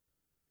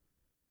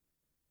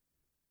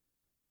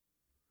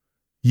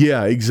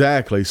 Yeah,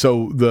 exactly.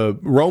 So the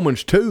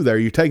Romans 2 there,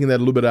 you're taking that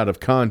a little bit out of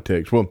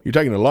context. Well, you're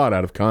taking a lot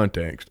out of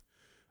context.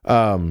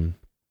 Paul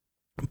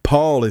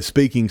is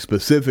speaking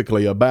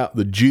specifically about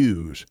the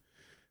Jews.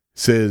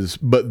 Says,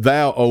 but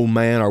thou, O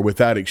man, are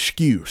without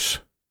excuse.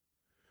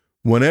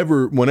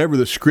 Whenever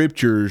the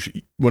scriptures,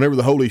 whenever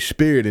the Holy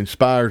Spirit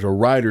inspires a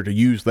writer to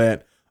use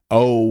that,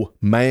 oh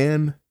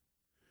man,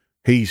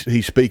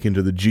 he's speaking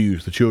to the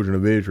Jews, the children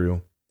of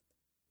Israel.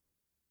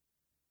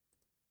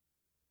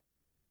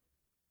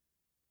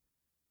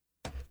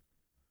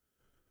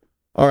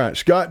 All right,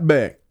 Scott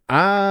Beck,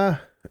 I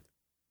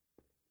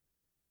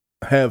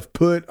have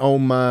put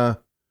on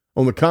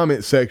the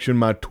comment section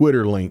my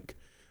Twitter link.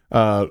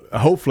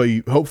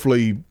 Hopefully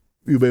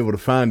you'll be able to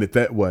find it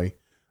that way.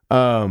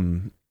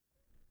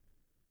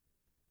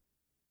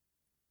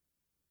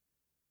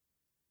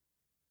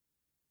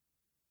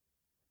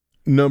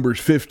 Numbers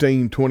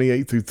 15,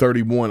 28 through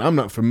 31. I'm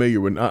not familiar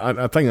with,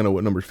 I think I know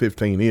what Numbers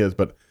 15 is,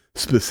 but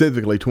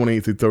specifically 28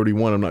 through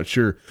 31, I'm not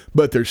sure.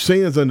 But there's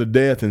sins unto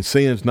death and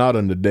sins not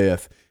unto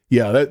death.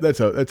 Yeah, that's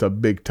a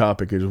big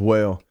topic as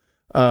well.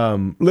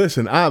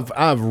 Listen,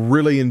 I've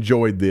really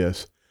enjoyed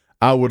this.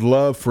 I would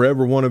love for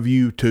every one of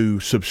you to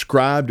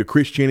subscribe to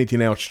Christianity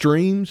Now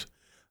Streams.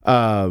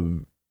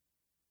 Follow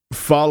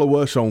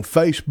us on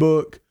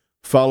Facebook.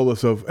 Follow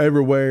us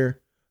everywhere.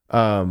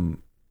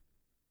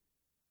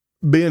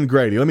 Ben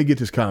Grady, let me get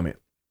this comment.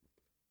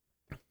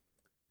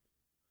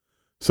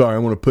 Sorry, I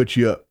want to put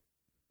you up.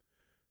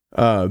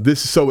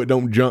 This is so it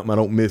don't jump and I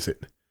don't miss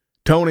it.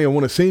 Tony, I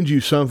want to send you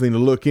something to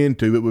look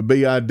into. It would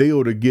be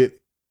ideal to get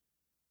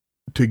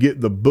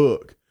the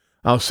book.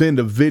 I'll send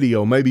a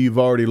video. Maybe you've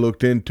already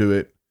looked into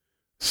it.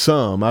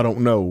 Some, I don't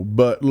know.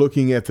 But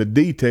looking at the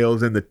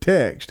details in the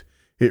text,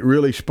 it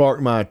really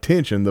sparked my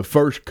attention. The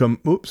first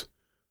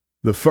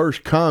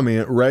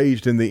comment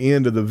raised in the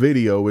end of the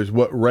video is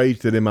what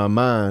raised it in my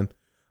mind.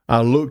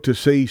 I looked to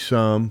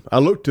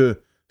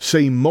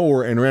see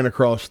more and ran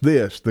across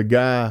this. The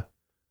guy,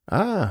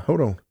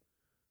 hold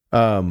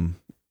on.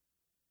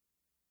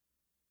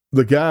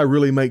 The guy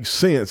really makes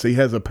sense. He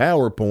has a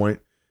PowerPoint.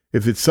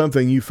 If it's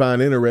something you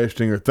find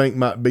interesting or think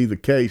might be the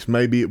case,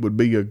 maybe it would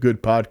be a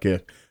good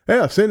podcast.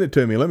 Yeah, send it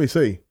to me. Let me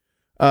see.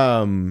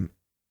 Thank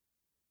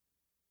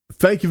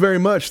you very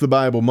much, the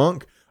Bible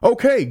Monk.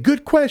 Okay,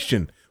 good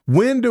question.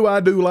 When do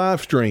I do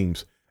live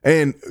streams?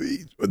 And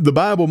the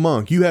Bible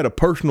Monk, you had a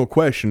personal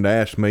question to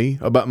ask me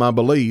about my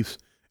beliefs,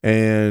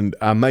 and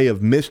I may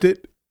have missed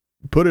it.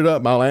 Put it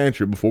up. I'll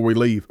answer it before we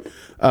leave.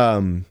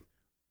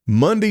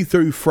 Monday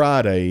through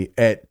Friday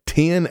at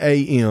 10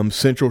 a.m.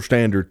 Central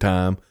Standard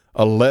Time,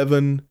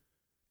 11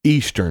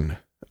 Eastern.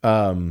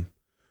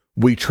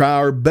 We try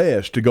our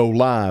best to go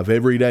live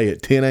every day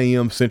at 10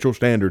 a.m. Central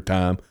Standard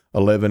Time,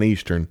 11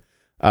 Eastern.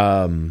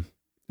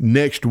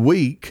 Next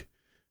week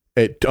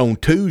on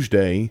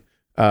Tuesday,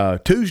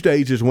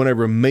 Tuesdays is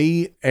whenever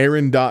me,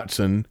 Aaron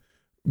Dotson,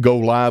 go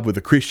live with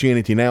the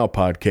Christianity Now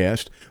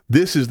podcast.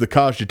 This is the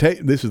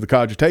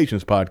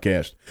Cogitations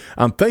podcast.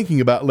 I'm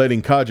thinking about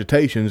letting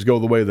Cogitations go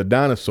the way of the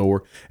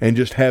dinosaur and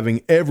just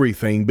having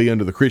everything be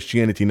under the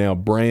Christianity Now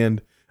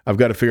brand. I've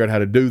got to figure out how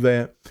to do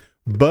that.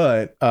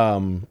 But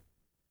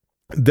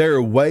there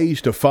are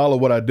ways to follow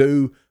what I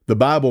do. The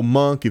Bible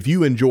Monk, if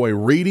you enjoy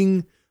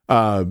reading,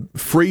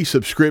 free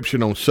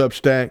subscription on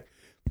Substack.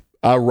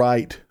 I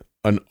write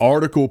an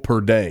article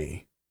per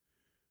day.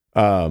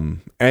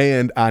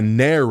 And I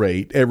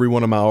narrate every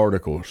one of my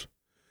articles.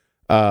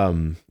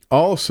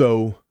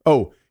 Also,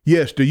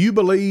 yes, do you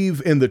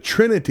believe in the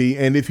Trinity?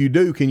 And if you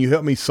do, can you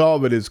help me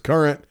solve it as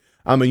current?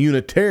 I'm a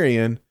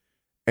Unitarian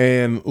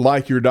and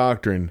like your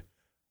doctrine.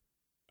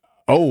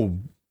 Oh,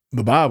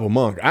 the Bible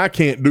monk, I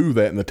can't do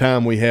that in the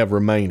time we have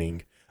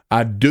remaining.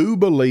 I do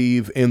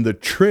believe in the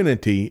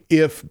Trinity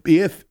if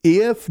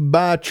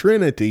by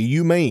Trinity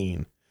you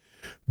mean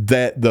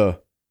that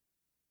the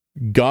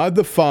God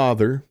the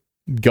Father,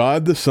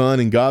 God the Son,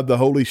 and God the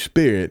Holy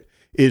Spirit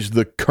is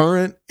the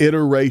current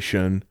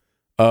iteration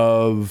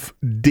of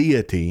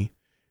deity,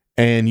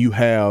 and you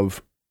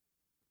have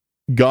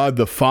God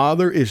the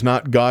Father is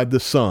not God the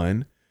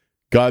Son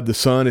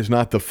is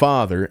not the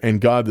Father, and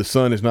God the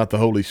Son is not the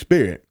Holy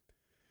Spirit.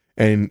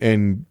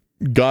 And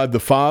God the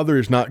Father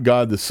is not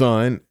God the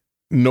Son,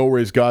 nor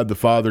is God the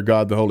Father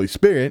God the Holy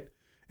Spirit,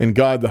 and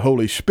God the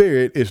Holy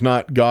Spirit is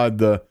not God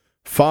the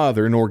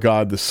Father nor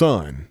God the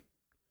Son.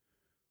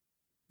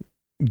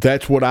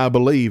 That's what I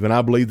believe, and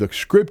I believe the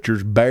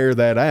Scriptures bear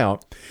that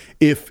out.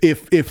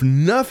 If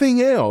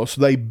nothing else,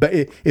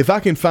 if I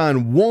can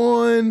find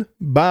one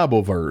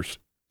Bible verse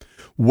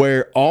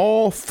where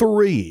all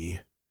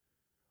three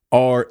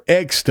are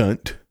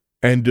extant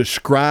and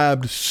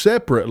described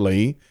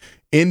separately,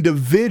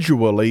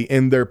 individually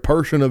in their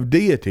person of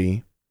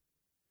deity,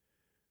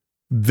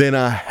 then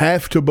I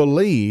have to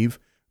believe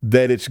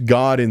that it's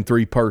God in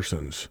three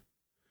persons.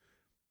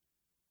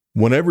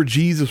 Whenever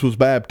Jesus was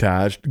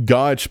baptized,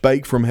 God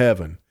spake from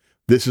heaven,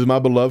 "This is my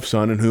beloved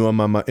Son in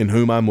whom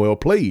I'm well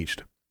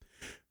pleased."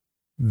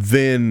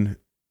 Then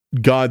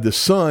God the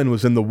Son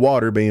was in the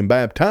water being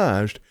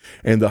baptized,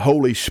 and the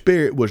Holy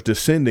Spirit was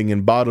descending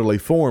in bodily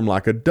form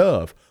like a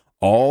dove.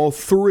 All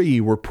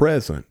three were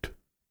present.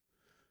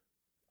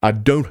 I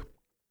do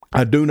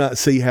not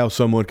see how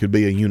someone could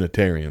be a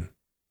Unitarian.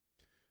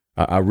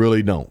 I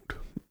really don't.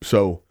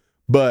 So,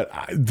 but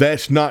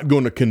that's not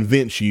going to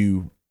convince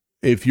you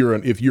if you're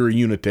a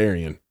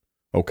Unitarian,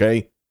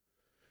 okay?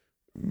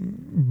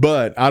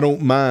 But I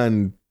don't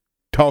mind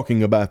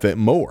talking about that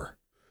more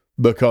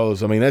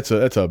because I mean that's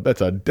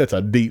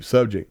a deep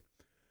subject.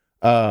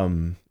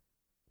 Let's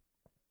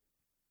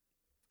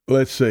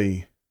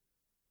see.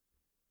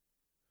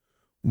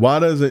 Why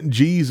doesn't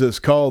Jesus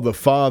call the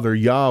Father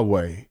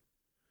Yahweh?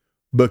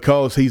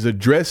 Because he's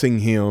addressing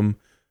him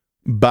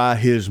by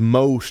his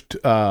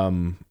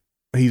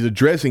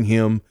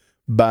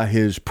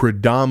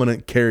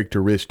predominant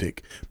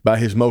characteristic, by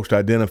his most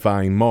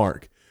identifying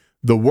mark.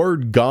 The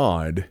word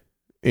God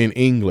in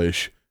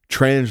English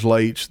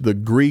translates the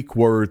Greek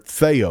word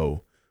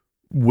theo,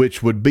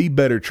 which would be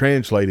better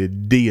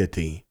translated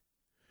deity.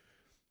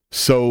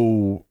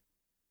 So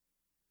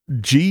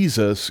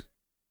Jesus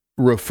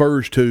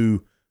refers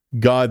to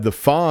God the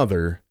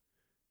Father.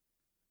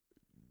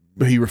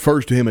 He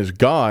refers to him as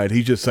God.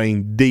 He's just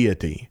saying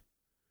deity.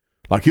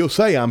 Like he'll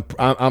say, I'm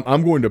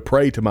going to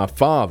pray to my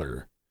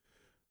Father.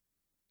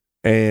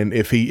 And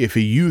if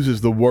he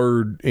uses the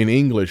word in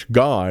English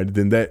God,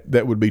 then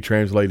that would be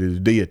translated as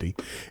deity.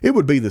 It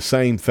would be the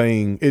same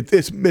thing. It's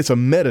a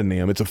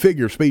metonym. It's a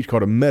figure of speech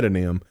called a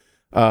metonym.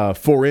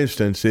 For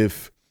instance,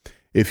 if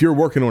you're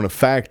working on a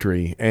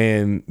factory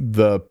and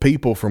the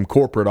people from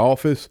corporate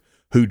office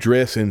who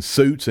dress in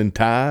suits and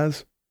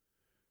ties,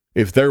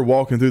 if they're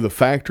walking through the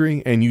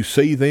factory and you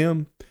see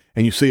them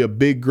and you see a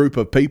big group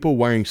of people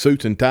wearing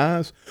suits and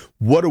ties,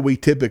 what do we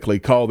typically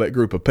call that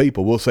group of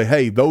people? We'll say,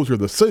 hey, those are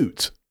the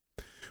suits.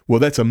 Well,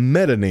 that's a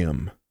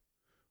metonym.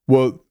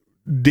 Well,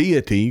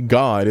 deity,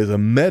 God, is a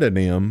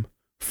metonym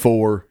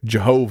for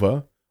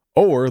Jehovah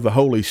or the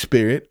Holy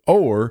Spirit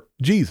or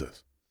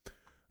Jesus.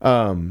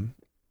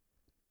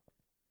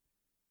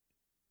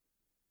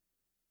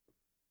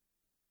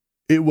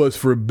 It was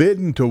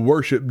forbidden to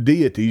worship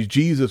deities.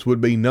 Jesus would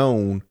be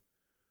known,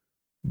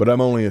 but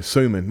I'm only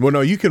assuming. Well,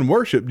 no, you can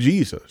worship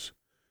Jesus.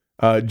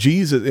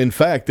 Jesus, in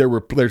fact,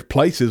 there's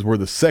places where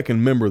the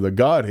second member of the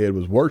Godhead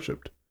was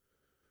worshipped.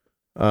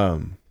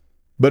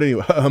 But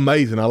anyway,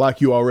 amazing. I like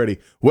you already.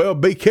 Well,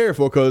 be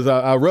careful because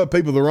I rub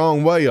people the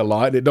wrong way a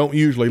lot. It don't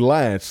usually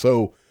last.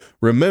 So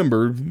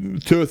remember,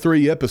 2 or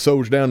 3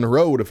 episodes down the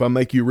road, if I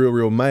make you real,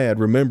 real mad,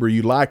 remember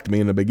you liked me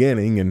in the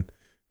beginning and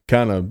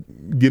kind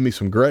of give me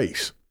some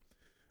grace.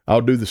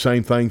 I'll do the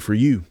same thing for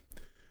you.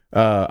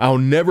 I'll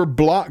never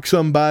block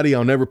somebody.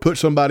 I'll never put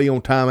somebody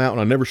on timeout, and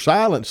I'll never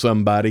silence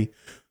somebody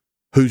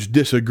who's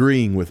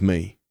disagreeing with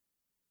me.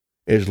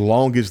 As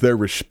long as they're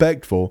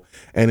respectful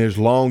and as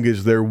long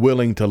as they're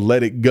willing to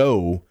let it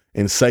go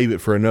and save it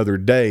for another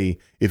day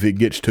if it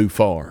gets too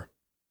far.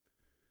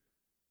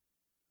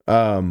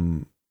 Yeah,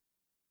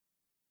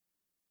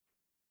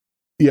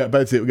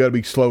 that's it. We got to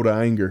be slow to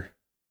anger.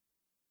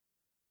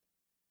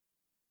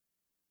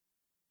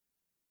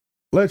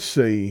 Let's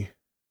see.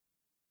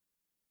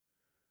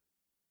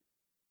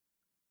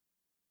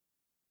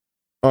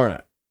 All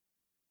right.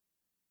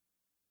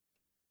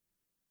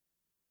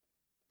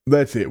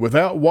 That's it.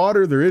 Without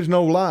water, there is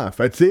no life.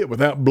 That's it.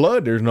 Without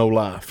blood, there's no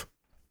life.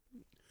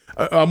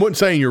 I wasn't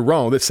saying you're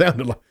wrong. That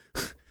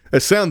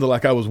sounded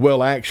like I was well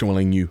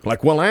actualing you.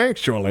 Like, well,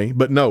 actually,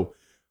 but no.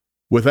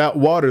 without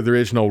water there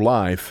is no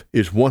life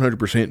is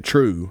 100%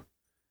 true.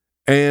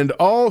 And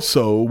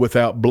also,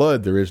 without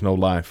blood there is no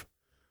life.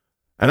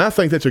 And I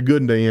think that's a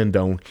good one to end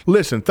on.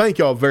 Listen, thank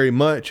y'all very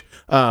much.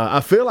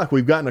 I feel like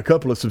we've gotten a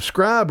couple of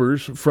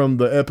subscribers from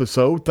the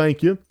episode.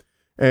 Thank you.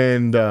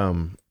 And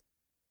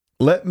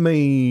let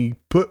me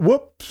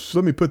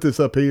put this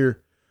up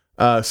here.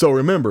 So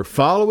remember,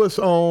 follow us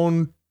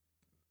on,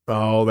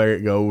 oh, there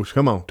it goes.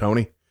 Come on,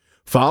 Tony.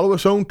 Follow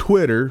us on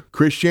Twitter,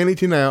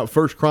 Christianity Now,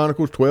 1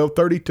 Chronicles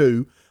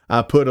 12:32.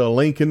 I put a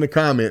link in the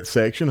comment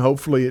section.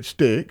 Hopefully it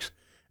sticks.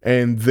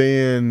 And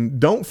then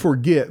don't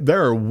forget,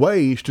 there are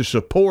ways to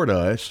support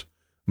us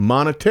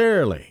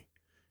monetarily.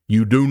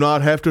 You do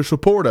not have to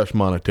support us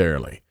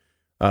monetarily.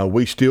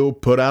 We still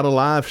put out a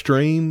live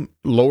stream,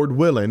 Lord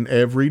willing,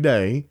 every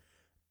day.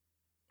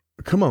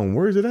 Come on,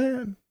 where's it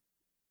at?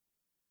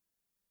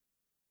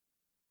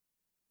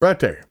 Right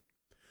there.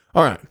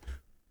 All right.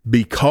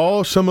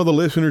 Because some of the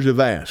listeners have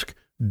asked,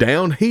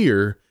 down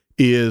here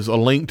is a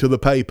link to the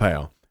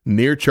PayPal,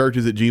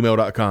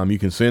 nearchurches@gmail.com. You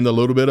can send a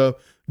little bit of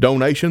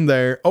donation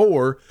there,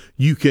 or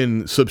you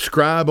can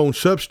subscribe on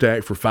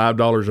Substack for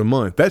 $5 a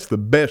month. That's the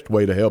best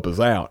way to help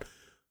us out.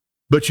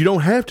 But you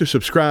don't have to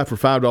subscribe for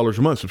 $5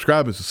 a month.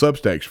 Subscribing to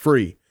Substack's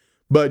free.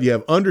 But you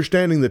have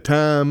Understanding the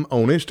Time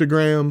on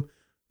Instagram,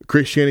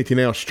 Christianity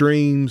Now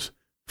streams,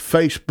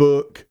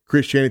 Facebook,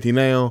 Christianity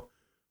Now,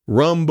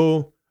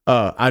 Rumble.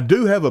 I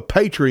do have a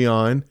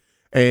Patreon,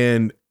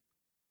 and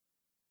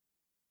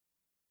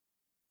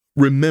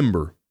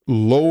remember,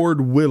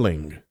 Lord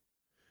willing,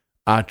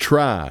 I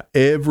try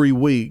every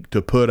week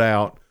to put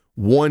out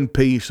one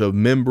piece of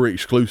member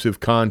exclusive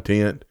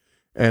content,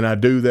 and I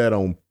do that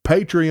on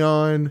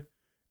Patreon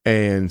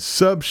and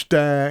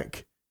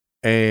Substack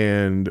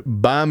and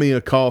Buy Me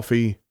a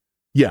Coffee.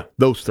 Yeah,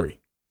 those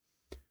three.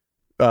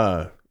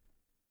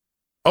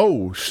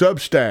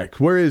 Substack.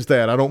 Where is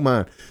that? I don't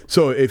mind.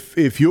 So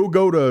if you'll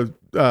go to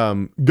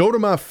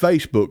my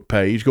Facebook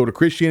page, go to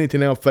Christianity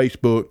Now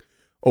Facebook,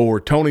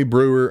 or Tony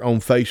Brewer on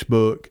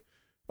Facebook,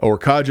 or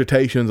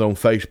Cogitations on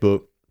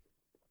Facebook,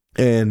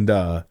 and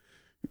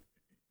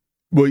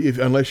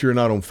unless you're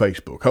not on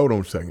Facebook, hold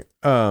on a second.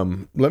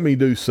 Let me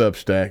do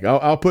Substack.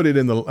 I'll put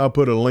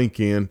a link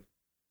in.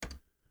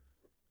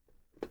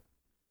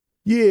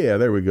 Yeah,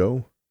 there we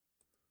go.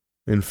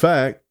 In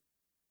fact,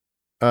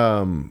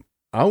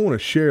 I want to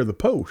share the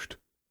post.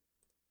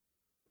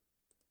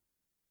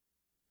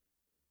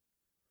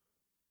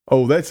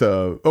 Oh, that's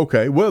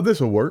okay. Well, this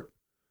will work.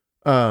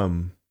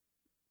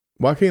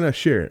 Why can't I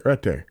share it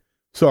right there?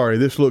 Sorry,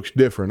 this looks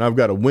different. I've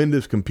got a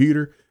Windows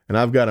computer and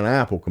I've got an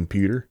Apple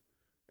computer,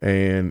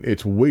 and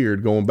it's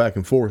weird going back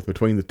and forth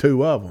between the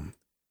two of them.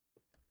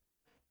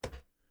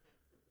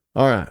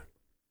 All right.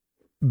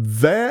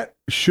 That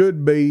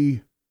should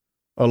be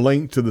a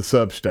link to the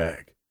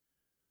Substack.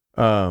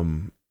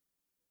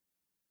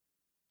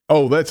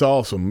 Oh, that's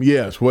awesome.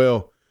 Yes.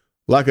 Well,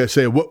 like I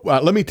said,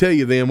 let me tell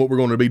you then what we're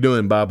going to be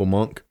doing, Bible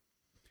Monk.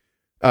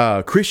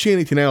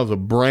 Christianity Now is a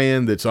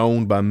brand that's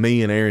owned by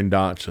me and Aaron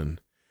Dotson.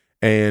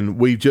 And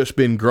we've just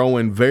been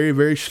growing very,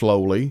 very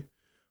slowly.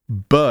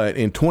 But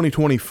in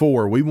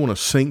 2024, we want to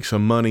sink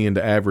some money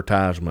into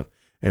advertisement,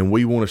 and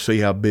we want to see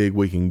how big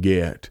we can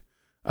get.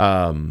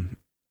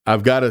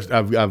 We've got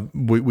a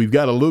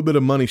little bit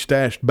of money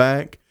stashed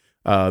back.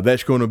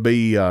 That's going to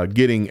be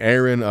getting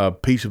Aaron a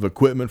piece of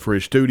equipment for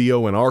his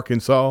studio in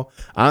Arkansas.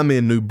 I'm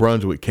in New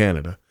Brunswick,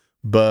 Canada,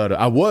 but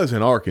I was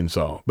in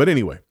Arkansas. But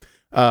anyway,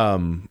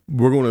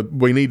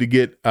 we need to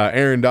get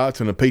Aaron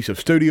Dotson a piece of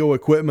studio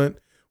equipment.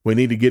 We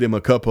need to get him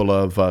a couple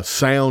of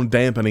sound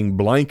dampening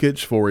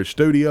blankets for his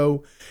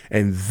studio,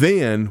 and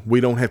then we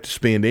don't have to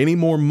spend any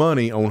more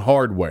money on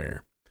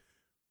hardware.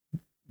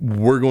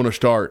 We're going to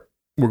start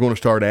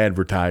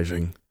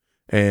advertising.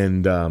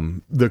 And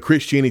the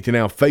Christianity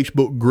Now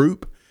Facebook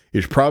group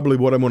is probably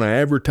what I'm going to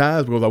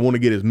advertise, because I want to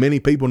get as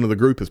many people into the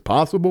group as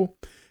possible.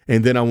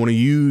 And then I want to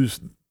use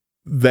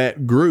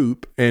that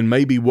group and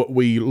maybe what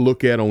we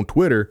look at on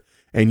Twitter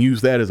and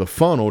use that as a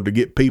funnel to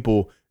get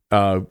people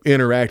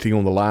interacting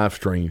on the live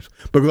streams,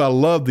 because I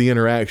love the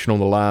interaction on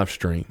the live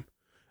stream.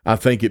 I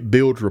think it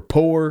builds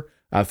rapport.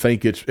 I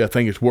think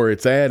it's where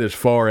it's at as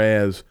far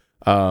as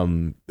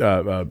building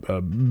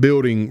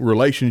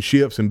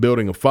relationships and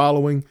building a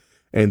following.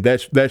 And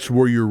that's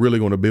where you're really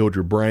going to build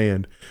your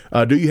brand.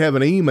 Do you have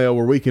an email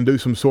where we can do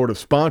some sort of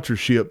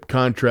sponsorship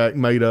contract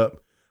made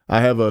up?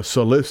 I have a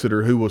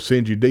solicitor who will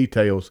send you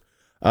details.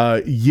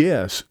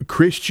 Yes,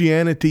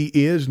 Christianity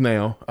is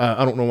now.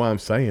 I don't know why I'm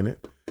saying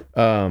it.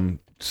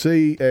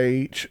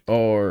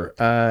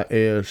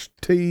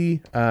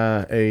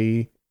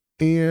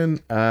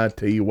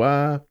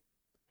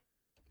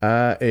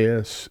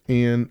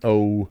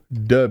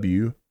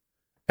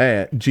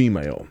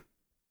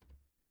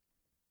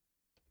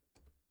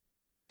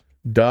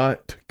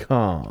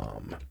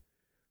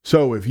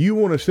 So if you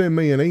want to send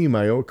me an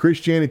email,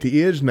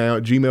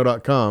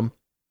 christianityisnow@gmail.com,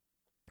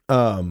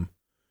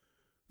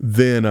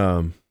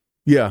 then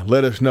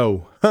let us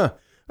know.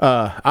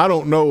 I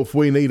don't know if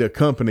we need a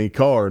company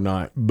car or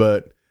not,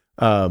 but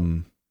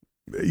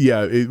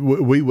yeah,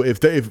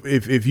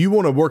 if you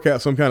want to work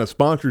out some kind of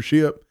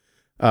sponsorship,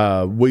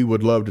 we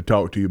would love to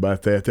talk to you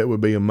about that. That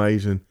would be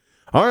amazing.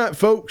 All right,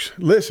 folks,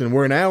 listen,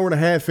 we're an hour and a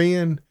half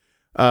in.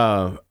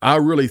 I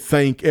really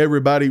thank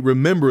everybody.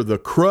 Remember, the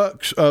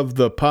crux of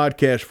the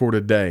podcast for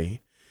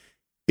today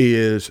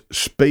is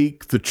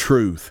speak the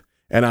truth.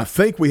 And I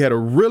think we had a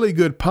really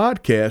good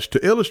podcast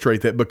to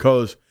illustrate that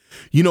because,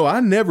 you know,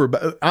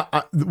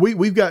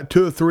 we've got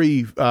two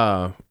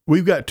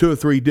or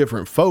three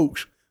different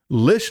folks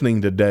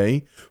listening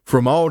today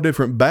from all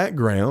different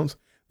backgrounds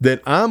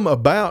that I'm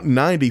about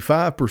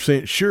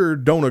 95% sure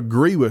don't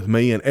agree with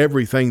me in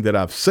everything that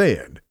I've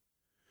said.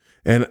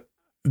 And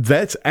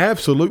that's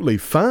absolutely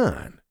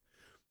fine.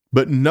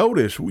 But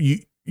notice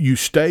you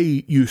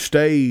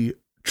stay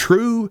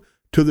true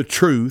to the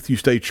truth, you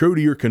stay true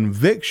to your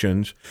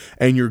convictions,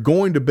 and you're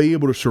going to be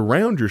able to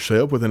surround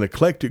yourself with an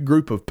eclectic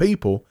group of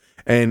people,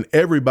 and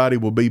everybody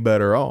will be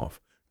better off.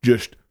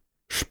 Just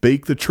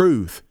speak the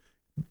truth,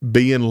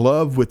 be in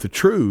love with the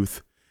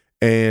truth,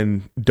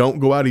 and don't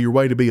go out of your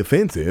way to be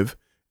offensive,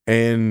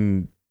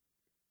 and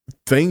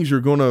things are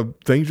gonna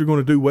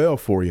do well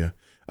for you.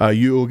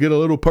 You'll get a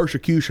little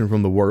persecution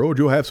from the world.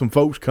 You'll have some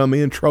folks come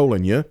in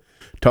trolling you,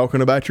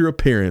 talking about your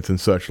appearance and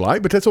such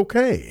like, but that's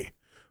okay.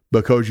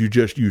 Because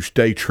you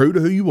stay true to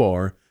who you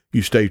are,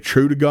 you stay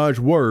true to God's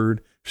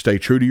word, stay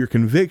true to your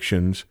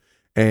convictions,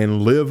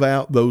 and live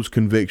out those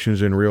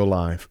convictions in real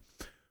life.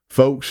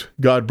 Folks,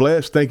 God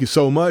bless. Thank you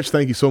so much.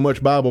 Thank you so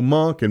much, Bible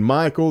Monk and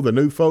Michael, the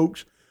new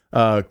folks,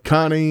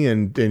 Connie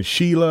and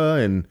Sheila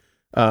and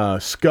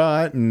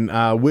Scott. And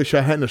I wish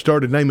I hadn't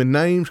started naming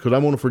names because I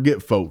want to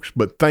forget folks.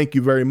 But thank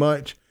you very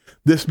much.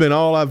 This has been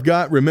all I've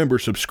got. Remember,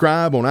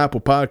 subscribe on Apple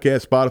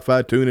Podcasts,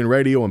 Spotify, TuneIn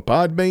Radio, and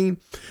Podbean.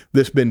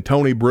 This has been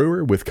Tony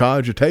Brewer with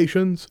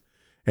Cogitations,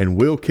 and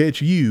we'll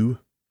catch you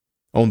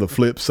on the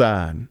flip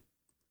side.